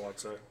Daredevil, I'd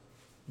say.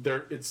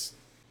 It's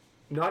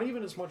not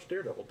even as much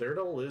Daredevil.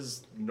 Daredevil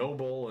is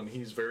noble, and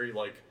he's very,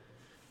 like,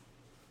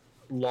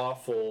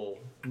 lawful.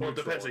 Well, it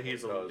depends that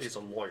he's a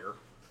lawyer.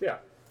 Yeah.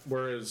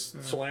 Whereas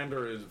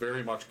Salander is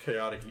very much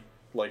chaotic,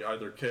 like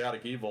either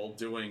chaotic evil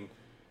doing,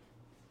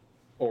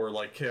 or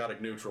like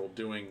chaotic neutral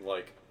doing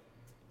like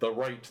the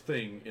right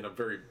thing in a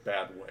very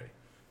bad way.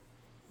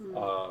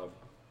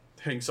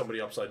 Hangs somebody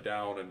upside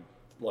down and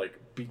like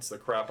beats the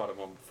crap out of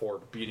him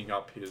for beating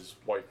up his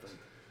wife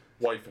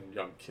and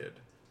young kid.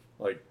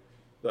 Like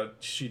that,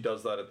 she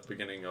does that at the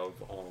beginning of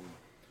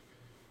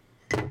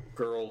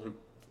Girl Who,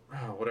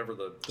 whatever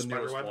the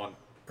newest Spiderweb? one,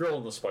 Girl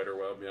in the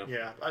Spiderweb. Yeah.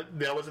 Yeah,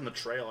 that was in the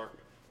trailer.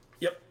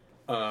 Yep.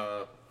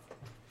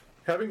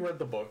 Having read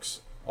the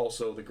books,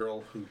 also The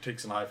Girl Who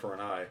Takes an Eye for an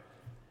Eye,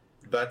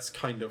 that's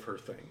kind of her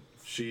thing.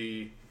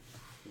 She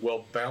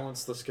will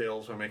balance the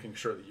scales by making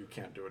sure that you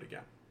can't do it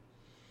again.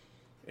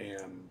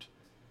 And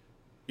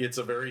it's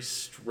a very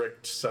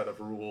strict set of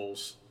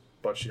rules,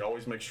 but she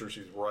always makes sure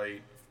she's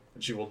right,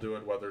 and she will do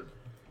it whether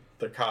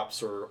the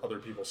cops or other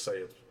people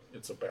say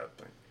it's a bad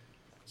thing.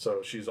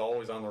 So she's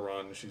always on the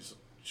run.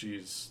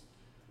 She's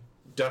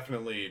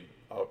definitely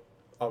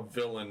a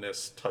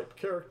villainous type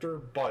character,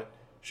 but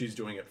she's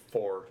doing it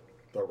for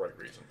the right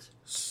reasons.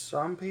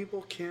 Some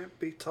people can't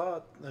be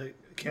taught. They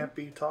can't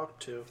be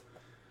talked to.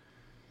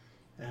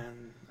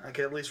 And I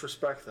can at least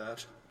respect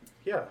that.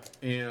 Yeah,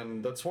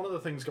 and that's one of the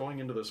things going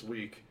into this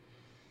week.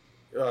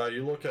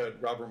 You look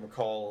at Robert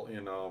McCall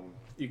in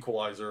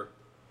Equalizer.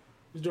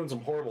 He's doing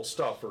some horrible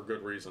stuff for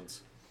good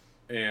reasons.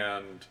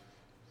 And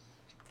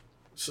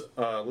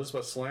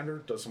Elizabeth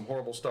Salander does some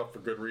horrible stuff for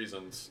good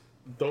reasons.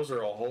 Those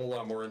are a whole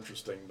lot more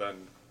interesting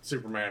than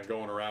Superman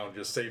going around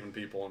just saving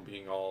people and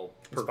being all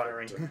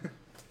Inspiring. perfect.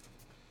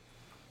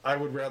 I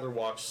would rather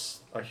watch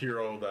a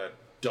hero that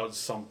does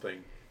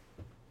something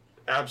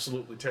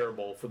absolutely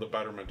terrible for the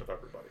betterment of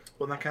everybody.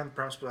 Well, that kind of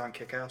premise was on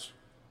Kick-Ass.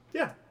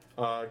 Yeah,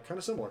 kind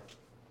of similar.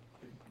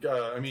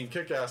 I mean,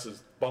 Kick-Ass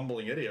is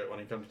bumbling idiot when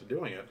he comes to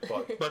doing it,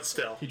 but But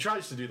still. he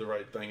tries to do the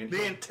right thing, and The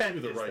he'll intent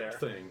do the is right there.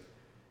 thing.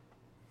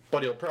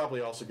 But he'll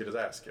probably also get his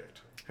ass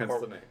kicked. Hence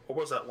the name. What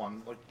was that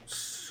one? Like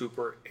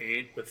Super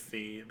 8 with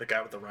the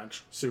guy with the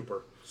wrench?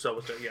 Super. So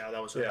was it? Yeah,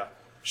 that was it. Yeah.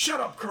 Shut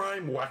up,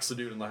 crime! Whacks the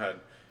dude in the head.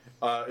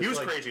 He was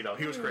crazy, though.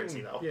 He was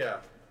crazy, though. Yeah.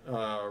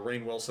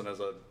 Rainn Wilson as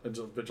a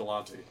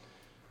vigilante.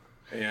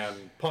 And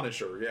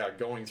Punisher, yeah,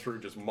 going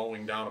through just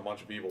mowing down a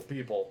bunch of evil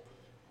people.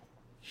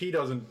 He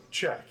doesn't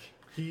check.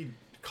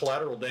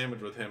 Collateral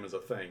damage with him is a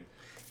thing.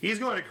 He's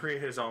going to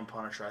create his own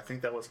Punisher. I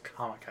think that was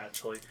comic,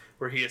 actually,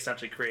 where he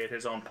essentially created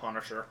his own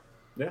Punisher.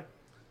 Yeah.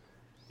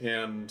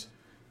 And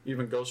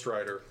even Ghost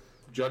Rider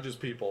judges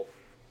people.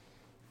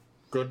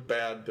 Good,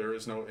 bad, there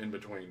is no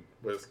in-between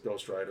with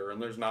Ghost Rider,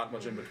 and there's not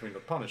much in-between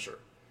with Punisher.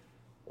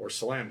 Or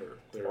Salander.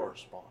 Or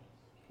Spawn.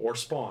 Or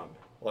Spawn.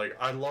 Like,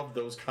 I love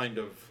those kind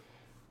of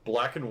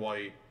black and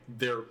white,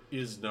 there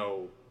is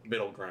no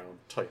middle ground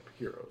type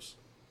heroes.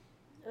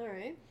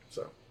 Alright.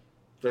 So,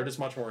 they're just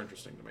much more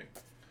interesting to me.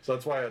 So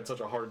that's why I had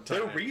such a hard time.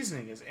 Their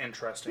reasoning is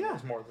interesting. Yeah.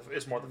 Is more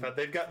the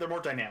fact they're more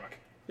dynamic.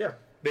 Yeah.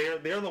 They're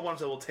the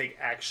ones that will take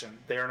action.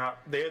 They are not.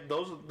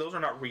 Those are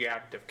not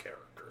reactive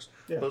characters.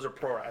 Yeah. Those are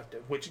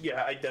proactive. Which,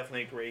 yeah, I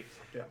definitely agree.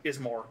 Yeah. Is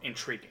more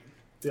intriguing.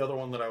 The other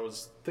one that I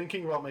was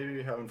thinking about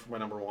maybe having for my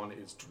number one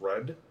is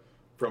Dredd,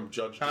 from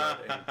Judge Dredd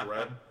and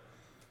Dredd.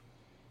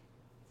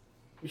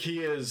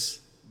 He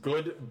is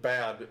good,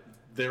 bad.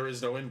 There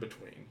is no in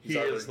between. He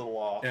is the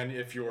law. And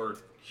if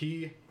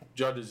he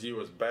judges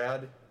you as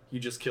bad, he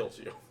just kills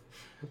you.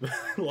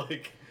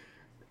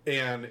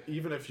 And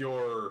even if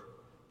you're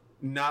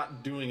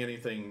not doing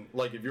anything,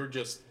 like if you're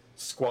just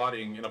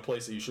squatting in a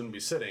place that you shouldn't be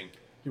sitting,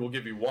 he will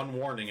give you one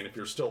warning, and if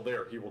you're still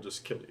there, he will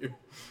just kill you.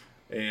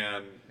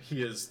 And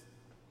he is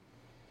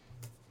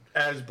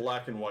as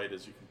black and white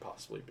as you can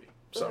possibly be.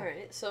 So,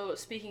 Alright, so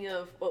speaking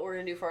of what we're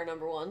going to do for our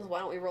number ones, why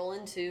don't we roll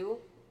into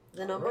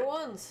the number right.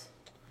 ones?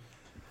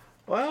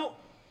 Well,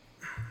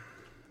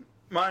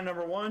 my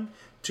number one,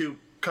 to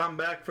come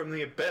back from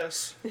the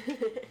abyss.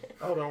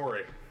 Oh, don't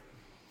worry.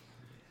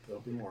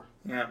 There'll be more.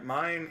 Yeah,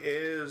 mine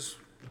is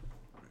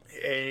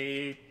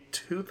a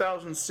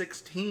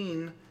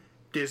 2016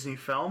 Disney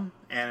film,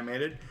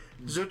 animated,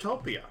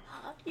 Zootopia.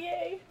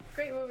 Yay!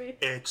 Great movie.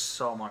 It's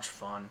so much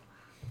fun.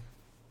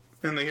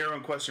 And the hero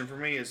in question for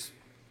me is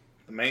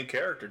the main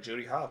character,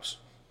 Judy Hopps.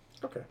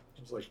 Okay.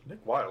 I was like,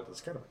 Nick Wilde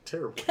is kind of a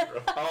terrible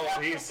hero. Oh,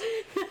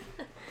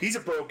 he's a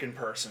broken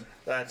person.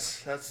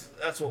 That's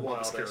what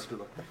Wilde is. character,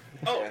 though.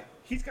 Oh,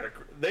 he's got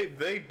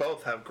they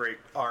both have great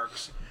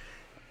arcs,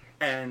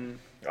 and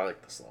I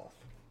like the sloth.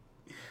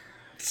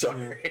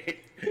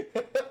 Sorry.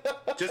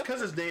 just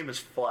because his name is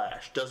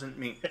Flash doesn't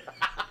mean.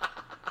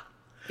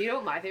 You know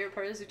what my favorite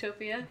part of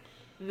Zootopia?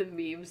 The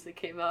memes that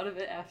came out of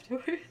it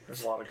afterwards.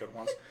 There's a lot of good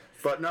ones,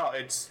 but no,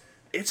 it's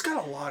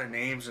got a lot of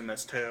names in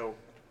this too.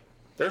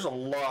 There's a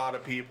lot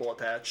of people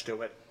attached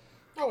to it,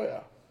 Oh yeah.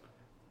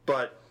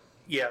 but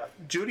yeah,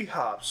 Judy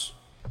Hopps.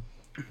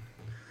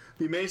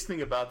 The amazing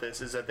thing about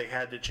this is that they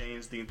had to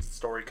change the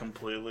story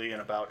completely in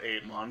about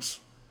 8 months.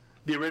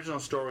 The original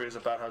story is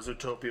about how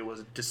Zootopia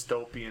was a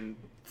dystopian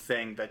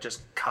thing that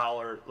just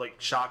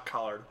shock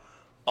collared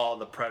all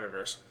the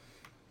predators.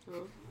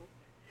 Oh.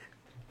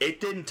 It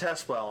didn't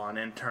test well on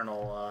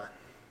internal.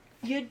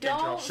 You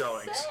Internal don't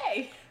showings.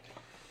 say.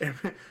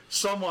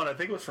 Someone, I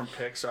think it was from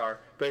Pixar,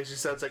 basically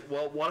said, it's like,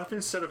 well, what if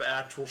instead of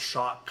actual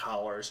shock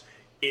collars,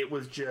 it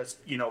was just,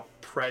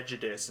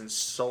 prejudice and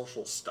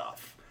social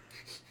stuff?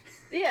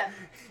 Yeah.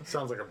 It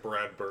sounds like a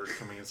Brad Bird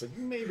coming in. It's like,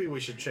 maybe we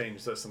should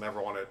change this. And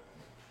everyone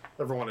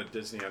at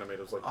Disney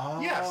Animated was like,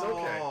 yes,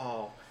 okay.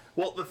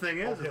 Well, the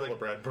thing I'll is, hail a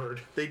Brad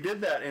Bird. they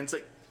did that, and it's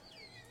like,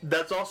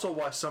 that's also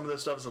why some of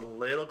this stuff is a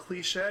little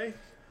cliche,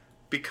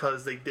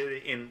 because they did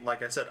it in,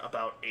 like I said,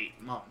 about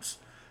 8 months.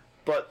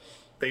 But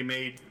they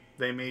made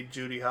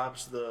Judy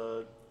Hopps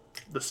the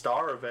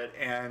star of it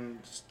and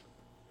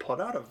put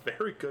out a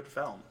very good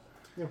film.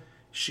 Yeah.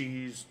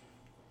 She's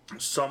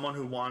someone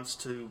who wants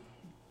to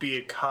be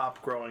a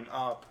cop growing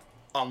up,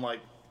 unlike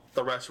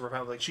the rest of her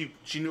family. Like she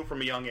knew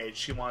from a young age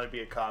she wanted to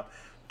be a cop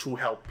to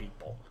help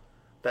people.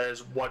 That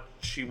is what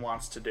she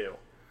wants to do.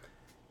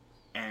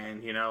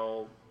 And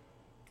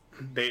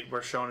they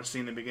were showing a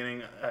scene in the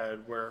beginning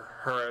where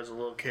her as a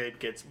little kid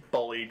gets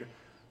bullied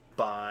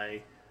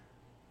by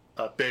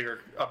a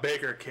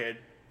bigger kid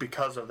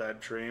because of that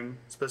dream,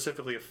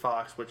 specifically a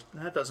fox, which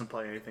that doesn't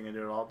play anything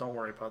into it at all. Don't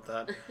worry about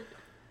that.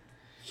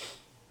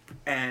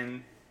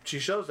 And she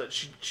shows that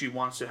she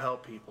wants to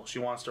help people. She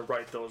wants to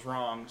right those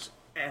wrongs,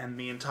 and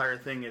the entire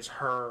thing is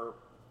her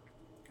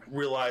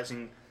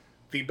realizing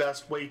the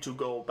best way to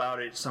go about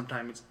it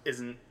sometimes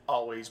isn't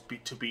always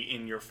to be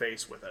in your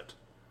face with it.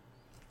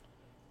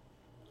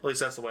 At least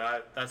that's the way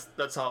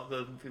that's how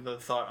the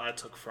thought I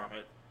took from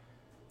it.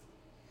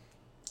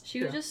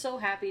 She was just so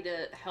happy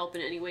to help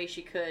in any way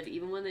she could,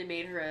 even when they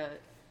made her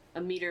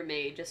a meter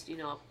maid, just,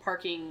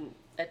 parking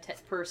a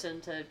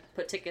person to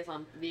put tickets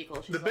on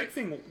vehicles. She's I'm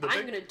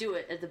going to do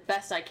it as the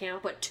best I can. I'll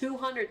put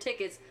 200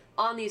 tickets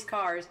on these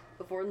cars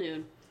before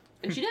noon.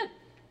 And she did.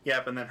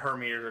 Yep, and then her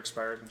meter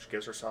expired and she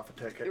gives herself a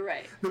ticket. You're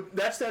right.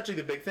 That's actually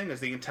the big thing, is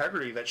the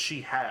integrity that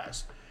she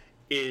has.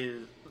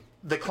 Is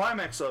the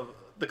climax of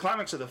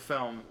the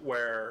film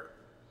with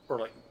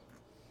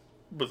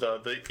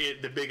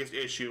the biggest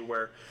issue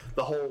where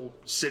the whole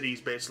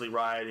city's basically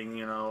rioting,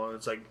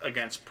 it's like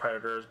against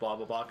predators, blah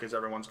blah blah,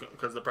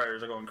 because the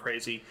predators are going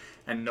crazy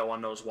and no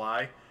one knows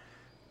why.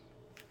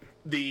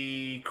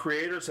 The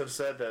creators have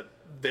said that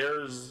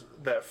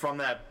from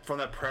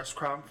the press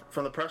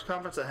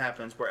conference that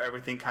happens where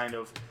everything kind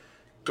of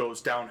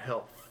goes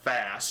downhill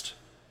fast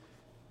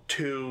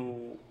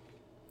to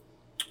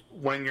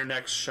when you're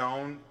next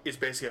shown is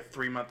basically a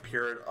 3-month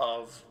period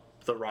of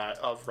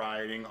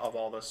rioting, of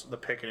all this, the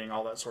picketing,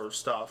 all that sort of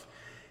stuff.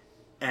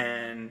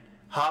 And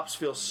Hopps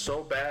feels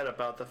so bad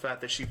about the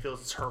fact that she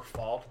feels it's her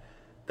fault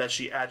that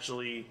she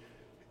actually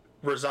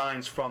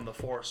resigns from the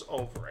force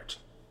over it.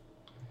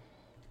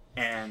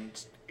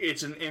 And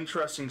it's an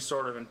interesting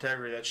sort of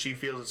integrity that she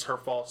feels it's her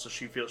fault, so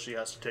she feels she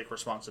has to take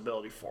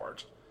responsibility for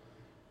it.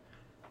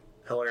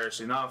 Hilarious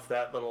enough,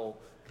 that little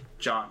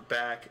jaunt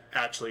back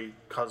actually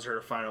causes her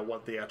to find out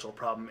what the actual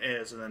problem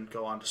is and then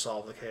go on to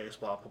solve the case,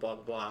 blah, blah, blah,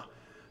 blah, blah.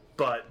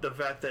 But the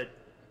fact that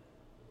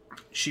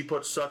she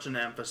puts such an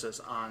emphasis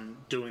on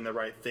doing the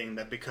right thing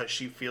that because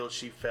she feels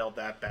she failed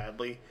that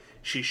badly,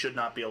 she should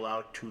not be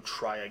allowed to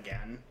try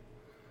again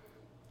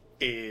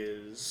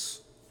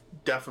is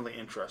definitely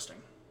interesting.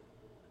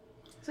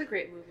 It's a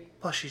great movie.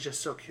 Plus, she's just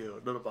so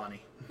cute. Little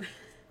bunny.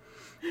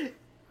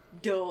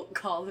 Don't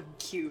call them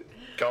cute.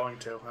 Going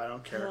to. I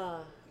don't care.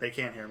 They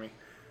can't hear me.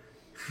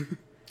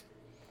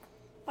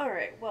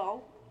 Alright,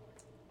 well,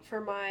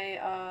 for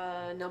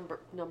my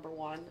number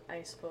one,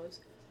 I suppose,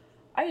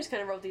 I just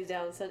kind of wrote these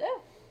down and said,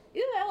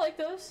 yeah, I like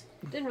those.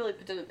 Didn't really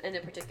put them in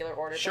a particular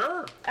order.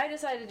 Sure. I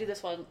decided to do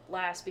this one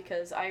last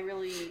because I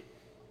really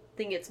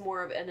think it's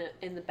more of an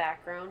in the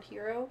background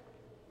hero.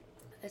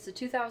 It's a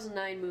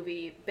 2009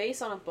 movie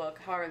based on a book.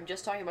 However, I'm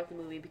just talking about the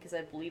movie because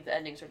I believe the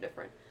endings are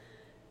different.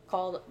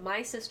 Called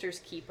My Sister's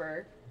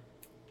Keeper.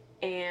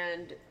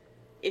 And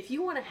if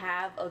you want to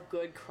have a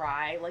good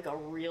cry, like a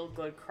real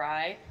good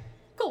cry,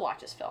 go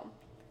watch this film.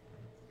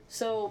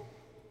 So,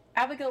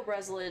 Abigail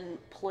Breslin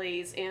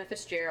plays Anna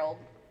Fitzgerald,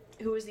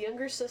 who is the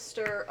younger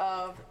sister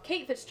of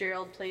Kate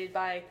Fitzgerald, played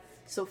by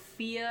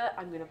Sophia,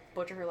 I'm going to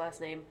butcher her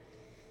last name,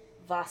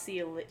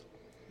 Vasileva?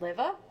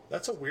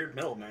 That's a weird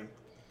middle name.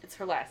 It's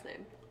her last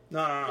name.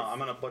 No, I'm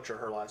going to butcher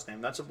her last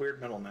name. That's a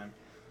weird middle name.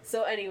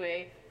 So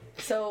anyway,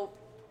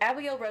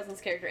 Abigail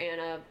Breslin's character,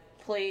 Anna,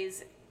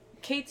 plays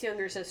Kate's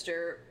younger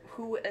sister,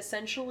 who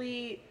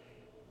essentially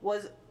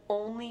was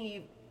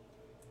only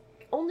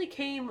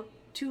came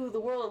to the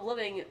world of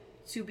living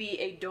to be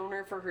a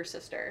donor for her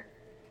sister.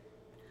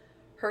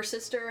 Her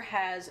sister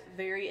has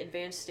very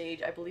advanced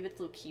stage, I believe it's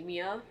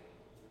leukemia.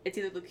 It's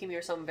either leukemia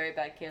or some very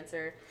bad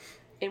cancer,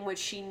 in which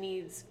she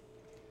needs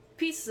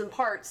pieces and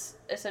parts,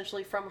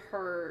 essentially, from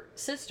her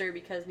sister,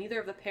 because neither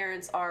of the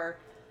parents are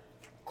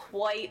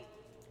quite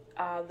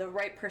the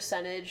right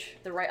percentage,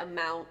 the right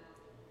amount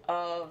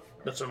of...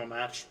 That's a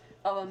match.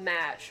 Of a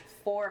match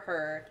for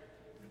her.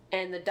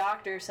 And the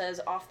doctor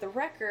says, off the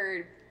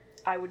record,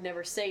 I would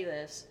never say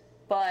this,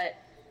 but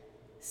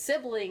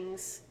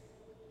siblings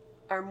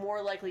are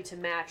more likely to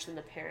match than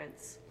the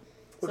parents.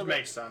 Which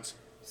makes sense.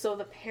 So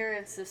the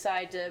parents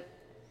decide to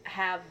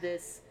have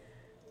this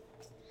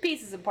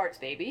pieces and parts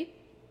baby.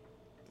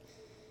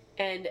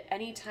 And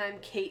anytime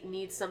Kate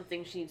needs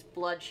something, she needs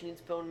blood, she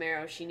needs bone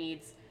marrow, she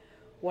needs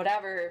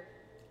whatever,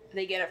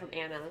 they get it from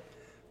Anna.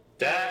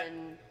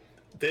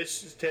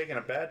 This is taking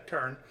a bad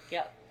turn.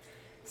 Yep.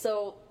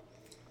 So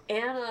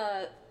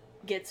Anna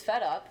gets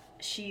fed up.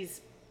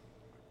 She's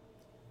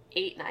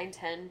 8, 9,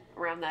 10,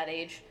 around that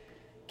age.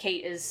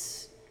 Kate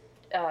is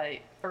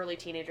early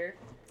teenager.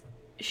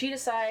 She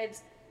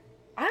decides,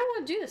 I don't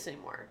want to do this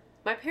anymore.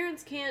 My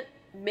parents can't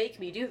make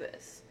me do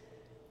this.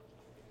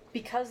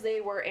 Because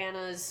they were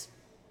Anna's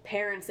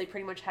parents, they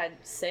pretty much had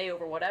say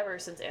over whatever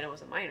since Anna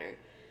was a minor.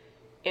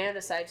 Anna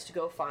decides to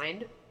go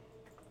find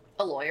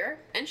a lawyer,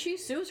 and she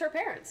sues her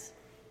parents.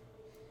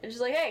 And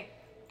she's like, hey,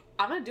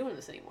 I'm not doing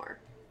this anymore.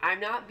 I'm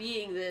not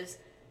being this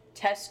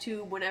test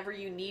tube whenever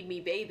you need me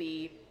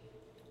baby.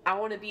 I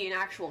want to be an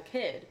actual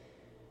kid.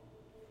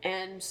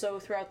 And so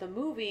throughout the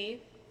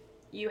movie,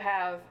 you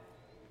have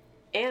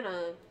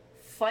Anna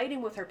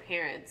fighting with her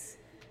parents.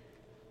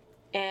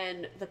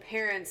 And the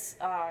parents,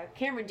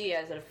 Cameron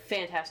Diaz did a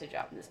fantastic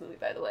job in this movie,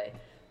 by the way,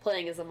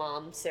 playing as the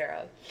mom,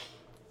 Sarah.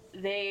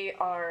 They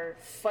are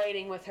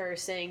fighting with her,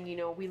 saying, you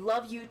know, we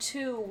love you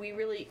too.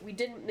 We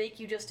didn't make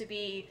you just to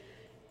be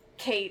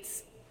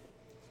Kate's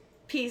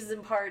pieces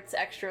and parts,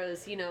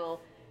 extras, you know.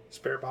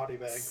 Spare body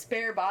bag.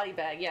 Spare body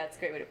bag, yeah, it's a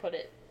great way to put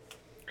it.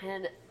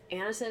 And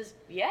Anna says,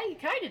 yeah, you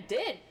kind of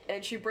did.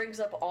 And she brings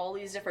up all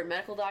these different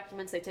medical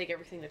documents. They take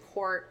everything to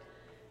court.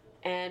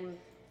 And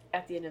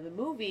at the end of the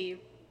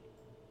movie,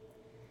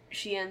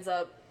 she ends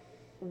up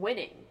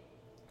winning.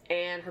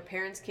 And her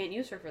parents can't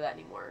use her for that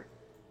anymore.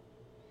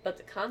 But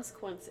the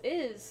consequence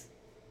is,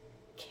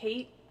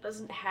 Kate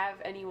doesn't have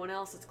anyone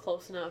else that's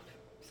close enough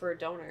for a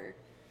donor.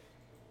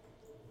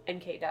 And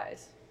Kate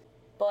dies.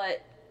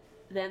 But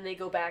then they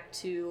go back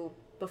to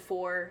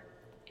before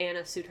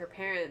Anna sued her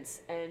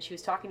parents, and she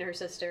was talking to her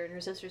sister, and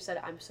her sister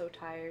said, I'm so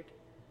tired.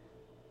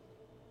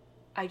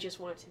 I just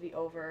want it to be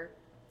over.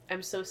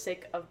 I'm so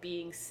sick of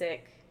being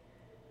sick.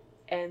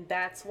 And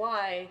that's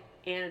why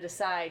Anna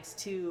decides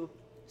to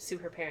sue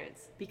her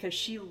parents, because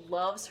she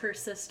loves her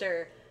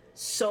sister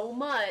so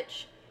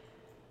much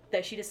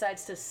that she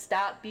decides to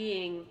stop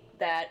being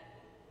that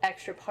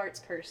extra parts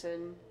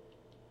person,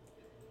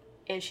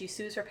 and she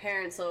sues her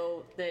parents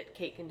so that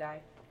Kate can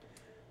die.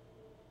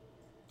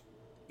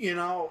 You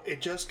know,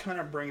 it just kind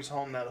of brings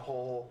home that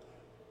whole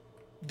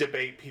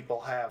debate people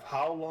have.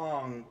 How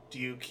long do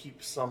you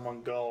keep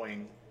someone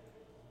going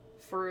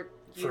for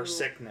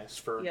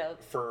sickness? Yeah.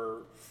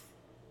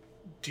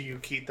 Do you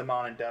keep them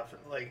on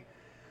indefinitely?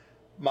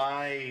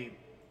 My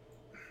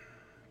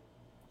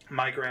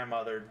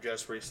grandmother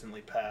just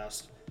recently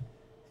passed,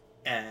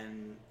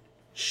 and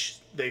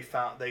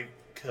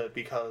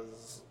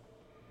because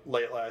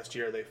late last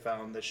year they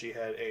found that she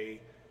had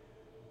a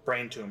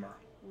brain tumor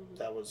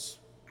that was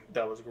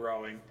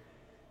growing,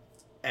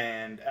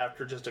 and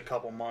after just a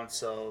couple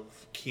months of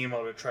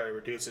chemo to try to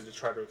reduce it, to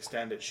try to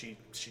extend it, she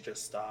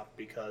just stopped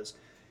because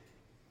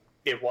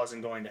it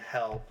wasn't going to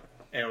help,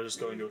 and it was just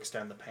going to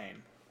extend the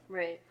pain.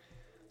 Right.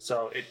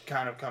 So it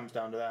kind of comes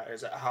down to that: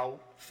 is how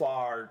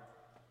far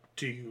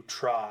do you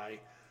try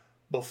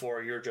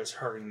before you're just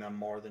hurting them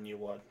more than you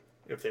would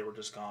if they were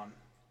just gone?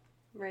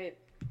 Right.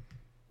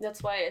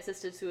 That's why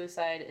assisted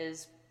suicide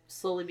is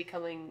slowly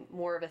becoming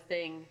more of a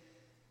thing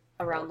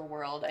around the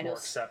world. I know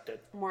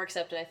more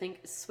accepted. I think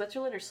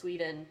Switzerland or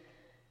Sweden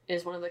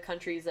is one of the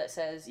countries that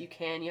says you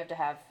have to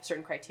have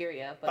certain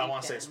criteria. But I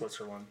want to say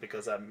Switzerland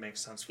because that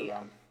makes sense for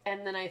them.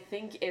 And then I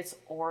think it's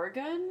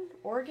Oregon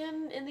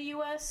in the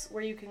U.S.,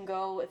 where you can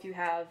go if you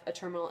have a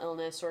terminal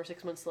illness or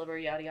 6 months to live,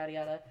 yada yada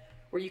yada,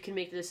 where you can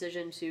make the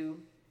decision to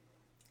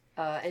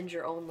end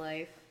your own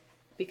life.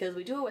 Because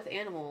we do it with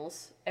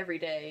animals every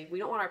day. We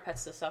don't want our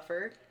pets to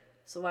suffer,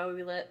 so why would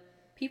we let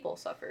people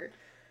suffered.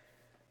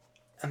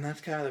 And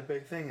that's kind of the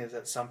big thing, is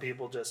that some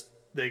people just,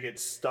 they get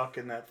stuck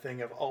in that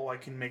thing of, oh, I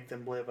can make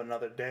them live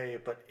another day,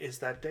 but is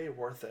that day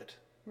worth it?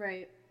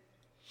 Right.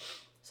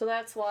 So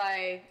that's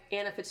why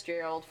Anna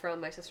Fitzgerald from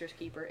My Sister's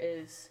Keeper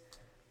is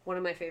one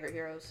of my favorite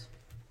heroes.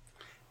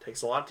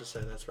 Takes a lot to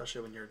say that,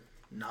 especially when you're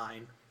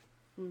 9.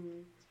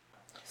 Mm-hmm.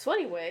 So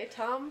anyway,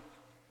 Tom.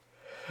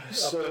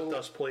 Uplift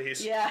us,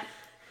 please. Yeah.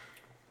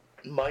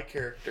 My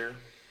character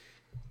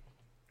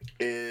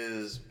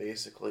is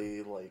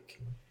basically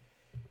like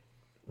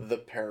the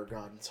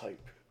Paragon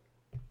type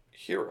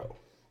hero.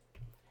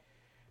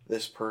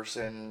 This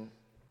person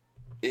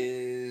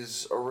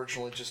is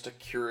originally just a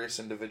curious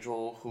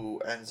individual who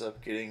ends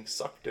up getting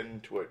sucked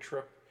into a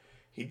trip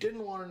he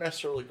didn't want to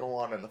necessarily go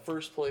on in the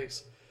first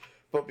place,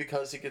 but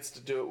because he gets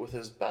to do it with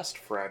his best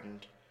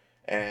friend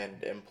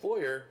and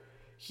employer,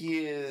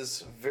 he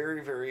is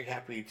very, very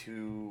happy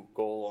to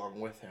go along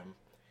with him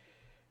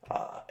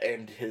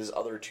and his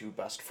other 2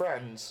 best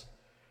friends.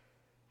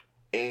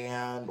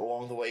 And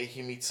along the way,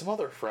 he meets some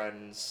other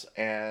friends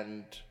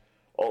and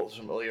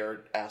ultimately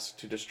are asked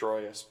to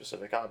destroy a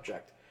specific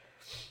object.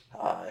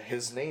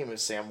 His name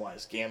is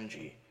Samwise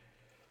Gamgee,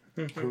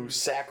 who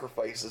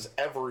sacrifices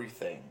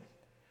everything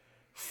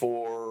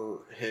for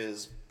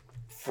his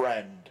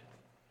friend,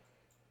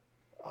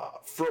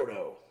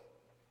 Frodo,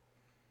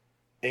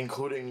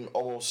 including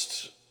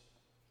almost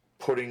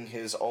putting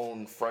his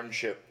own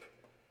friendship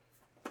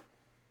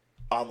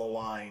on the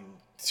line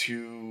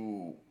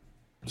to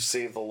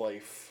save the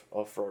life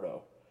of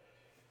Frodo.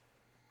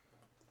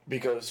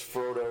 Because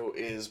Frodo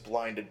is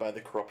blinded by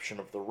the corruption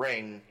of the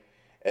ring,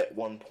 at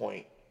one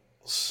point,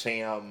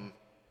 Sam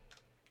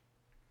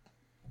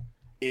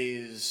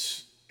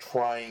is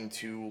trying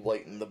to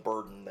lighten the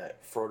burden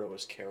that Frodo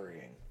is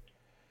carrying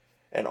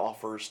and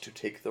offers to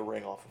take the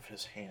ring off of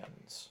his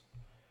hands.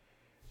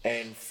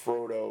 And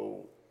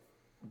Frodo,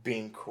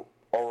 being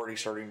already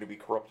starting to be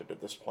corrupted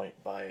at this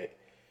point by it,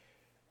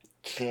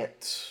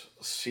 can't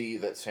see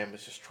that Sam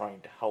is just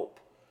trying to help.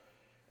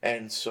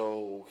 And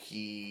so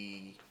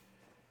he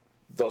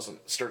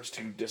starts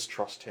to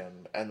distrust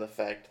him, and the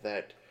fact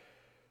that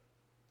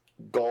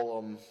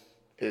Gollum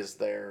is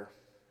there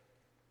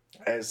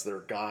as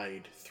their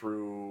guide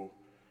through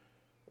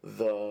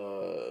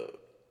Mordor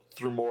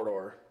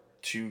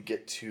to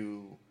get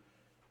to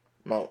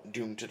Mount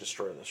Doom to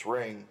destroy this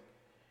ring,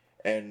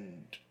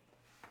 and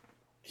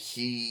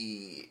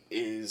he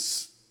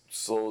is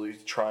slowly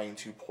trying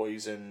to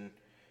poison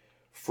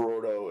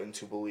Frodo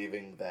into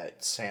believing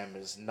that Sam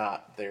is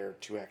not there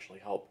to actually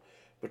help,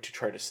 but to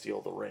try to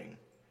steal the ring,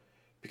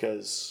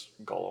 because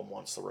Gollum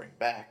wants the ring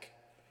back.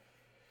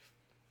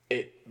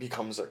 It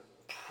becomes a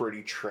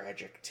pretty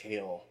tragic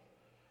tale.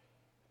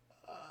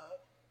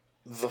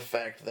 The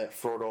fact that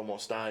Frodo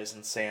almost dies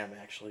and Sam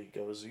actually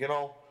goes,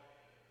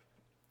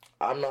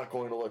 I'm not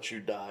going to let you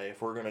die.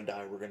 If we're going to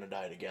die, we're going to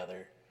die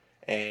together.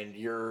 And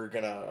you're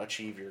going to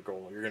achieve your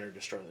goal. You're going to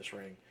destroy this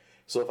ring.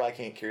 So if I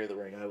can't carry the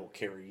ring, I will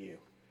carry you.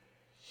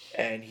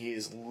 And he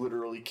is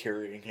literally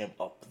carrying him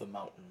up the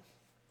mountain.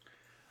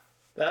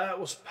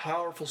 That was a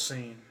powerful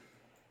scene.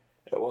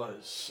 It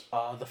was.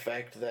 The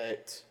fact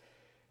that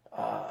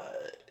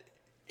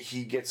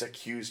he gets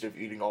accused of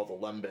eating all the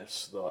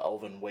lembas, the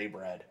elven way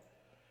bread,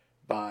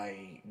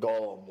 by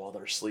Gollum while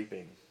they're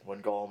sleeping,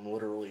 when Gollum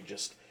literally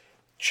just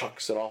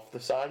chucks it off the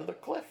side of the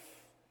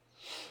cliff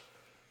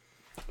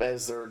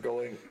as they're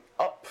going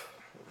up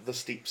the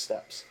steep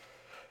steps.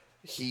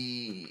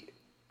 And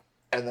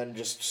then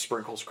just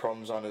sprinkles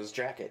crumbs on his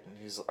jacket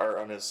or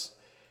on his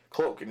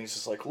cloak, and he's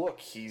just like,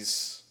 look,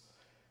 he's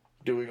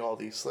doing all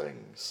these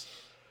things.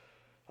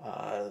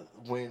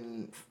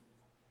 When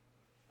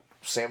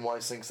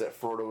Samwise thinks that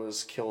Frodo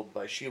is killed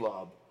by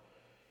Shelob,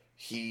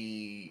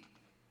 he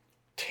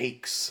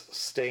takes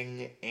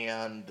Sting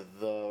and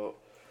the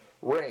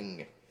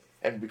ring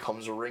and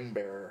becomes a ring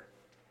bearer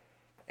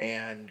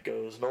and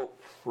goes, nope,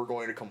 we're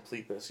going to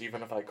complete this.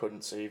 Even if I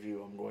couldn't save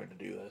you, I'm going to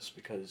do this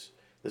because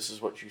this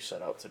is what you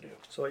set out to do.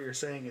 So what you're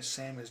saying is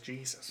Sam is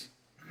Jesus.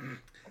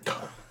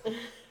 Not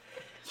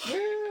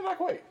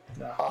quite.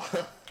 No.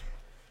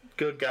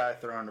 Good guy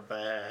thrown in a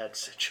bad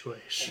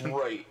situation.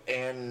 Right,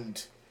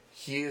 and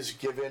he is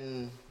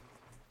given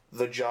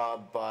the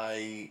job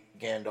by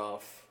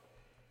Gandalf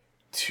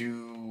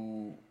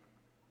to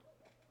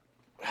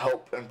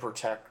help and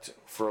protect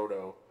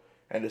Frodo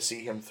and to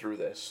see him through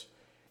this.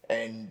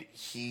 And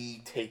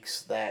he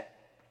takes that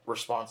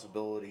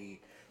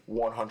responsibility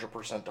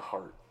 100% to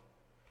heart.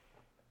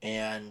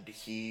 And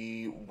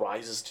he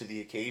rises to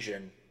the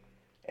occasion,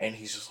 and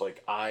he's just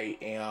like, I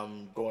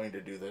am going to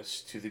do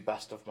this to the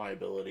best of my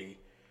ability,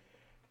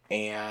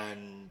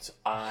 and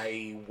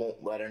I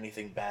won't let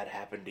anything bad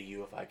happen to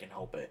you if I can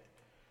help it,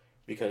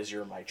 because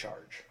you're my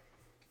charge.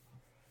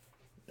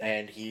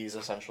 And he's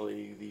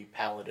essentially the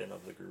paladin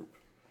of the group.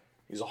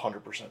 He's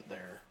 100%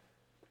 there.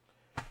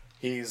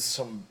 He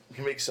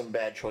makes some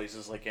bad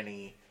choices like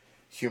any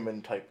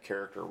human type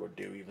character would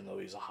do, even though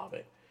he's a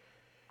hobbit.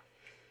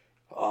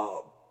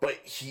 But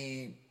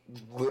he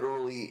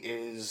literally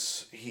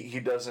is he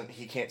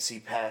can't see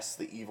past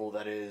the evil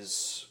that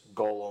is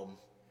Gollum,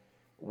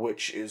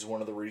 which is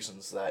one of the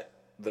reasons that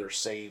they're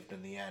saved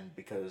in the end,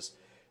 because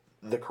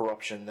the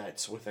corruption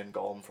that's within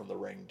Gollum from the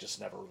ring just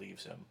never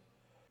leaves him.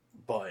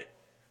 But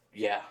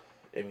yeah,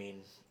 I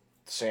mean,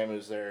 Sam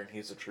is there and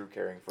he's a true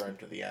caring friend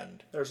to the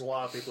end. There's a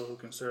lot of people who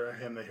consider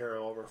him the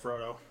hero over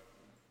Frodo.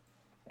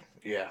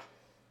 Yeah.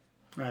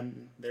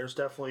 And there's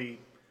definitely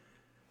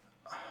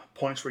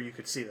points where you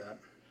could see that.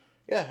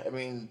 Yeah, I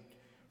mean,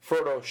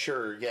 Frodo,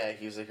 sure, yeah,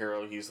 he's a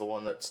hero. He's the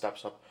one that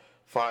steps up.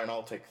 Fine,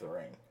 I'll take the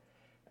ring.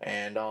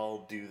 And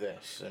I'll do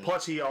this. And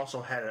plus, he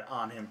also had it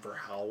on him for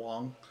how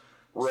long?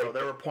 Right. So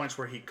there were points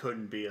where he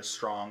couldn't be as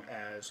strong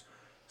as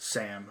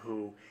Sam,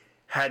 who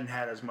hadn't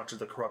had as much of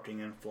the corrupting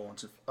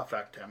influence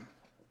affect him.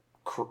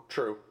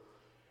 True.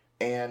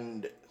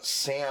 And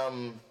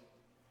Sam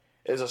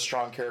is a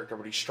strong character,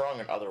 but he's strong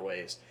in other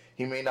ways.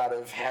 He may not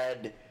have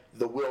had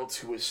the will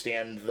to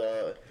withstand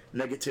the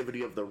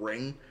negativity of the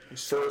ring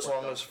for as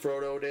long as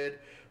Frodo did,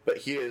 but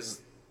he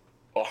is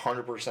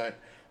 100%,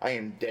 I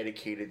am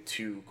dedicated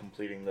to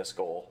completing this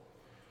goal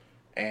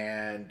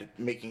and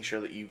making sure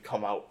that you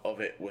come out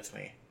of it with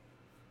me,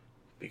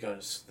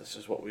 because this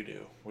is what we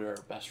do. We are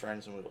best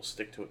friends and we will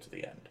stick to it to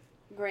the end.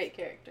 Great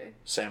character.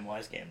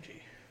 Samwise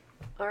Gamgee.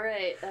 All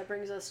right, that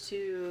brings us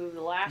to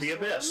the last The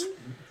Abyss. one.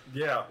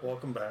 Yeah,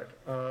 welcome back.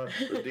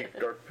 The deep,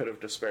 dark pit of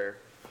despair.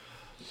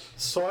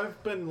 So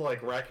I've been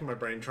like racking my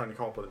brain trying to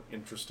come up with an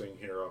interesting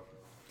hero,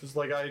 because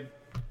like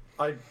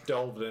I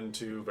delved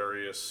into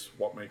various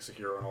what makes a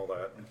hero and all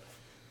that. And,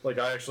 like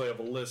I actually have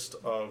a list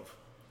of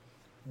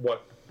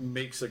what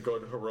makes a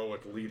good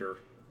heroic leader.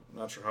 I'm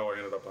not sure how I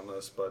ended up on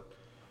this, but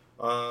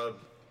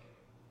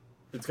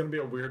it's going to be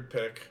a weird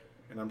pick,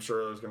 and I'm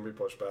sure there's going to be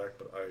pushback,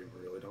 but I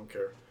really don't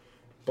care.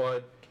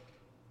 But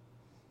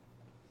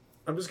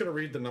I'm just going to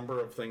read the number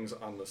of things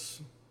on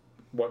this.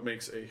 What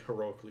makes a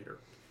heroic leader?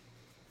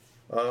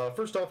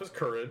 First off is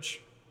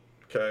courage.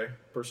 Okay,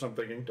 person I'm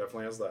thinking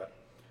definitely has that.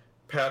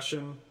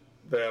 Passion,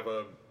 they have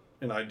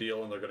an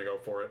ideal and they're going to go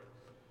for it.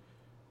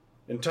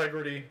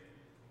 Integrity,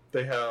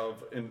 they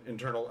have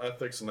internal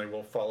ethics and they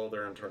will follow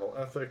their internal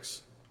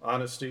ethics.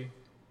 Honesty,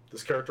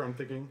 this character I'm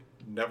thinking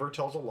never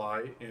tells a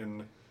lie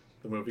in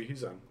the movie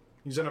he's in.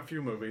 He's in a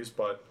few movies,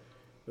 but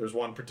there's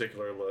one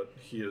particular that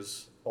he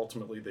is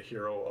ultimately the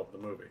hero of the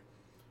movie.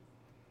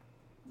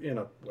 In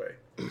a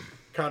way.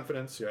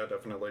 Confidence, yeah,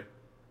 definitely.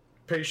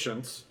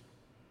 Patience.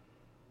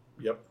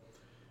 Yep.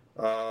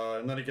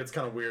 And then it gets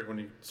kind of weird when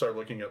you start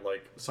looking at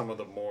like some of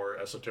the more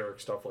esoteric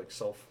stuff like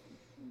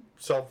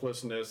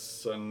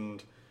selflessness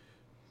and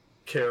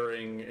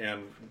caring,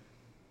 and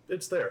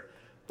it's there.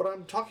 But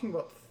I'm talking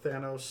about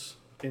Thanos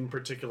in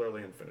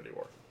particularly Infinity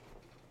War.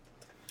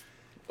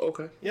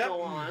 Okay. Yeah.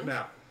 Go on.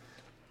 Now,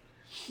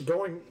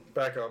 going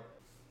back up,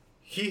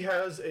 he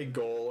has a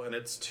goal, and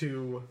it's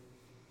to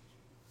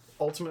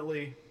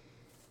ultimately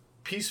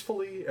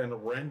peacefully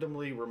and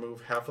randomly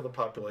remove half of the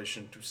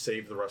population to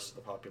save the rest of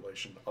the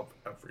population of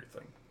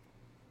everything.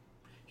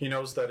 He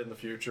knows that in the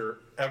future,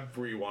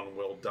 everyone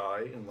will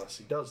die unless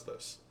he does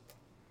this.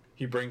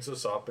 He brings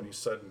this up, and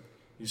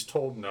he's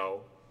told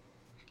no,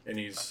 and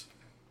he's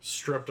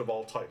stripped of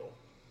all title.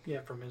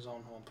 Yeah, from his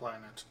own home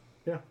planet.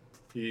 Yeah.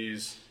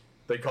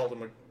 They called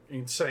him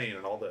insane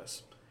and all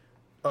this.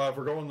 If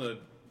we're going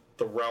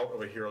the route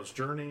of a hero's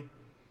journey,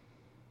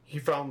 he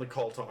found the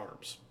call to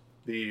arms.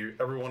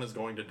 Everyone is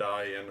going to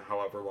die in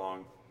however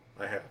long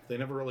I have. They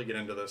never really get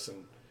into this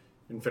in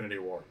Infinity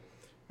War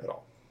at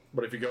all.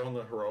 But if you go on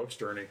the heroics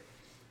journey,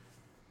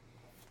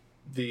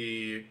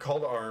 the call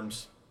to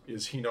arms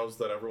is he knows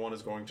that everyone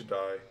is going to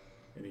die,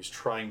 and he's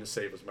trying to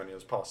save as many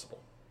as possible.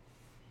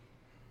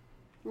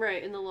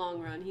 Right, in the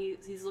long run,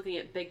 he's looking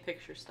at big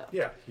picture stuff.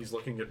 Yeah, he's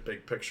looking at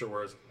big picture,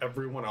 whereas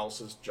everyone else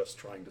is just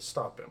trying to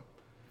stop him.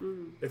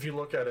 If you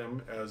look at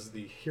him as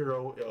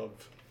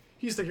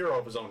he's the hero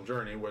of his own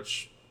journey,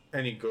 which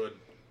any good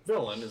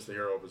villain is the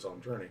hero of his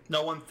own journey.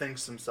 No one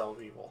thinks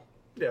themselves evil.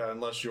 Yeah,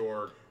 unless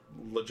you're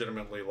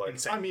legitimately like,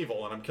 insane. I'm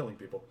evil and I'm killing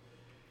people.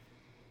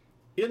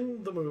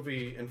 In the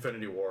movie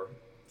Infinity War,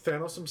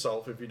 Thanos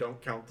himself, if you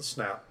don't count the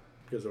snap,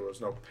 because there was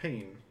no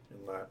pain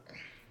in that,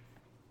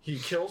 he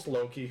kills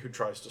Loki, who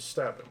tries to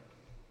stab him.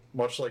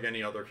 Much like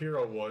any other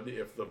hero would,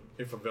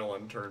 if a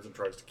villain turns and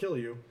tries to kill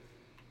you,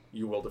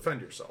 you will defend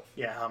yourself.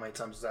 Yeah, how many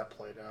times has that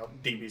played out?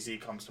 DBZ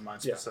comes to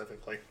mind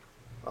specifically.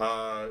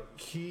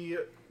 He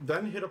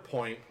then hit a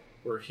point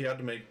where he had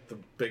to make the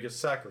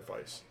biggest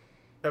sacrifice.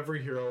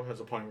 Every hero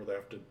has a point where they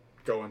have to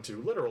go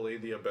into, literally,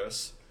 the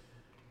abyss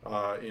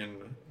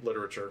in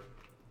literature,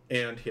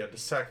 and he had to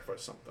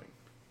sacrifice something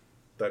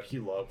that he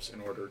loves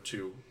in order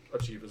to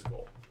achieve his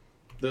goal.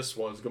 This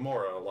was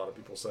Gamora. A lot of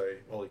people say,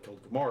 well, he killed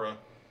Gamora.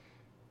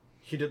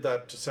 He did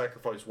that to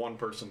sacrifice one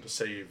person to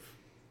save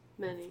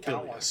Many.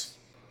 Countless.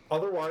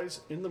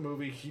 Otherwise, in the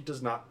movie, he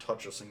does not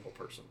touch a single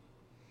person.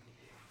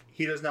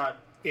 He does not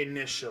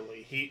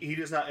initially. He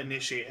does not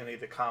initiate any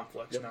of the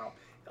conflicts. Yep. Now,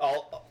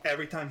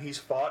 every time he's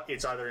fought,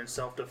 it's either in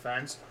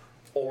self-defense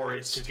or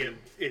it's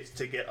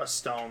to get a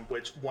stone,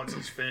 which once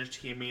it's finished,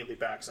 he immediately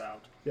backs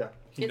out. Yeah,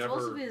 It's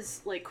most of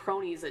his like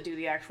cronies that do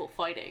the actual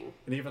fighting.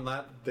 And even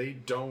that, they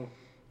don't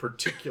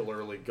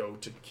particularly go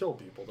to kill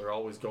people. They're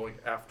always going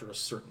after a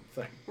certain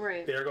thing.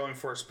 Right. They're going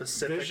for a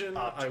specific Vision,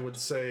 object. I would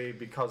say,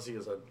 because he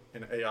is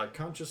an AI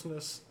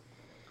consciousness,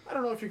 I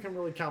don't know if you can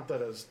really count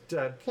that as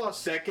dead.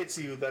 Plus, That gets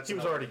you. he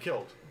was already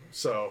killed.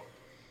 So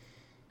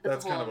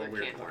that's a whole kind of a other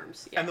weird can of thing.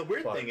 worms. Yeah. And the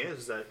weird thing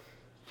is that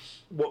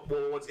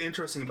what's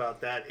interesting about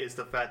that is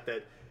the fact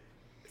that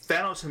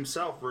Thanos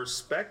himself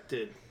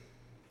respected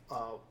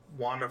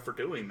Wanda for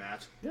doing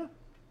that. Yeah.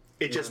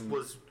 It just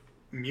was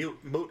moot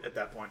at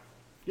that point.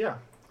 Yeah.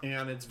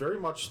 And it's very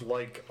much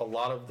like a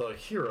lot of the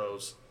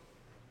heroes.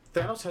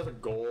 Thanos has a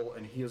goal,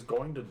 and he is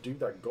going to do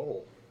that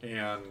goal.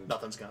 And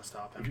Nothing's gonna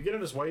stop if him. you get in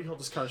his way, he'll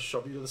just kind of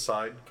shove you to the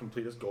side,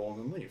 complete his goal,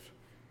 and then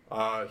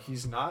leave.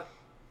 He's not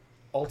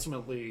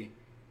ultimately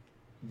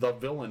the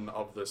villain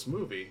of this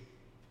movie.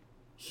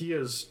 He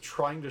is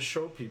trying to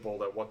show people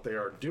that what they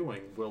are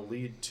doing will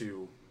lead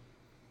to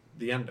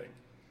the ending.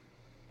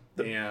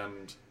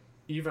 And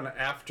even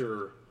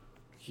after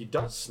he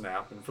does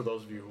snap, and for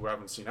those of you who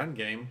haven't seen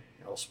Endgame,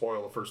 I'll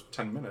spoil the first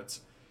 10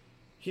 minutes,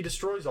 he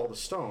destroys all the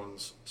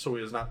stones so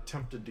he is not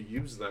tempted to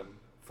use them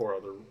for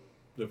other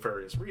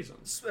nefarious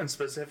reasons. And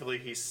specifically,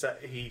 he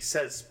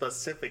says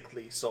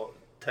specifically, so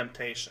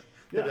temptation.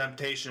 The Yeah.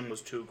 temptation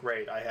was too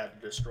great. I had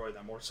to destroy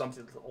them, or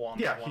something along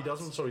Yeah, those he lines.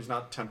 doesn't so he's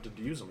not tempted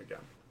to use them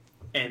again.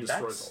 And He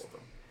destroys that's all of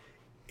them.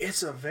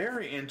 it's a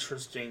very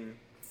interesting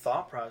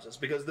thought process,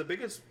 because the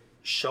biggest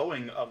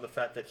showing of the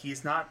fact that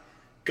he's not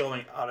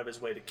going out of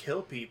his way to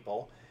kill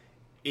people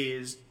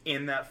is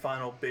in that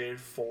final bid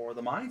for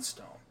the Mind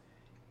Stone.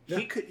 Yeah.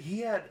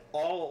 He had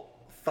all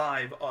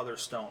 5 other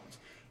stones.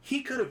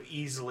 He could have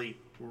easily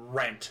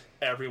rent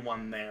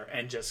everyone there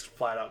and just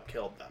flat out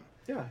killed them.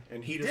 Yeah,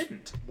 and He just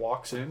didn't.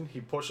 walks in,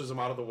 he pushes him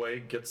out of the way,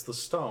 gets the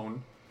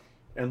stone,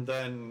 and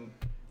then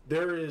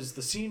there is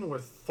the scene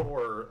with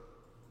Thor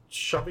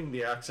shoving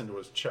the axe into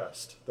his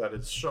chest that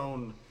is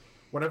shown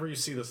whenever you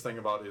see this thing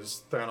about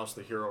is Thanos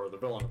the hero or the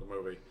villain of the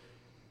movie.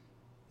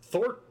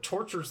 Thor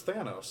tortures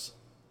Thanos,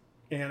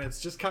 and it's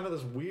just kind of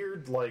this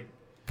weird, like,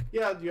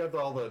 yeah, you have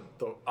all the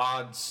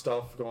odd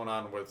stuff going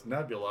on with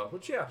Nebula,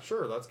 which, yeah,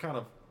 sure, that's kind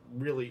of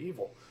really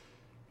evil.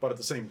 But at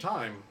the same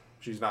time,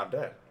 she's not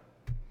dead.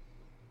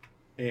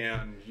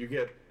 And you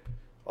get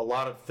a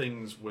lot of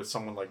things with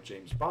someone like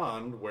James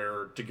Bond,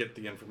 where to get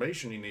the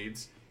information he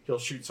needs, he'll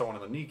shoot someone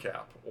in the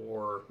kneecap,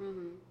 or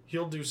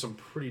he'll do some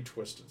pretty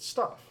twisted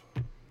stuff.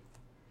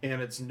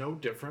 And it's no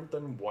different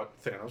than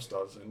what Thanos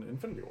does in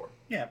Infinity War.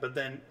 Yeah, but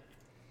then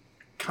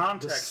The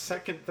context.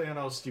 second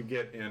Thanos you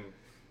get in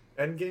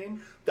Endgame,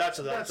 That's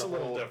a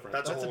little whole, different.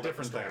 That's a whole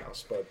different story.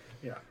 Thanos, but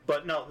yeah.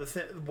 But no,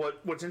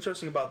 what's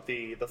interesting about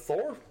the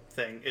Thor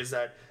thing is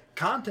that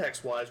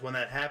context-wise, when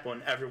that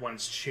happened,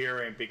 everyone's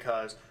cheering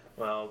because,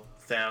 well,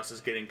 Thanos is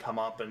getting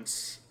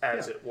comeuppance,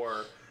 as Yeah. it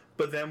were.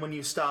 But then when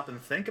you stop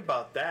and think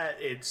about that,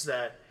 it's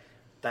that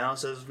Thanos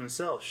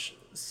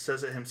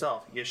says it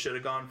himself. You should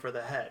have gone for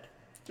the head.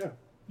 Yeah.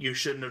 You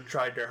shouldn't have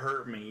tried to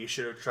hurt me. You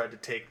should have tried to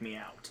take me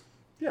out.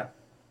 Yeah.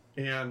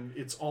 And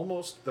it's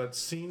almost that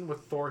scene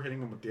with Thor hitting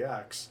him with the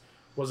axe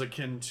was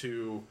akin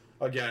to,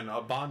 again,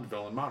 a Bond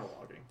villain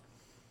monologuing.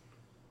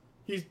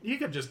 He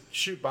could just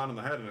shoot Bond in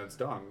the head and it's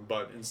done,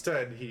 but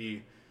instead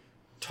he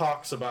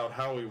talks about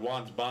how he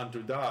wants Bond to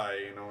die,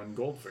 in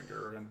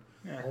Goldfinger and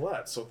all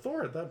that. So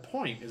Thor at that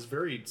point is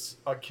very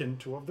akin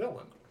to a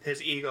villain.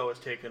 His ego is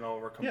taken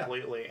over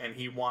completely, and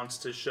he wants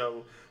to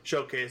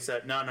showcase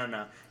that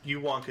no, you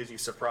won because you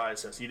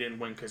surprised us. You didn't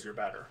win because you're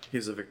better.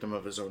 He's a victim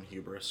of his own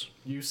hubris.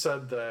 You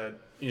said that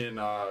in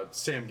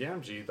Sam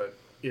Gamgee that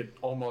it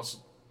almost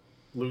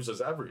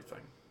loses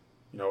everything.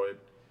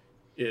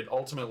 It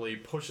ultimately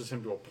pushes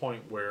him to a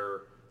point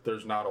where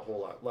there's not a whole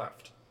lot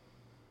left.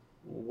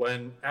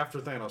 When after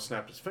Thanos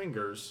snapped his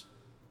fingers,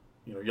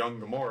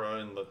 young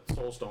Gamora in the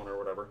Soul Stone or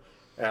whatever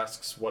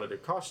asks, "What did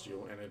it cost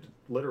you?" And it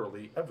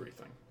literally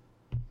everything.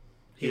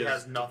 He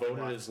has nothing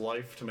devoted left. his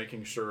life to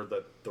making sure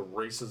that the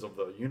races of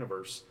the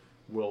universe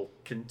will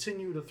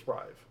continue to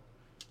thrive.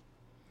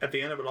 At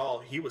the end of it all,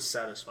 he was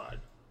satisfied.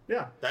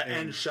 Yeah, That and-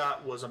 end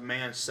shot was a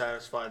man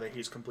satisfied that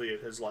he's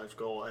completed his life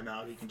goal, and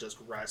now he can just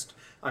rest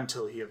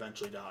until he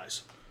eventually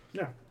dies.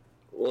 Yeah,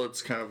 Well,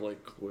 it's kind of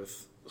like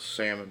with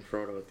Sam and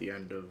Frodo at the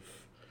end of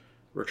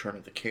Return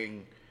of the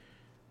King.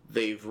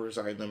 They've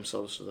resigned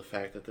themselves to the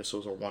fact that this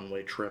was a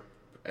one-way trip,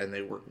 and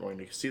they weren't going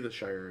to see the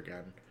Shire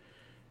again,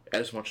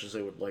 as much as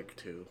they would like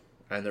to.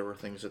 And there were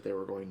things that they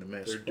were going to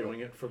miss. they're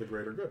doing it for the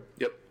greater good.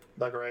 Yep.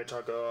 The great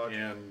God.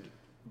 And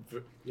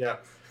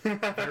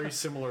very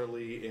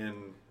similarly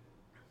in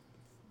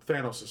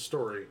Thanos'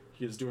 story,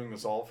 he is doing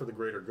this all for the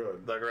greater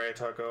good. The great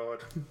God.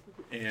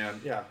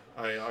 And yeah,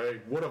 I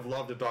would have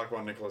loved to talk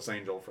about Nicholas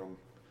Angel from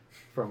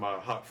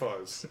Hot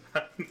Fuzz,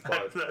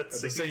 but at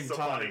the same time,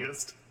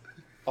 funniest.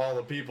 all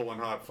the people in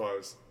Hot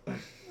Fuzz,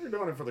 they're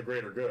doing it for the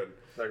greater good.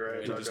 The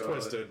great Which is God.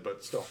 twisted,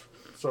 but still.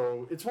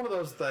 So it's one of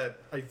those that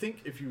I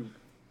think if you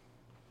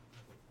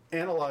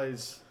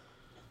analyze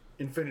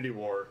Infinity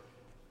War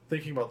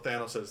thinking about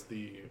Thanos as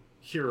the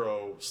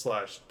hero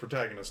 /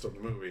 protagonist of the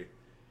movie,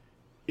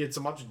 it's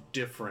a much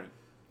different,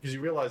 because you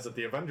realize that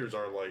the Avengers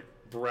are like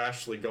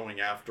brashly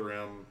going after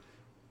him,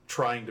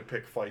 trying to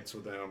pick fights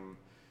with him,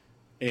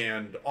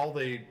 and all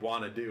they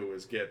want to do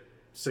is get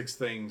 6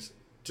 things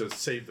to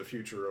save the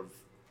future of,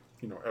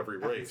 every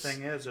race. The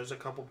thing is, there's a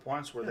couple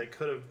points where they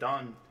could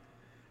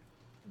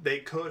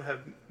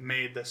have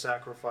made the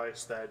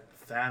sacrifice that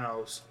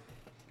Thanos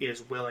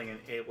is willing and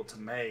able to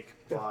make,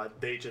 but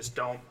they just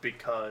don't,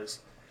 because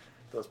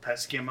those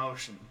pesky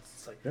emotions.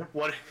 It's like,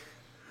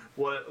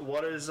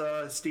 what does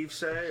Steve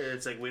say?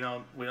 It's like, we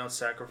don't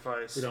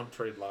sacrifice. We don't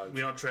trade lives.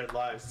 We don't trade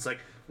lives. It's like,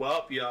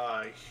 well,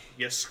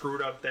 you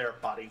screwed up there,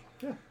 buddy.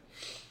 Yeah.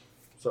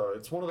 So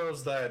it's one of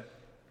those that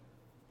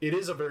it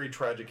is a very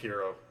tragic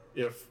hero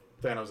if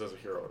Thanos is a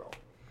hero at all.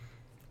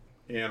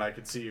 And I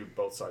could see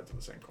both sides of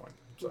the same coin.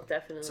 So.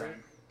 Definitely.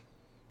 Same.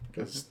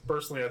 Because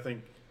personally, I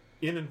think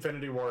in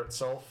Infinity War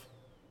itself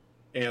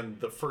and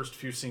the first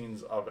few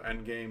scenes of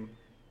Endgame,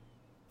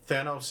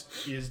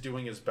 Thanos is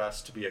doing his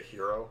best to be a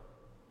hero,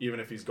 even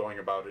if he's going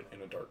about it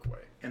in a dark way.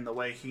 In the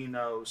way he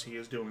knows he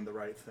is doing the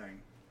right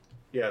thing.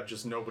 Yeah,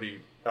 just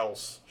nobody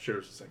else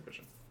shares the same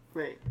vision.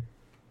 Right.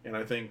 And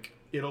I think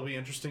it'll be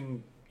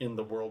interesting in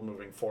the world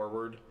moving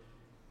forward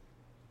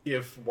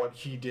if what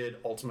he did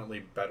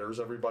ultimately betters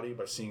everybody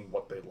by seeing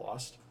what they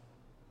lost.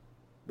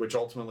 Which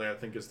ultimately I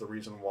think is the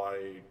reason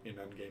why in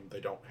Endgame they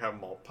don't have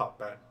them all pop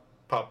back.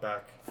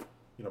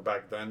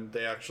 Back then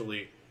they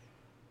actually,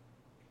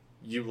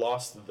 you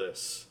lost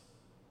this.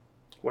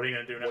 What are you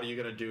going to do now? What are you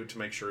going to do to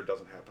make sure it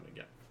doesn't happen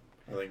again?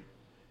 I think,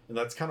 and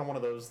that's kind of one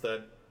of those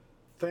that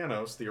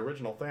Thanos, the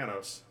original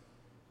Thanos,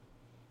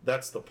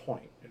 that's the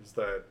point, is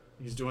that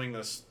he's doing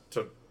this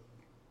to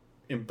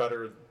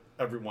better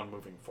everyone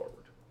moving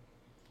forward.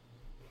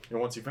 And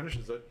once he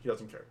finishes it, he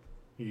doesn't care.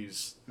 He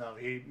was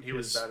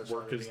satisfied. His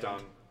work is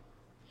done.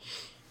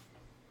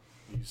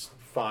 He's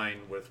fine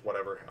with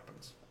whatever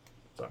happens.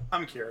 So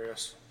I'm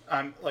curious.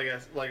 I'm like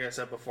I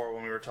said before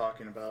when we were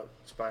talking about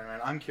Spider-Man.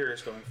 I'm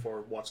curious going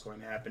forward what's going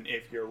to happen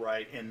if you're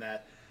right in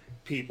that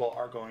people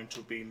are going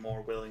to be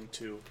more willing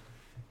to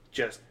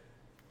just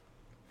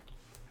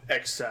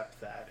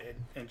accept that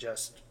and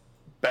just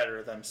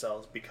better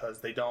themselves because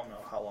they don't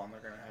know how long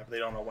they're going to have. They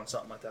don't know when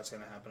something like that's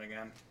going to happen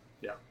again.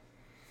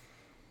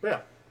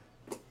 yeah.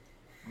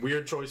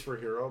 Weird choice for a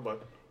hero,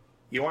 but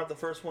You weren't the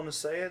first one to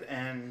say it,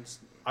 and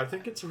I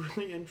think it's a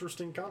really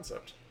interesting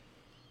concept.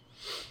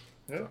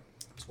 Yeah.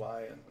 it's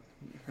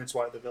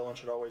why the villain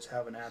should always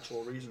have an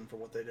actual reason for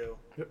what they do.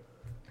 Yep.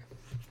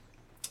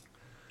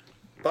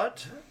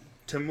 But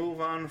to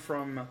move on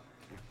from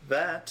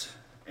that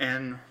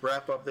and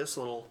wrap up this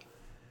little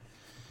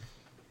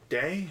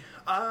day,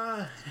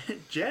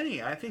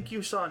 Jenny, I think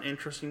you saw an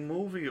interesting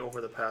movie over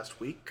the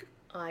past week.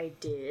 I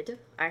did.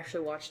 I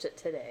actually watched it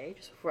today,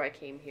 just before I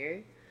came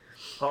here.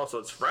 Oh, so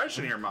it's fresh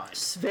in your mind.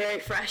 It's very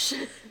fresh.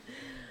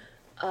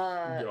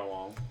 Go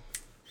on.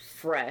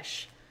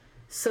 Fresh.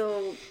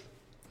 So,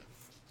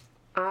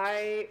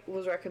 I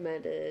was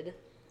recommended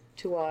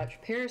to watch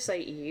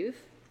Parasite Eve,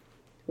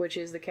 which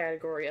is the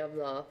category of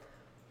the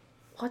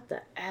what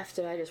the F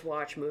did I just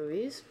watch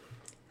movies.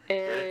 And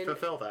It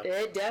fulfilled that.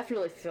 It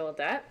definitely fulfilled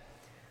that.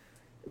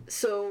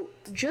 So,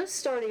 just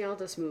starting out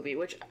this movie,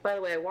 which, by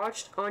the way, I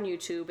watched on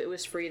YouTube. It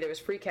was free. There was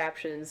free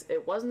captions.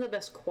 It wasn't the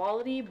best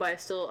quality, but I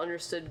still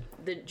understood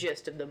the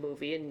gist of the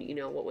movie and,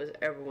 what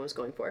everyone was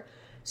going for.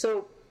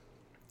 So,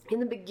 in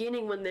the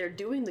beginning, when they're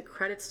doing the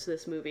credits to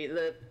this movie,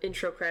 the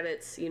intro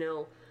credits,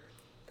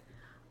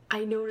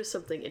 I noticed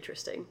something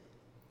interesting.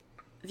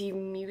 The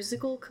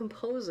musical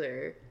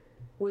composer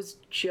was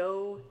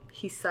Joe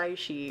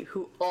Hisaishi,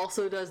 who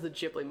also does the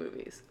Ghibli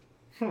movies.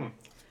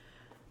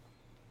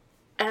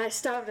 And I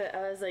stopped it.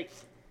 I was like,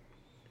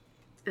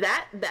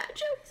 that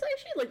Joe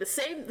Hisaishi? Like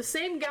the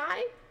same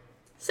guy?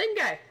 Same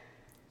guy.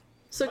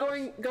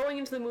 So going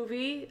into the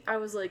movie, I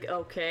was like,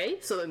 okay,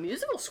 so the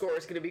musical score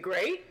is going to be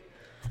great.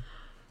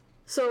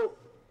 So,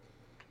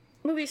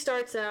 movie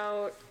starts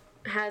out,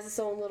 has its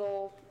own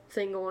little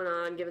thing going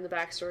on, given the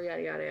backstory,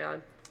 yada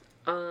yada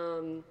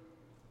yada.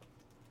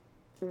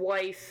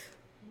 Wife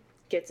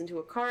gets into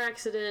a car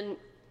accident,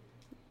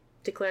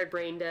 declared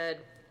brain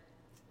dead,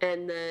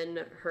 and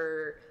then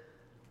her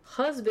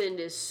husband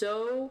is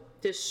so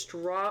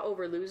distraught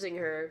over losing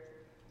her,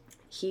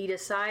 he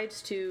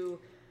decides to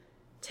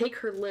take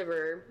her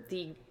liver.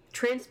 The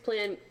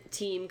transplant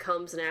team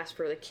comes and asks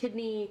for the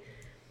kidney,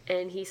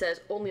 and he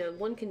says, only on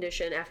one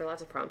condition, after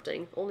lots of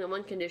prompting, only on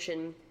one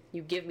condition,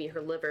 you give me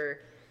her liver.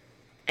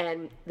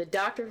 And the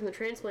doctor from the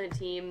transplant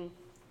team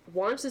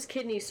wants his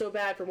kidney so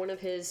bad for one of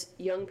his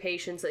young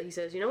patients that he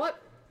says, you know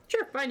what?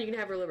 Sure, fine, you can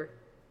have her liver.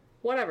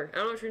 Whatever. I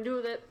don't know what you're going to do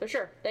with it, but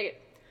sure, take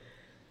it.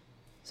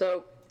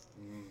 So...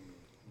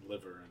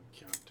 liver and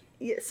Chianti.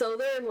 Yeah, so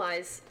therein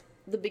lies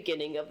the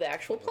beginning of the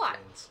actual plot.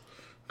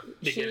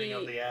 Beginning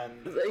of the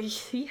end.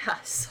 Yeah,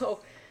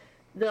 so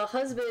the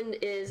husband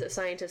is a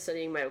scientist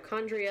studying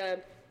mitochondria.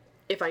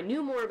 If I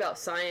knew more about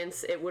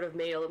science, it would have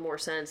made a little more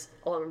sense.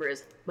 All I remember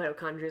is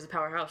mitochondria is the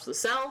powerhouse of the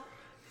cell.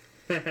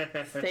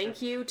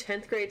 Thank you,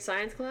 10th grade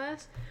science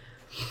class.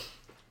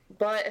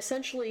 But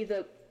essentially,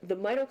 the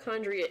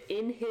mitochondria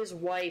in his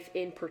wife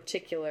in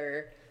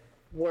particular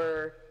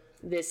were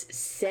this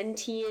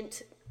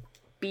sentient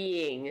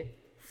being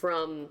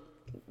from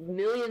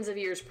millions of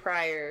years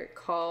prior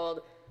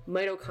called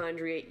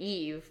Mitochondria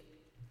Eve,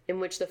 in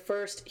which the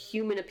first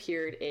human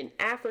appeared in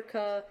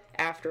Africa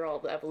after all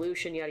the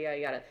evolution, yada yada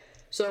yada.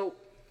 So,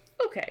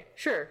 okay,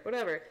 sure,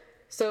 whatever.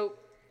 So,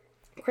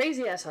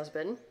 crazy ass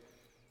husband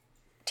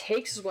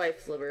takes his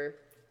wife's liver.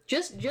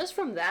 Just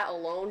from that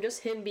alone,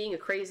 just him being a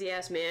crazy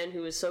ass man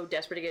who is so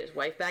desperate to get his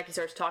wife back, he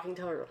starts talking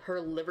to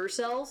her liver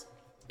cells.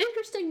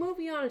 Interesting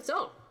movie on its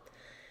own.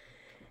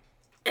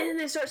 And then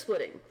they start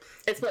splitting.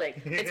 And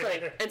splitting. And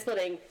splitting. And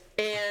splitting.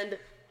 And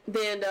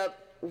they end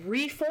up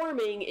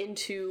reforming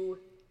into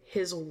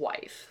his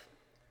wife.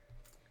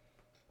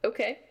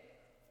 Okay.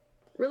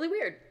 Really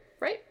weird,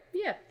 right?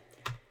 Yeah.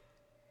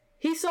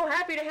 He's so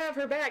happy to have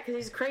her back because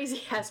he's a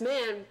crazy ass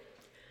man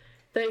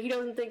that he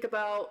doesn't think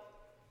about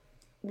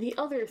the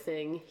other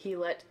thing he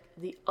let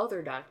the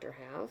other doctor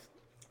have,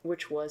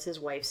 which was his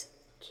wife's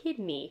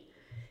kidney.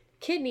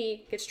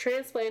 Kidney gets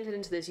transplanted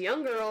into this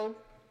young girl.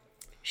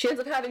 She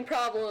ends up having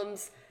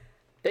problems.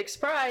 Big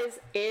surprise.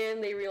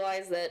 And they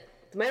realize that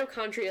the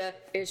mitochondria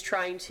is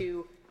trying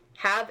to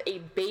have a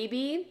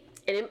baby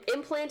and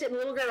implant it in a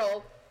little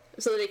girl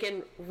so that they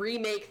can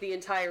remake the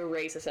entire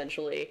race,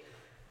 essentially.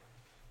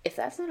 If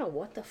that's not a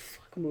what the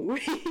fuck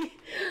movie,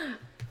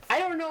 I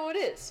don't know what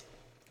is.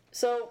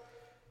 So,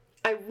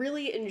 I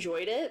really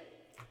enjoyed it.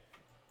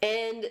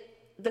 And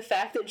the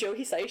fact that Joe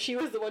Hisaishi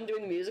was the one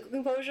doing the musical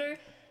composure,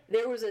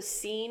 there was a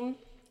scene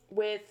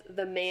with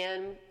the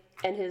man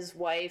and his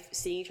wife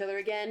seeing each other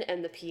again,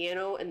 and the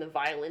piano and the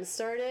violin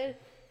started.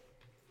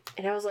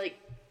 And I was like,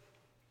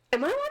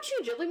 am I watching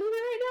a Ghibli movie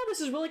right now?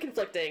 This is really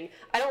conflicting.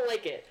 I don't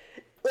like it.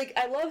 Like,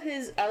 I love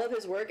his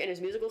work and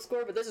his musical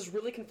score, but this is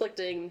really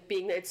conflicting,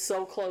 being that it's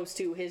so close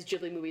to his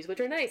Ghibli movies, which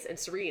are nice and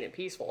serene and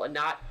peaceful and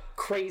not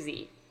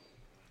crazy.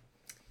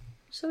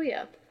 So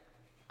yeah,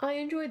 I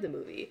enjoyed the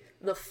movie.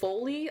 The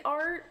Foley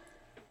art,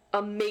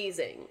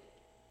 amazing.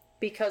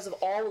 Because of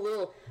all the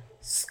little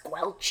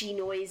squelchy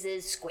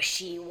noises,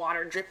 squishy,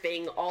 water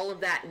dripping, all of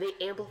that. They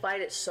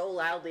amplified it so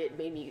loudly it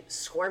made me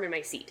squirm in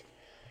my seat.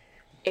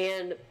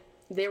 And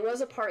there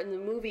was a part in the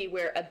movie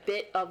where a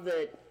bit of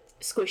the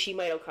squishy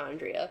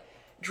mitochondria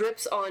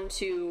drips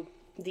onto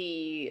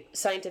the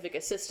scientific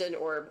assistant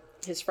or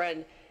his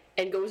friend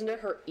and goes into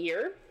her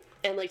ear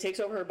and like takes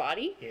over her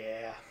body.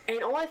 Yeah.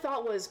 And all I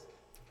thought was,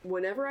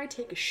 whenever I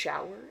take a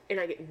shower and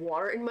I get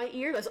water in my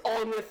ear, that's all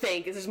I'm going to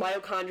think is this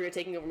mitochondria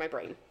taking over my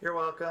brain. You're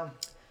welcome.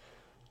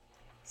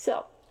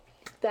 So,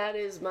 that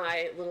is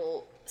my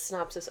little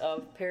synopsis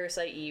of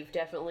Parasite Eve.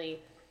 Definitely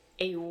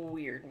a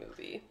weird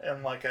movie.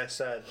 And like I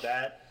said,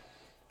 that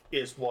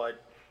is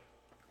what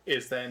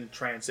is then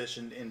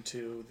transitioned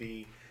into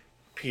the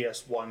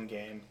PS1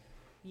 game.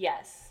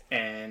 Yes.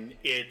 And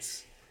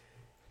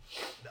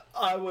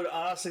I would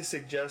honestly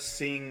suggest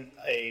seeing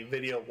a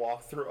video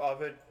walkthrough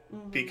of it,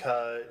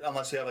 because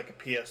unless you have like a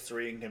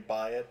PS3 and can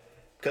buy it,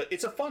 because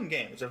it's a fun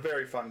game. It's a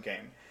very fun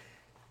game.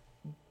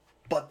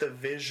 But the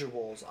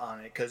visuals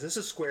on it, because this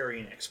is Square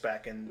Enix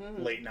back in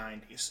late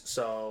 90s,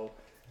 so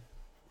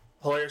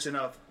hilarious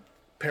enough,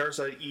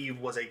 Parasite Eve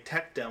was a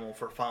tech demo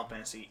for Final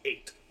Fantasy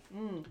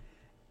VIII.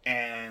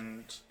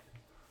 And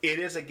it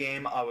is a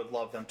game I would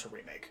love them to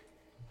remake.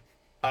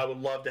 I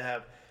would love to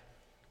have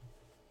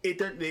it.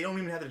 They don't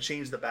even have to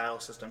change the battle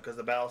system, because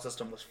the battle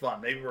system was fun.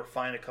 Maybe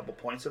refine a couple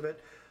points of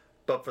it,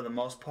 but for the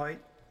most part,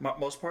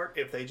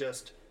 if they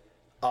just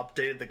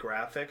updated the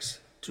graphics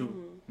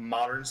to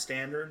modern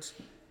standards,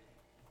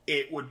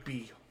 it would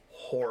be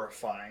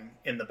horrifying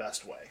in the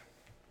best way.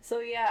 So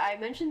yeah, I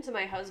mentioned to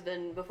my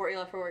husband before he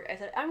left for work, I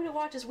said, I'm going to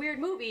watch this weird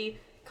movie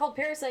called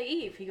Parasite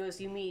Eve. He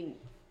goes, you mean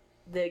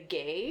the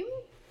game?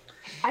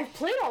 I've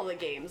played all the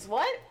games.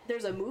 What?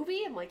 There's a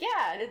movie? I'm like,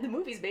 yeah, and the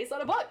movie's based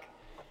on a book.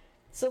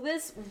 So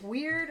this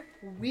weird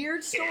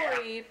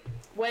story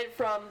went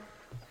from,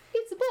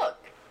 it's a book,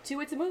 to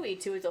it's a movie,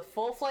 to it's a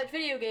full-fledged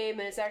video game,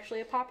 and it's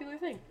actually a popular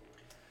thing.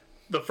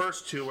 The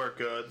first two are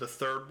good. The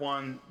third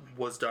one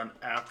was done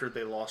after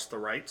they lost the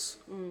rights.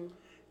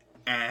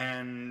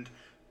 And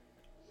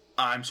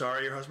I'm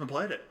sorry your husband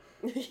played it.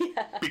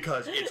 Yeah.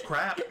 Because it's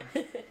crap.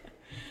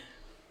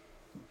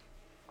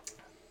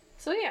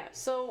 So yeah,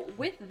 so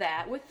with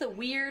that, with the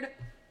weird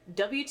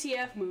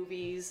WTF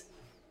movies,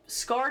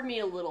 scarred me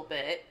a little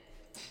bit.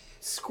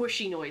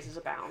 Squishy noises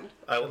abound.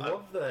 I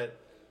love that,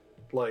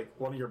 like,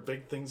 one of your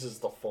big things is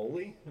the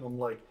Foley. And I'm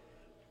like,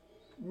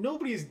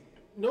 nobody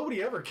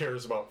ever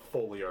cares about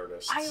Foley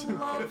artists. I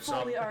love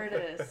Foley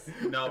artists.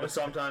 No, but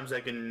sometimes they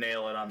can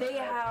nail it on the They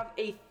head. have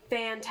a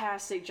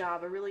fantastic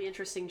job, a really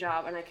interesting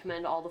job, and I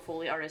commend all the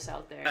Foley artists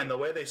out there. And the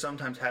way they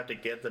sometimes have to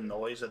get the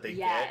noise that they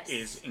Yes. get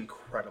is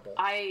incredible.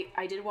 I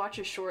did watch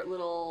a short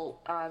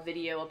little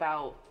video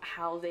about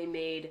how they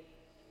made,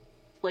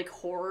 like,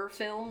 horror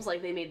films,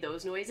 like, they made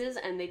those noises,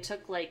 and they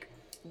took, like,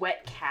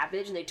 wet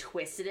cabbage and they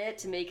twisted it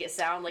to make it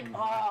sound like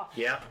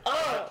Yeah.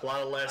 Oh, A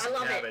lot of lettuce I and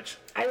love cabbage.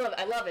 it.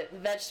 I love it. The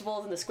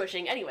vegetables and the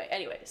squishing.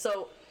 Anyway.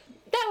 So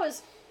that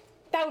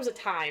was a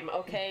time,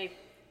 okay?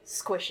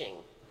 Squishing.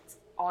 That's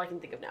all I can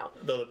think of now.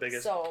 Though the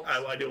biggest, So-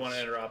 I do want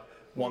to interrupt.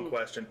 One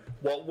question: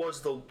 What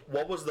was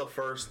the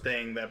first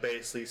thing that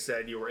basically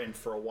said you were in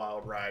for a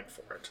wild ride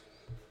for it?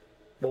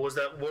 What was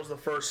that? What was the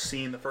first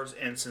scene, the first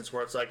instance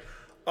where it's like,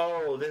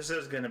 oh, this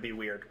is gonna be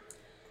weird?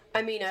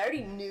 I mean, I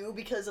already knew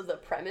because of the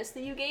premise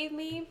that you gave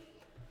me.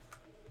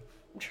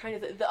 I'm trying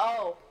to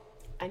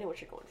I know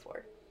what you're going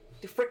for.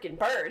 The frickin'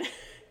 bird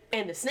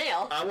and the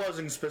snail. I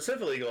wasn't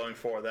specifically going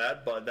for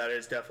that, but that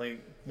is definitely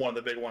one of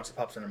the big ones that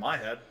pops into my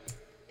head.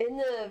 In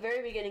the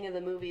very beginning of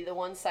the movie, the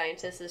one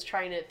scientist is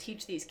trying to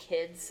teach these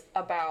kids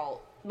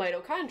about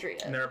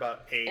mitochondria. And they're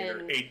about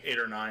eight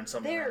or nine,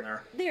 somewhere in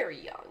there. They're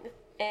young.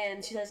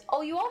 And she says,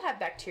 oh, you all have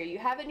bacteria. You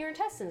have it in your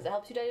intestines that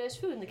helps you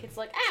digest food. And the kid's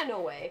like, no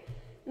way.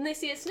 And they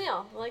see a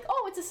snail. They're like,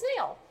 oh, it's a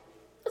snail.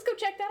 Let's go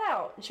check that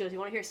out. And she goes, you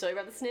want to hear a story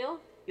about the snail?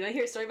 You want to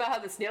hear a story about how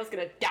the snail's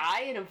going to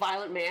die in a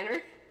violent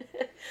manner?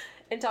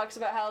 And talks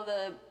about how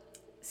the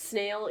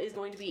snail is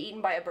going to be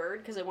eaten by a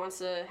bird because it wants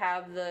to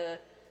have the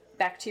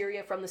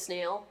bacteria from the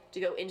snail to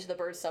go into the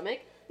bird's stomach.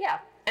 Yeah.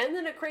 And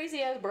then a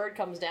crazy-ass bird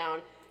comes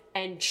down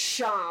and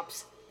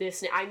chomps this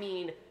snail. I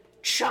mean,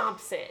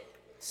 chomps it.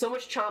 So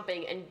much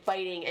chomping and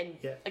biting, and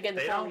again,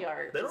 the family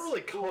art. They don't really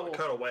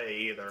cut away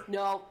either.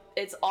 No,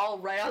 it's all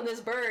right on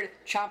this bird,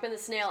 chomping the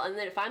snail, and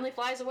then it finally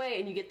flies away,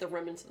 and you get the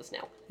remnants of the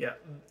snail. Yeah.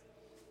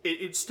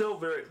 It's still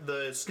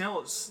the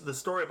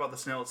story about the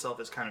snail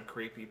itself is kind of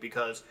creepy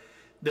because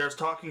there's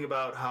talking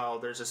about how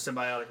there's a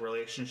symbiotic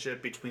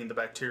relationship between the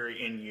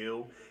bacteria in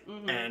you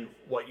and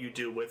what you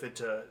do with it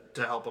to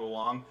help it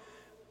along,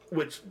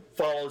 which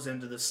falls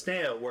into the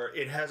snail where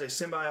it has a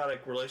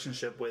symbiotic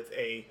relationship with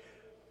a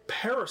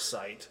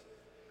parasite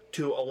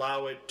to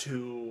allow it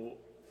to,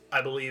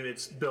 I believe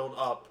it's build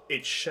up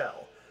its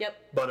shell. Yep.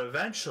 But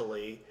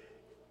eventually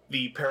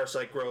the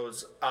parasite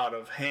grows out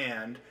of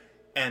hand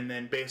and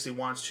then basically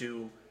wants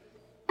to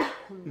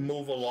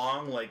move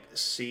along like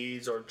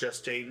seeds or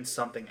gestating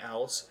something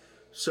else.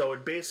 So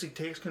it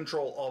basically takes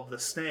control of the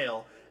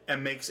snail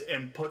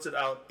and puts it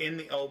out in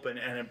the open,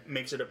 and it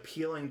makes it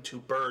appealing to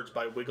birds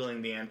by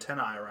wiggling the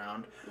antennae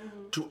around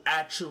to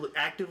actually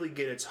actively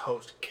get its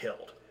host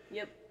killed.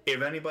 Yep.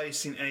 If anybody's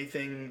seen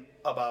anything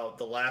about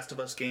the Last of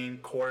Us game,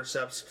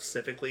 Cordyceps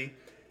specifically,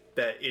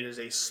 that it is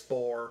a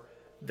spore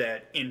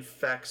that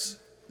infects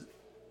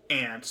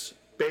ants,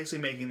 basically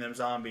making them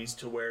zombies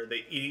to where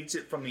it eats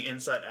it from the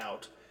inside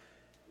out,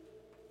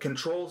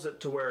 controls it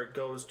to where it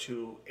goes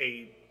to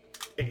a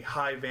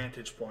high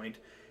vantage point,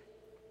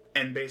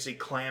 and basically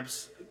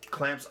clamps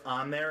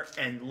on there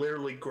and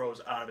literally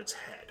grows out of its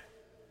head.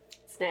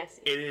 It's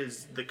nasty. It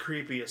is the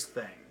creepiest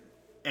thing.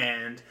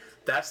 And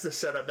that's the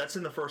setup. That's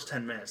in the first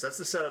 10 minutes. That's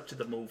the setup to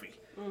the movie.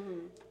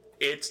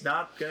 It's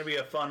not going to be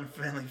a fun,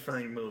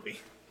 family-friendly movie.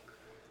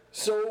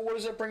 So what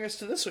does that bring us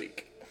to this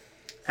week?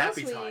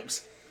 Happy This week,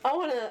 times. I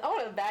want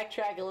to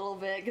backtrack a little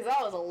bit because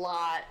that was a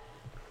lot.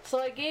 So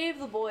I gave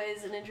the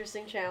boys an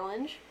interesting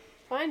challenge.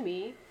 Find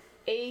me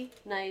a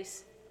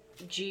nice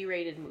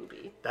G-rated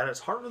movie. That is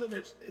harder than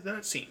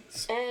it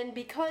seems. And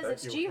because That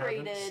it's you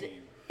haven't G-rated,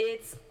 seen.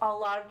 it's a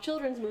lot of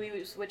children's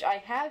movies, which I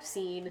have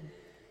seen.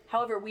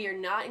 However, we are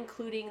not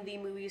including the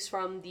movies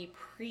from the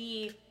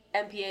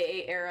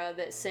pre-MPAA era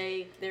that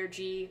say they're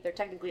G, they're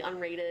technically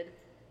unrated.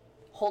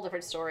 Whole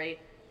different story.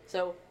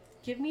 So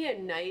give me a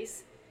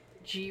nice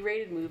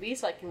G-rated movie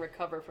so I can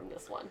recover from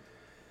this one.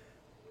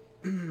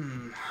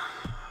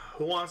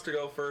 Who wants to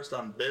go first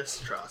on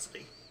this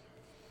atrocity?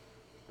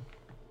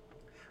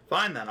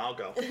 Fine then, I'll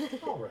go.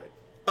 All right.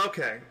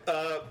 Okay,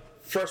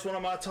 first one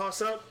I'm going to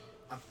toss out.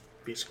 I'd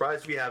be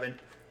surprised if you haven't.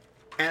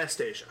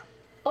 Anastasia.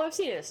 Oh, I've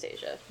seen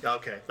Anastasia.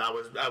 Okay, I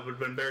would have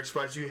been very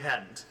surprised if you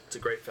hadn't. It's a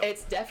great film.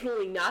 It's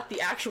definitely not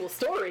the actual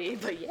story,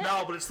 but yeah.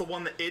 No, but it's the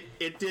one that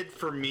it did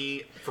for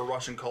me, for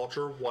Russian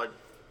culture, what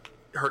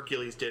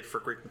Hercules did for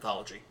Greek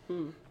mythology.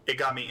 It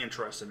got me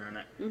interested in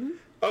it.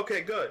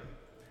 Okay, good.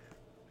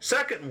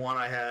 Second one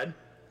I had,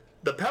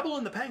 The Pebble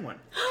and the Penguin.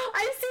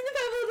 I've seen The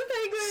Pebble and the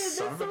Penguin!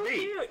 Son That's of a so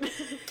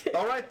bee. cute!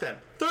 All right then,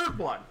 third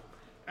one.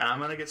 And I'm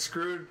going to get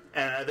screwed,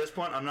 and at this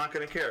point, I'm not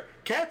going to care.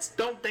 Cats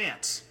don't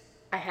dance.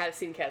 I have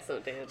seen Cats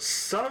Don't Dance.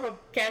 Son of a...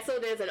 Cats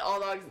Don't Dance and All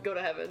Dogs Go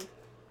to Heaven.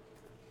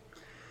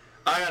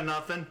 I got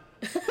nothing.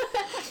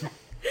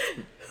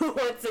 Who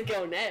wants to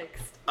go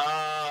next?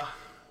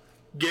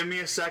 Give me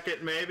a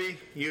second, maybe.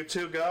 You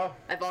two go.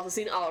 I've also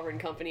seen Oliver and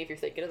Company, if you're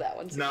thinking of that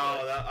one.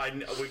 No,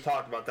 we've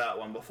talked about that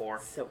one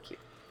before. So cute.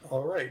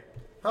 All right.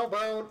 How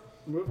about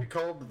a movie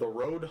called The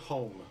Road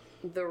Home?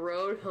 The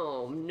Road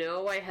Home.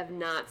 No, I have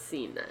not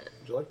seen that.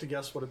 Would you like to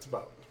guess what it's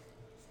about?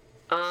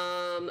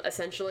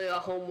 Essentially a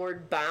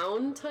Homeward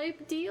Bound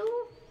type deal?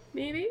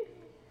 Maybe?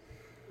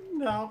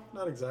 No,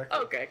 not exactly.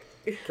 Okay.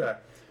 Okay.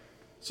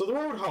 So The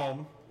Road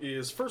Home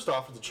is, first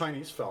off, it's a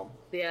Chinese film.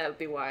 Yeah, that would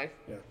be why.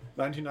 Yeah.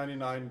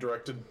 1999,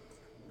 directed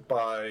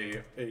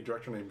by a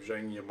director named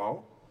Zhang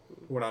Yimou,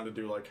 who went on to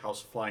do like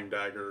House of Flying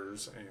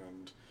Daggers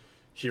and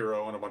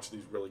Hero, and a bunch of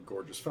these really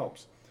gorgeous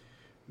films.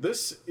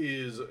 This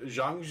is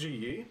Zhang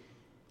Ziyi,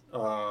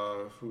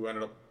 who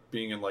ended up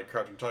being in like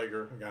Crouching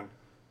Tiger, again,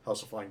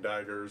 House of Flying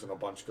Daggers, and a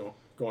bunch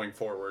going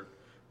forward.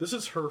 This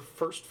is her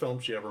first film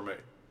she ever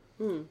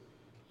made.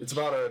 It's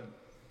about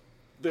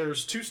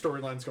there's two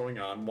storylines going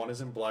on. One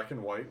is in black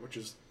and white, which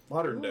is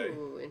modern day.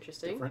 Ooh,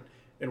 interesting. Different.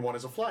 And one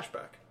is a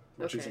flashback,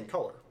 which is in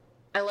color.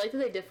 I like that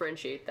they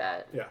differentiate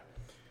that. Yeah.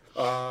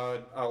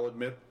 I'll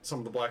admit some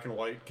of the black and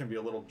white can be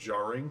a little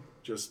jarring,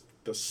 just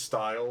the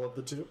style of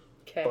the two.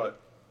 Okay. But,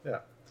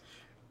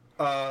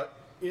 yeah.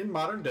 In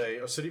modern day,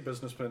 a city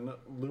businessman,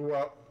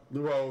 Luo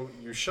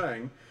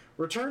Yusheng,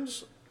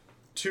 returns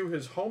to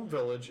his home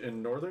village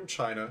in northern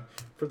China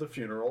for the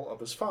funeral of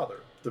his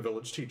father, the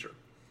village teacher.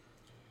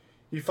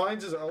 He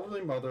finds his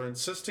elderly mother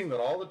insisting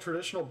that all the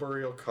traditional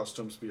burial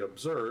customs be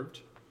observed,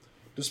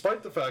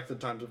 despite the fact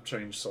that times have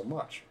changed so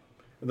much.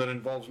 And that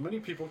involves many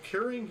people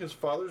carrying his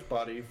father's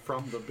body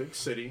from the big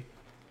city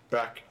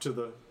back to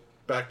the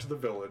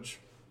village,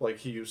 like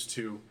he used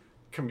to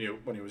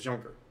commute when he was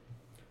younger.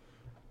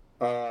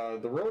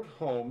 The road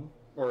home,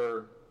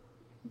 or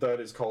that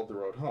is called the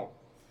road home.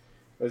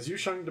 As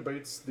Yusheng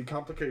debates the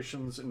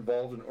complications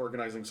involved in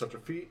organizing such a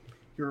feat,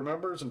 he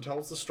remembers and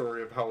tells the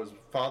story of how his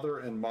father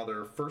and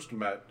mother first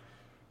met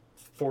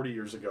 40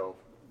 years ago,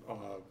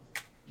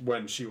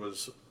 when she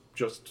was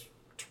just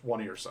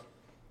 20 or so.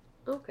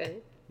 Okay.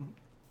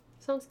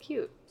 Sounds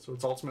cute. So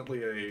it's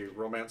ultimately a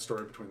romance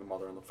story between the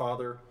mother and the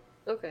father.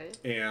 Okay.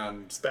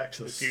 And Back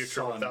to the Future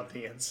son, without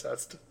the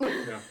incest.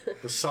 yeah,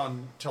 the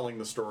son telling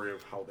the story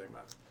of how they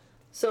met.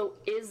 So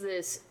is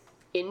this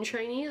in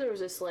Chinese or is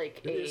this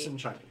like It is in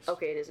Chinese.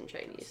 Okay, it is in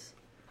Chinese.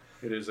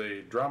 It is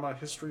a drama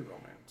history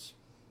romance,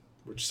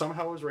 which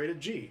somehow is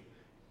rated G.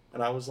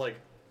 And I was like,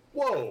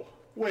 whoa,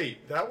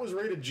 wait, that was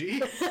rated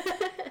G?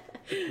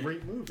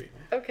 Great movie.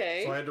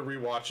 Okay. So I had to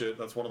rewatch it.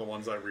 That's one of the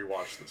ones I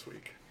rewatched this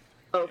week.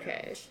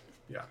 Okay.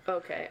 Yeah.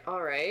 Okay.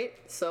 All right.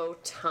 So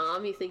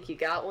Tom, you think you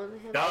got one?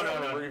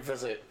 No.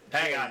 Revisit.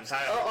 Hang on.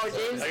 Oh,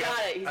 James got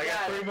it. He's I got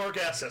got three it. more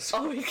guesses.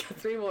 Oh, he's got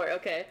three more.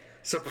 Okay.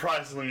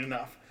 Surprisingly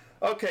enough.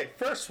 Okay,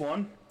 first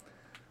one.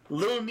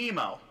 Little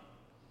Nemo.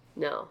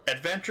 No.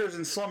 Adventures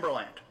in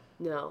Slumberland.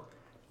 No.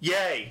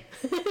 Yay.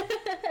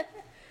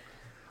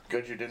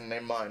 Good you didn't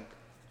name mine.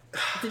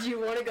 Did you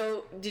want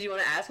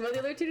to ask about the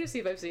other two to see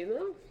if I've seen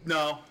them?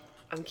 No.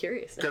 I'm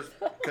curious. now.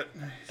 Because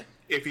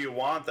if you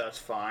want, that's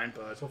fine,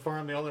 but So far,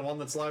 I'm the only one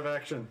that's live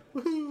action.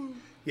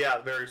 yeah,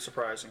 very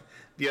surprising.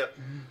 The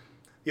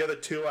other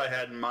two I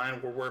had in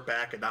mind were We're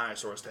Back, A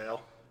Dinosaur's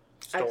Tale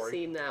story. I've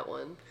seen that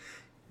one.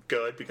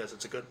 Good, because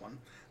it's a good one.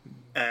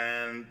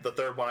 And the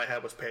third one I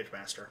had was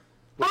Pagemaster.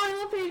 Oh,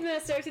 I love Page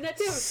Master. I've seen that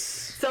too.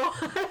 So I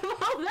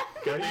love that.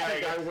 I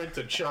think I went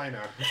to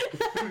China.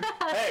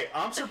 Hey,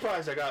 I'm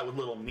surprised I got it with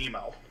Little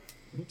Nemo.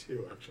 Me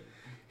too, actually.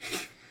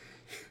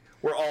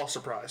 We're all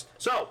surprised.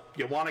 So,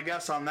 you want to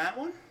guess on that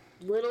one?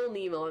 Little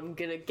Nemo. I'm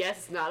gonna guess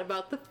it's not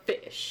about the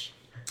fish.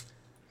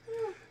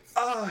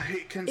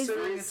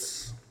 Considering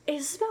Is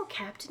this about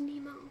Captain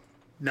Nemo?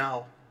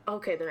 No.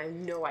 Okay, then I have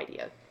no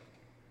idea.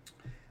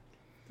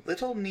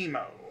 Little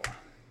Nemo.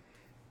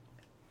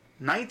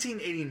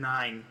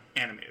 1989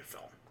 animated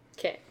film.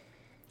 Okay.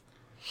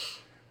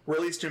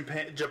 Released in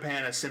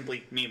Japan as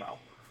simply Nemo.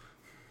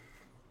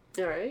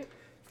 All right.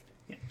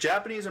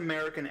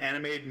 Japanese-American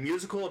animated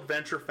musical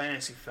adventure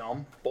fantasy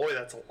film. Boy,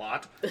 that's a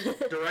lot.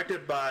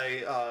 Directed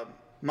by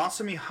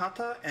Masami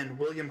Hata and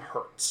William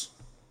Hurtz.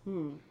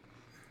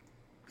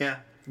 Yeah.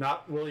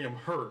 Not William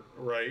Hurt,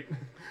 right?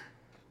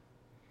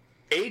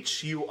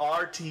 Hurtz.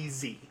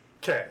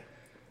 Okay.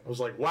 I was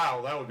like,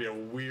 wow, that would be a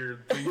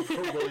weird thing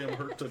for William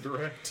Hurt to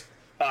direct.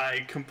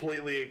 I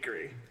completely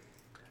agree.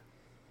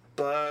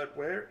 But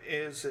where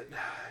is it?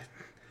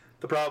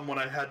 The problem when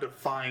I had to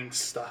find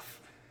stuff.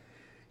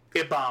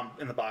 It bombed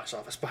in the box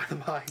office, by the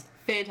by,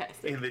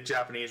 Fantastic. in the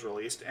Japanese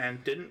release,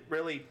 and didn't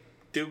really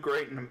do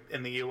great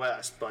in the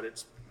U.S.,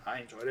 but I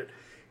enjoyed it.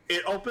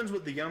 It opens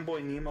with the young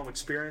boy Nemo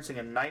experiencing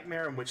a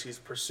nightmare in which he's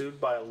pursued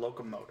by a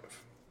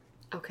locomotive.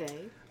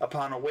 Okay.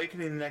 Upon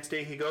awakening the next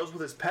day, he goes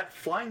with his pet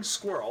flying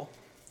squirrel,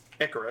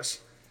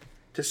 Icarus,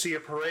 to see a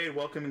parade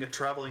welcoming a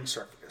traveling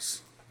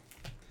circus.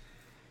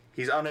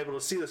 He's unable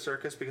to see the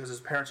circus because his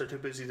parents are too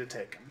busy to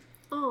take him.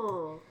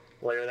 Oh.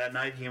 Later that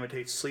night, he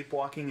imitates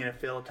sleepwalking in a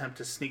failed attempt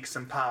to sneak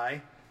some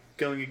pie,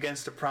 going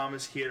against a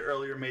promise he had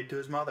earlier made to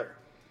his mother.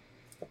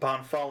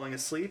 Upon falling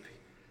asleep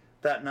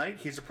that night,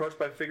 he's approached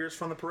by figures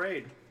from the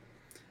parade.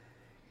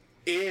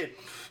 I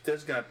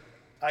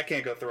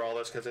can't go through all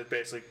this because it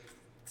basically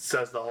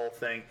says the whole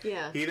thing.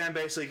 Yeah. He then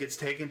basically gets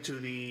taken to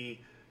the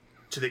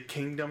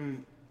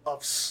kingdom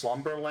of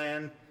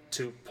Slumberland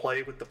to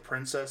play with the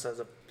princess as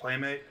a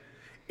playmate.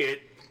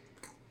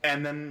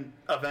 And then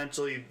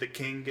eventually the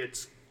king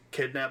gets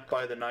kidnapped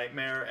by the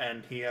nightmare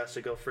and he has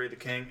to go free the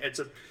king.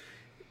 It's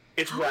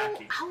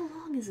wacky. How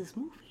long is this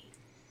movie?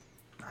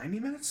 90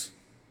 minutes?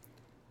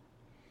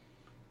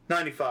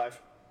 95.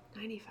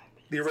 95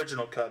 minutes. The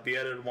original cut. The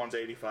edited one's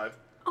 85.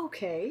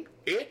 Okay.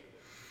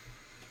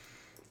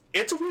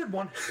 It's a weird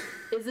one.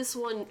 Is this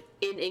one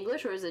in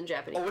English or is it in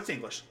Japanese? Oh, it's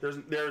English. There's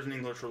an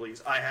English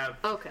release. I have.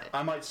 Okay.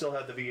 I might still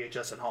have the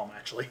VHS at home,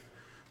 actually.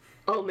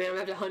 Oh man, I'm gonna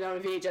have to hunt down a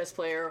VHS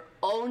player.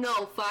 Oh no,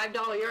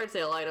 $5 yard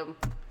sale item.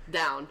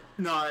 Down.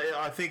 No,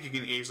 I think you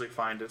can easily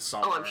find it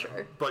somewhere. Oh, I'm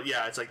sure. But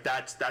yeah, it's like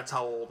that's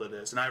how old it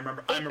is, and I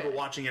remember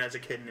watching it as a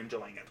kid and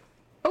enjoying it.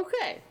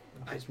 Okay.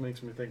 It just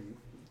makes me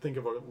think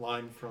of a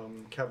line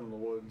from Cabin in the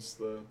Woods,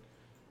 the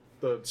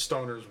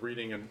stoners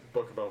reading a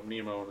book about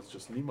Nemo, and it's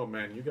just, Nemo,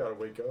 man, you gotta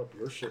wake up.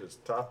 Your shit is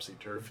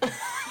topsy-turvy.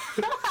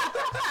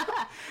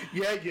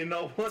 Yeah, you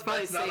know what?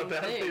 probably That's the not a same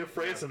bad thing. way of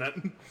phrasing it.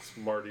 It's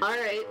Marty. All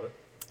right. about it.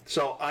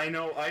 So I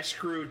know I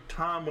screwed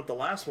Tom with the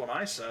last one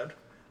I said,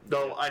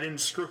 though I didn't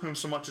screw him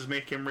so much as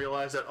make him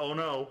realize that, oh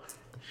no,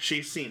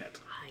 she's seen it.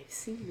 I've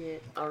seen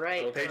it. All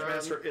right.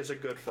 Pagemaster is a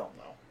good film,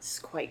 though. It's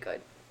quite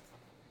good.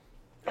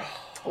 What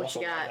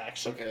Also you got? live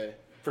action Okay.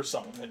 for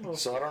some of it.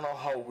 So I don't know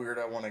how weird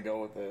I want to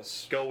go with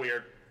this. Go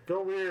weird.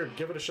 Go weird.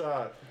 Give it a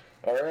shot.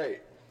 All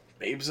right.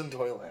 Babes in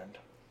Toyland.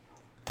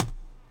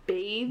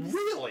 Babes.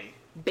 Really?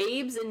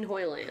 Babes in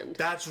Toyland.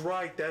 That's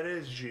right. That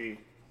is G.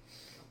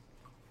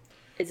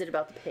 Is it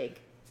about the pig?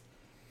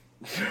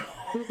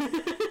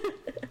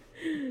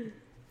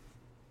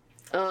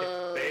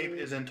 Babe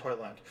is in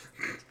Toyland.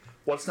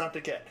 What's not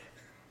to get?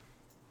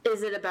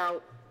 Is it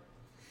about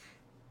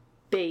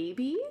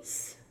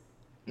babies?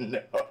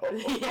 No.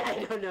 Yeah,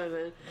 I don't know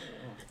then.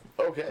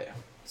 Okay.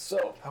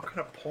 So How can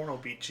a porno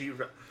be G?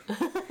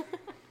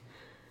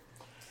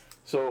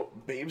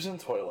 Babes in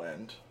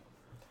Toyland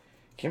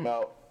came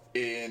out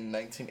in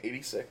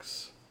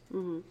 1986.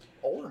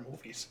 Older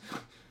movies.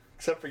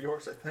 Except for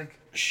yours, I think.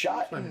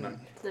 Shot Not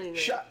even-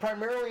 shot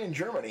primarily in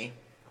Germany,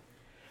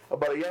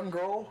 about a young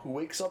girl who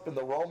wakes up in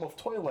the realm of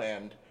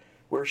Toyland,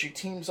 where she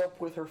teams up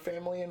with her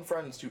family and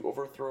friends to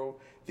overthrow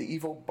the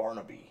evil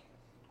Barnaby.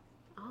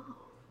 Oh.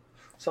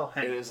 So It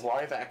hang is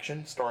live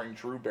action, starring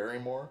Drew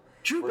Barrymore,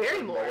 Drew Richard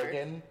Barrymore?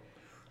 Mulligan,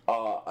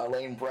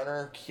 Elaine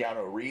Brenner,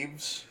 Keanu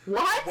Reeves,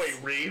 What? Wait,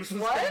 Reeves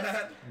was What? in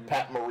that?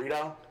 Pat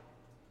Morita.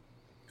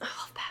 I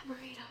love Pat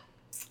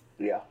Morita.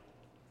 Yeah.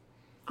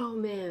 Oh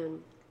man.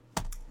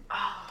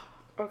 Oh,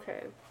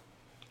 okay.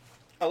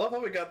 I love how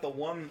we got the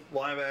one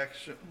live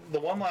action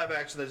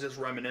that's just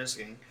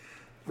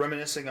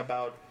reminiscing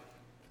about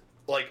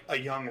like a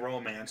young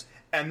romance,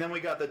 and then we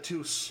got the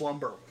two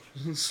slumber.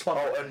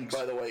 Oh, and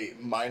by the way,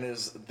 mine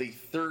is the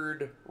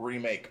third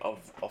remake of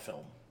a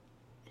film.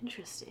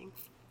 Interesting.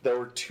 There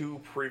were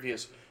two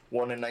previous,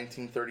 one in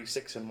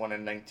 1936 and one in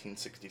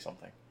 1960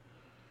 something.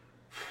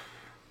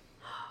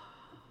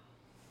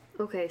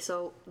 Okay,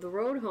 so the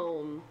road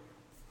home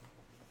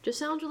just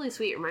sounds really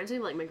sweet. It reminds me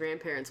of like my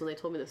grandparents when they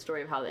told me the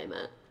story of how they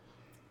met.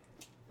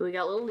 And we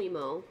got little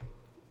Nemo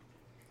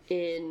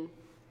in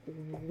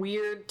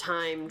weird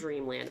time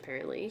dreamland,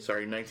 apparently.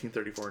 Sorry,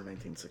 1934 and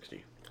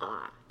 1960.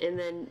 And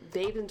then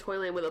Babes in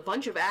Toyland with a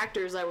bunch of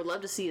actors I would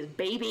love to see as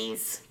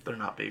babies. They're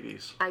not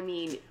babies. I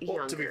mean, Well,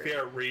 younger. to be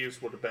fair,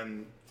 Reeves would have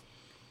been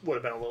a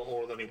little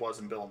older than he was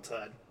in Bill and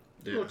Ted.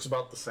 Looks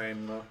about the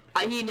same, though.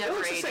 He never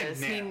looks the same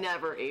ages. He now.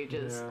 never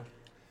ages. Yeah.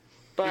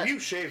 But If you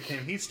shaved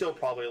him, he could still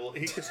probably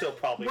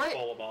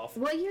pull him off.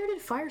 what year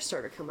did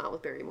Firestarter come out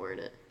with Barrymore in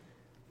it?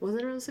 Was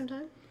it around the same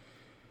time?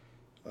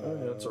 Yeah,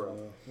 that's around.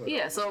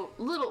 Yeah, so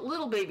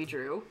little baby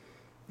Drew.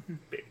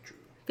 Baby Drew.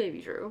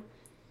 Baby Drew.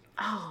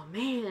 Oh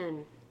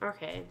man.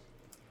 Okay.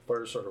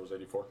 Firestarter was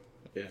 84.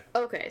 Yeah.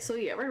 Okay, so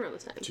yeah, right around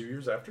this time. 2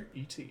 years after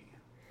E.T.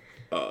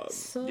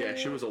 So Yeah,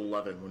 she was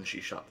 11 when she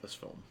shot this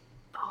film.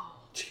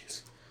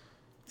 Jeez.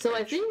 So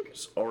I think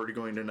She's already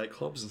going to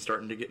nightclubs and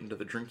starting to get into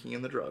the drinking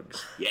and the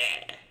drugs. Yeah.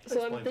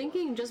 so. I'm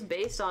thinking just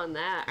based on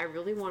that, I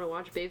really want to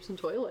watch Babes in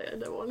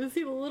Toyland. I want to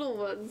see the little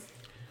ones,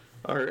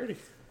 Alrighty.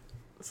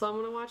 so I'm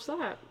gonna watch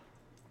that.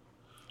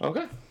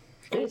 Okay.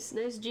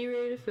 Nice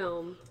G-rated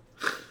film.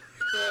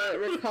 To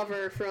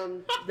recover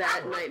from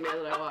that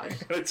nightmare that I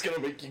watched. It's gonna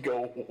make you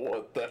go,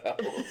 what the hell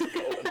is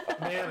going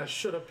on? Man, I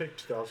should have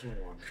picked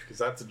 2001, because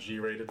that's a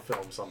G-rated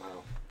film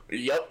somehow.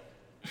 Yep.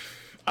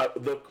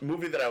 The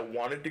movie that I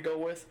wanted to go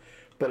with,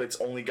 but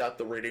it's only got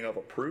the rating of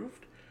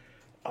approved,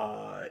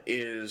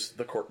 is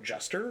The Court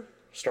Jester,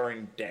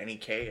 starring Danny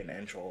Kaye and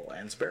Angela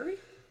Lansbury.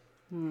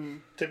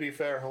 To be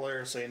fair,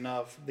 hilariously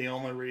enough, the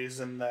only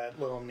reason that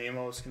Little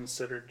Nemo is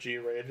considered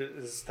G-rated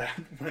is that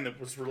when it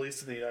was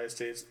released in the United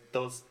States,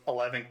 those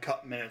 11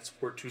 cut minutes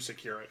were to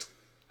secure it.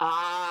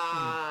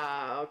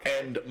 Okay.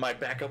 And my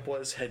backup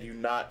was, had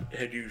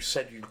you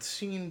said you'd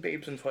seen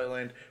Babes in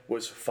Toyland,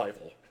 was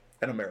Fievel,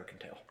 An American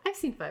Tale. I've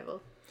seen Fievel.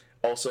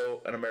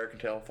 Also, An American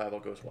Tale,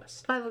 Fievel Goes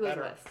West. Fievel goes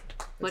Better. west.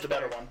 It's Much the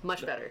better better one.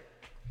 Much better.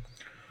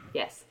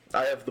 Yes.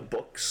 I have the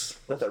books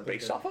that they're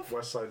based off of.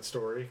 West Side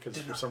Story,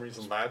 because for some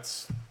reason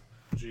that's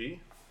G.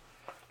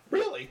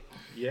 Really?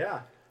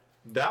 Yeah.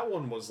 That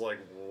one was like,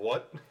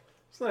 what?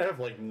 Doesn't that have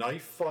like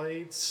knife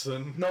fights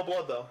and... No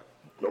blood, though.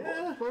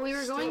 Yeah, Well, we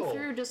were going still.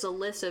 through just a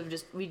list of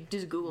we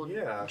just Googled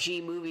Yeah.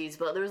 G movies,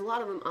 but there was a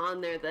lot of them on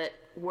there that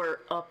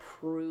were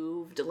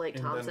approved, like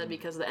And Tom then said,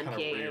 because of the kinda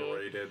MPAA.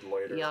 re-rated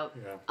later. Yep.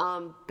 Yeah.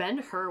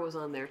 Ben-Hur was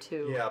on there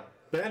too. Yeah,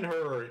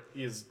 Ben-Hur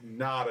is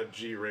not a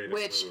G-rated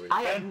Which movie.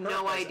 I have Ben no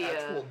Hur has idea.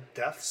 actual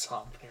deaths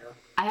on here.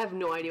 I have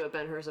no idea what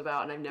Ben-Hur's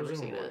about, and I've never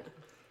seen Presumably. it.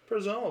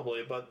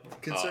 Presumably,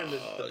 but considering the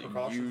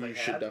precautions they You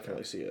should had.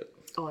 definitely see it.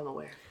 Oh, I'm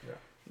aware.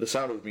 The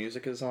Sound of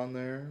Music is on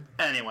there.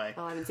 Anyway,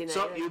 Oh, I haven't seen that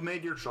so yet. you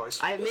made your choice.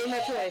 I have made my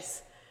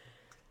choice.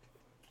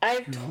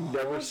 I've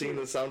Never seen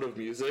The Sound of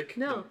Music?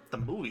 no. The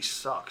movie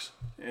sucks.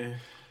 Eh,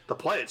 The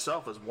play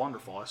itself is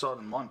wonderful. I saw it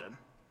in London.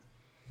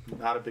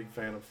 not a big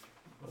fan of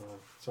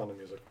Sound of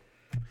Music.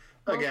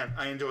 Again,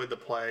 I enjoyed the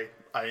play.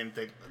 I didn't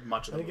think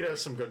much of I the think it movie.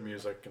 has some good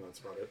music, and that's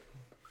about it.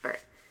 All right.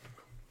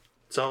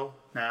 So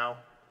now,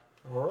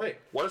 All right.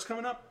 what is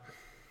coming up?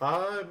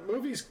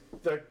 Movies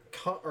that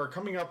are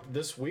coming up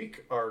this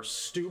week are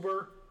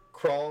Stuber,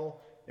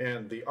 Crawl,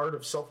 and The Art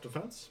of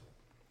Self-Defense.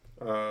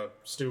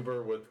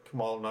 Stuber with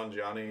Kamal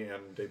Nanjiani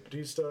and Dave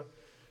Bautista.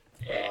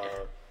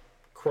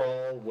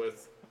 Crawl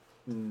with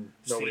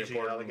nobody CG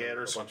important,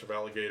 alligators. a bunch of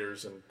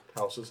alligators and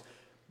houses.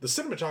 The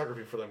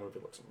cinematography for that movie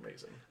looks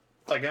amazing.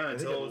 Again, I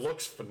think until it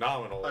looks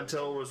phenomenal. it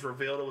was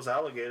revealed it was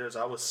alligators,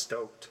 I was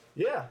stoked.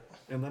 Yeah,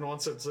 and then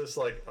once it's just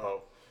like,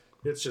 oh,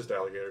 it's just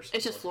alligators.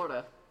 It's just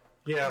Florida.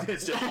 Yeah.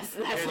 It's just, That's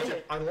And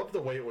it. I love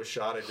the way it was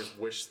shot. I just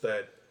wish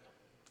that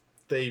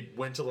they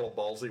went a little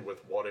ballsy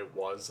with what it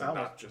was and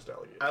not just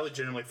alligators. I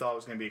legitimately thought it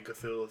was going to be a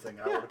Cthulhu thing.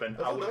 I would have been. I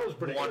I thought would that have was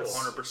pretty cool.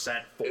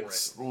 100% for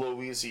It's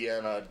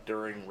Louisiana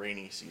during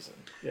rainy season.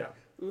 Yeah.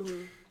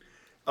 it.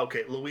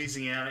 Okay,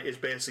 Louisiana is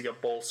basically a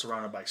bowl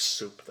surrounded by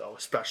soup, though,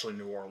 especially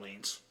New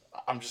Orleans.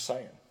 I'm just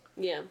saying.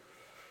 Yeah.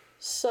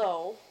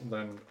 So, And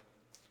then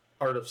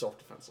Art of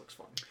Self-Defense looks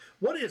fun.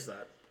 What is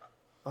that?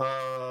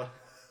 Oh,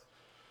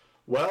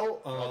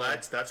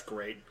 that's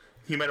great.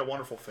 He made a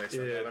wonderful face.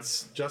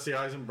 it's Jesse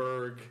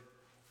Eisenberg,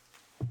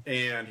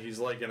 and he's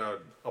like in a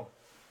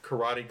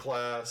karate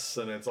class,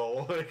 and it's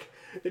all like,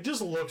 it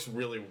just looks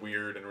really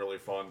weird and really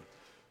fun.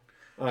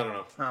 I don't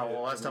know. Oh,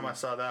 well, last time I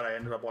saw that, I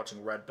ended up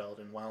watching Red Belt,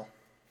 and well,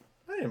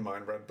 I didn't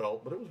mind Red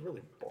Belt, but it was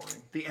really boring.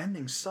 the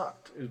ending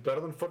sucked. It was better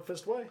than Foot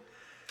Fist Way.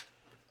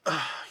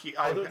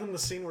 Other than the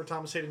scene where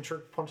Thomas Hayden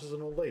Church punches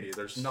an old lady,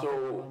 there's nothing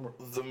So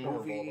the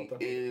memorable movie about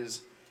that.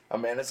 is a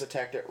man is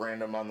attacked at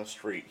random on the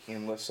street. He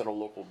enlists at a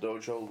local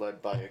dojo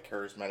led by a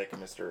charismatic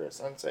and mysterious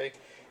sensei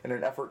in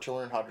an effort to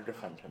learn how to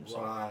defend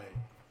himself. Right.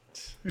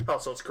 Oh,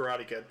 so it's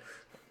Karate Kid.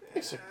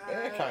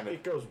 Kind of.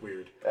 It goes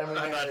weird. I mean,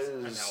 I it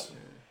know.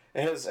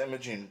 has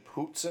Imogen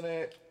Poots in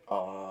it.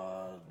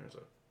 There's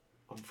an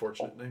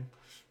unfortunate name.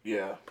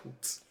 Yeah,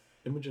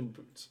 Imogen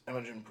Boots.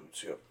 Imogen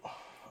Poots. Yep.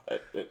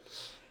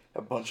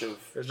 A bunch of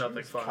There's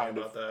nothing funny kind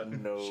about of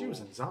that. no She was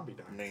in Zombie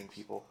Diner. name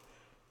people.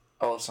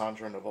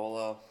 Alessandra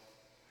Nivola.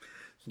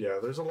 Yeah,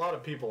 there's a lot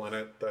of people in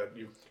it that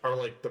you are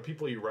like the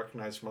people you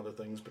recognize from other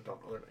things but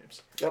don't know their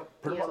names. Yep,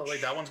 pretty Yeah. So, much.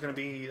 like, that one's gonna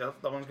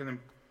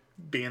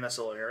be in this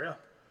little area.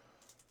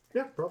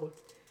 Yeah, probably.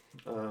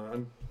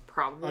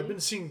 Probably. I've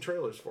been seeing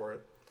trailers for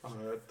it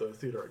at the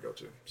theater I go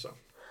to, so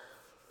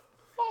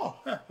Oh,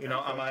 You know,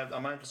 I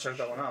might have to check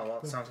that one out. Well,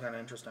 that sounds kind of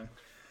interesting.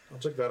 I'll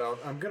check that out.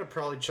 I'm gonna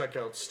probably check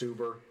out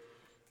Stuber.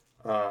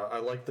 I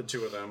like the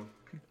two of them.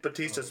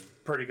 Batista's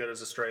pretty good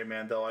as a straight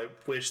man, though. I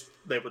wish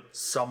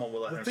someone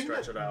would let The him thing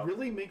stretch that it out.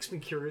 really makes me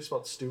curious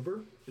about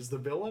Stuber is the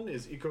villain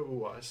is Iko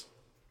Uwais.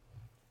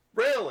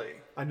 Really?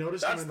 I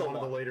noticed That's him in the one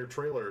of one. the later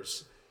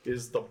trailers.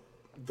 Is the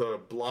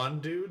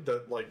blonde dude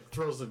that like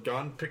throws the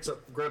gun,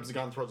 grabs the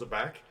gun, throws it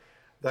back?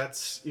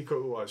 That's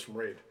Iko Uwais from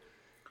Raid.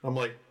 I'm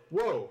like,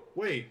 whoa,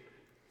 wait,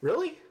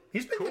 really?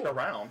 He's been getting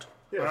around.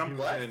 Yeah, and he I'm was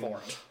glad in for him.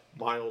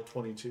 Mile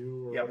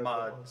 22 or Yeah,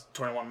 whatever it was.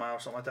 21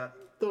 Miles, something like that.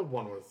 The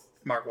one with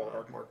Mark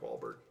Wahlberg. Mark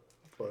Wahlberg.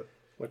 But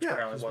Which yeah,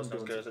 apparently he's wasn't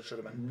been as doing good as it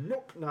should have been.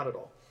 Nope, not at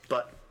all.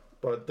 But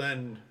But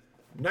then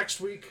next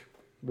week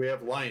we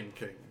have Lion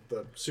King,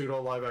 the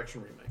pseudo live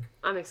action remake.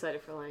 I'm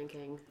excited for Lion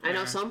King. I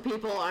know some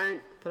people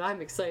aren't, but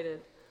I'm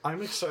excited.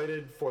 I'm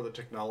excited for the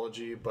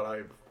technology,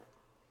 but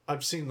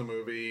I've seen the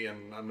movie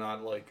and I'm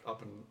not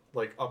up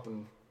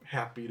and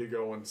happy to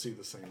go and see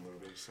the same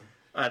movie. So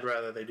I'd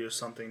rather they do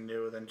something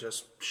new than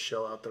just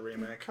shill out the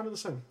remake. kind of the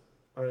same.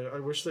 I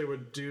wish they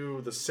would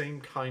do the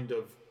same kind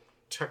of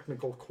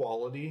technical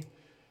quality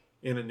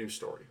in a new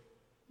story.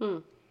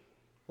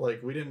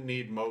 Like we didn't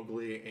need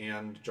Mowgli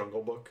and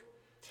Jungle Book.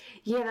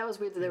 Yeah, that was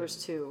weird that there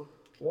was two.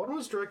 One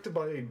was directed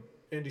by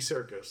Andy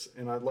Serkis,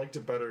 and I liked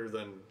it better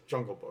than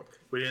Jungle Book.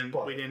 We didn't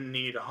But- we didn't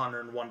need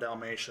 101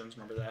 Dalmatians.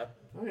 Remember that?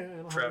 Oh yeah,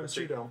 and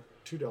Travesty.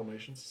 two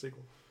Dalmatians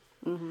sequel.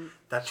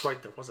 That's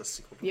right. There was a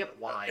sequel. To Yep. that.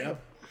 Why?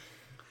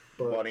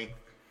 buddy.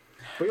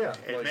 But yeah,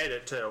 It like, made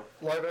it too.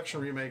 live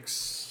action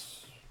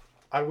remakes,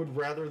 I would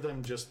rather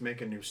them just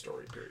make a new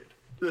story. Period.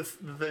 The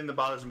thing that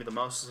bothers me the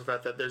most is the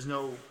fact that there's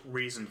no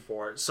reason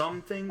for it.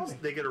 Some things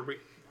they get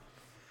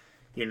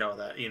you know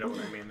that, you know what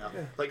I mean though.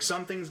 Like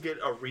some things get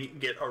a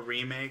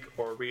remake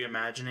or a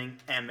reimagining,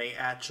 and they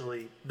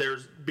actually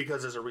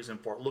because there's a reason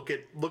for it. Look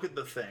at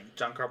The Thing.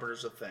 John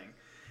Carpenter's The Thing.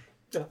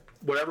 Yeah.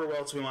 Whatever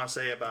else we want to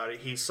say about it,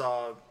 he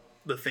saw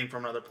The Thing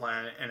from Another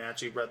Planet and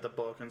actually read the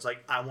book and it's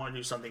like, I want to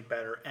do something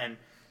better, and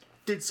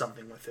did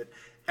something with it.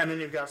 And then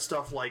you've got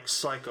stuff like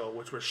Psycho,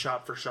 which was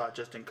shot for shot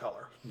just in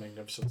color.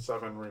 Magnificent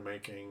Seven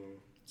remaking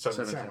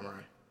Seven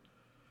Samurai.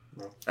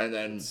 No. And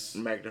then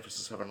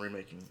Magnificent Seven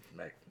remaking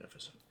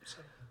Magnificent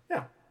Seven.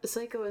 Yeah.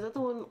 Psycho, is that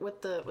the one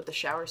with the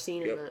shower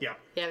scene? Yep. In the... Yeah.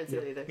 Yeah, I haven't seen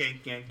it either.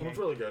 Yank, yank, It's yank.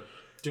 really good.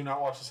 Do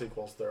not watch the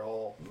sequels. They're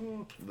all...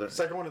 The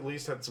second one at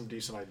least had some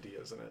decent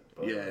ideas in it.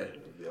 But Yeah.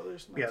 The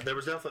others... Yeah, there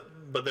was definitely,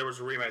 but there was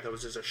a remake that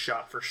was just a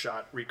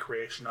shot-for-shot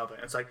recreation of it.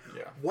 It's like,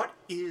 Yeah. what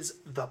is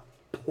the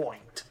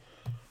point?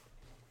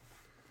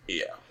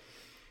 Yeah.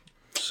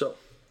 So,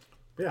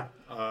 Yeah,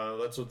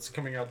 that's what's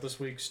coming out this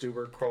week.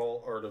 Stuber,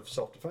 Crawl, Art of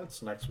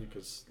Self-Defense. Next week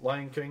is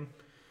Lion King.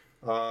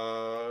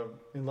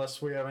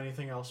 Unless we have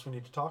anything else we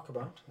need to talk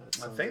about.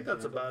 I think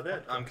that's about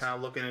it. I'm kind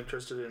of looking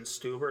interested in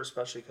Stuber,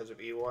 especially because of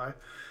EY.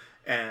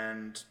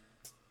 And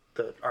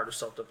the Art of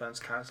Self-Defense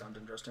kind of sounds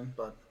interesting,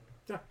 but...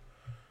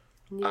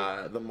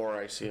 Yeah. the more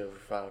I see of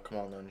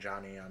Kamal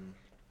Nanjiani, I'm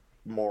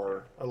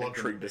more I love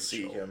intrigued to Big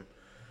see Chill. him.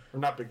 Or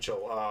not Big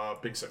Chill,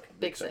 Big Sick.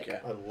 Big Sick. Yeah.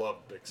 I love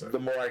Big Sick. The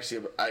more I see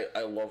of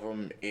I love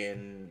him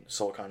in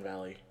Silicon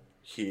Valley.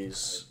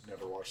 He's...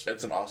 Never watched it.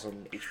 It's an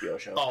awesome HBO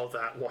show. Oh,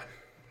 that one.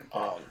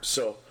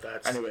 So,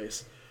 That's-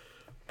 anyways.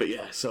 But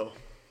yeah, so...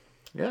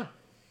 Yeah.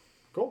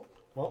 Cool.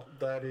 Well,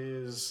 that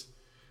is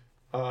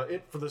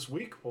it for this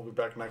week. We'll be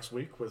back next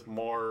week with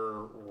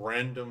more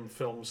random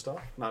film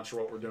stuff. Not sure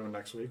what we're doing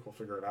next week. We'll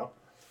figure it out.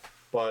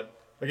 But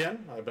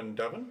again, I've been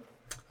Devin.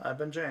 I've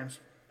been James.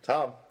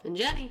 Tom, And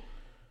Jenny.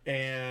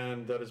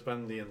 And that has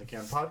been the In the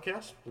Can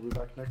podcast. We'll be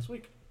back next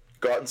week.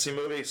 go out and see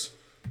movies.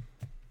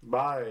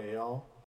 Bye, y'all.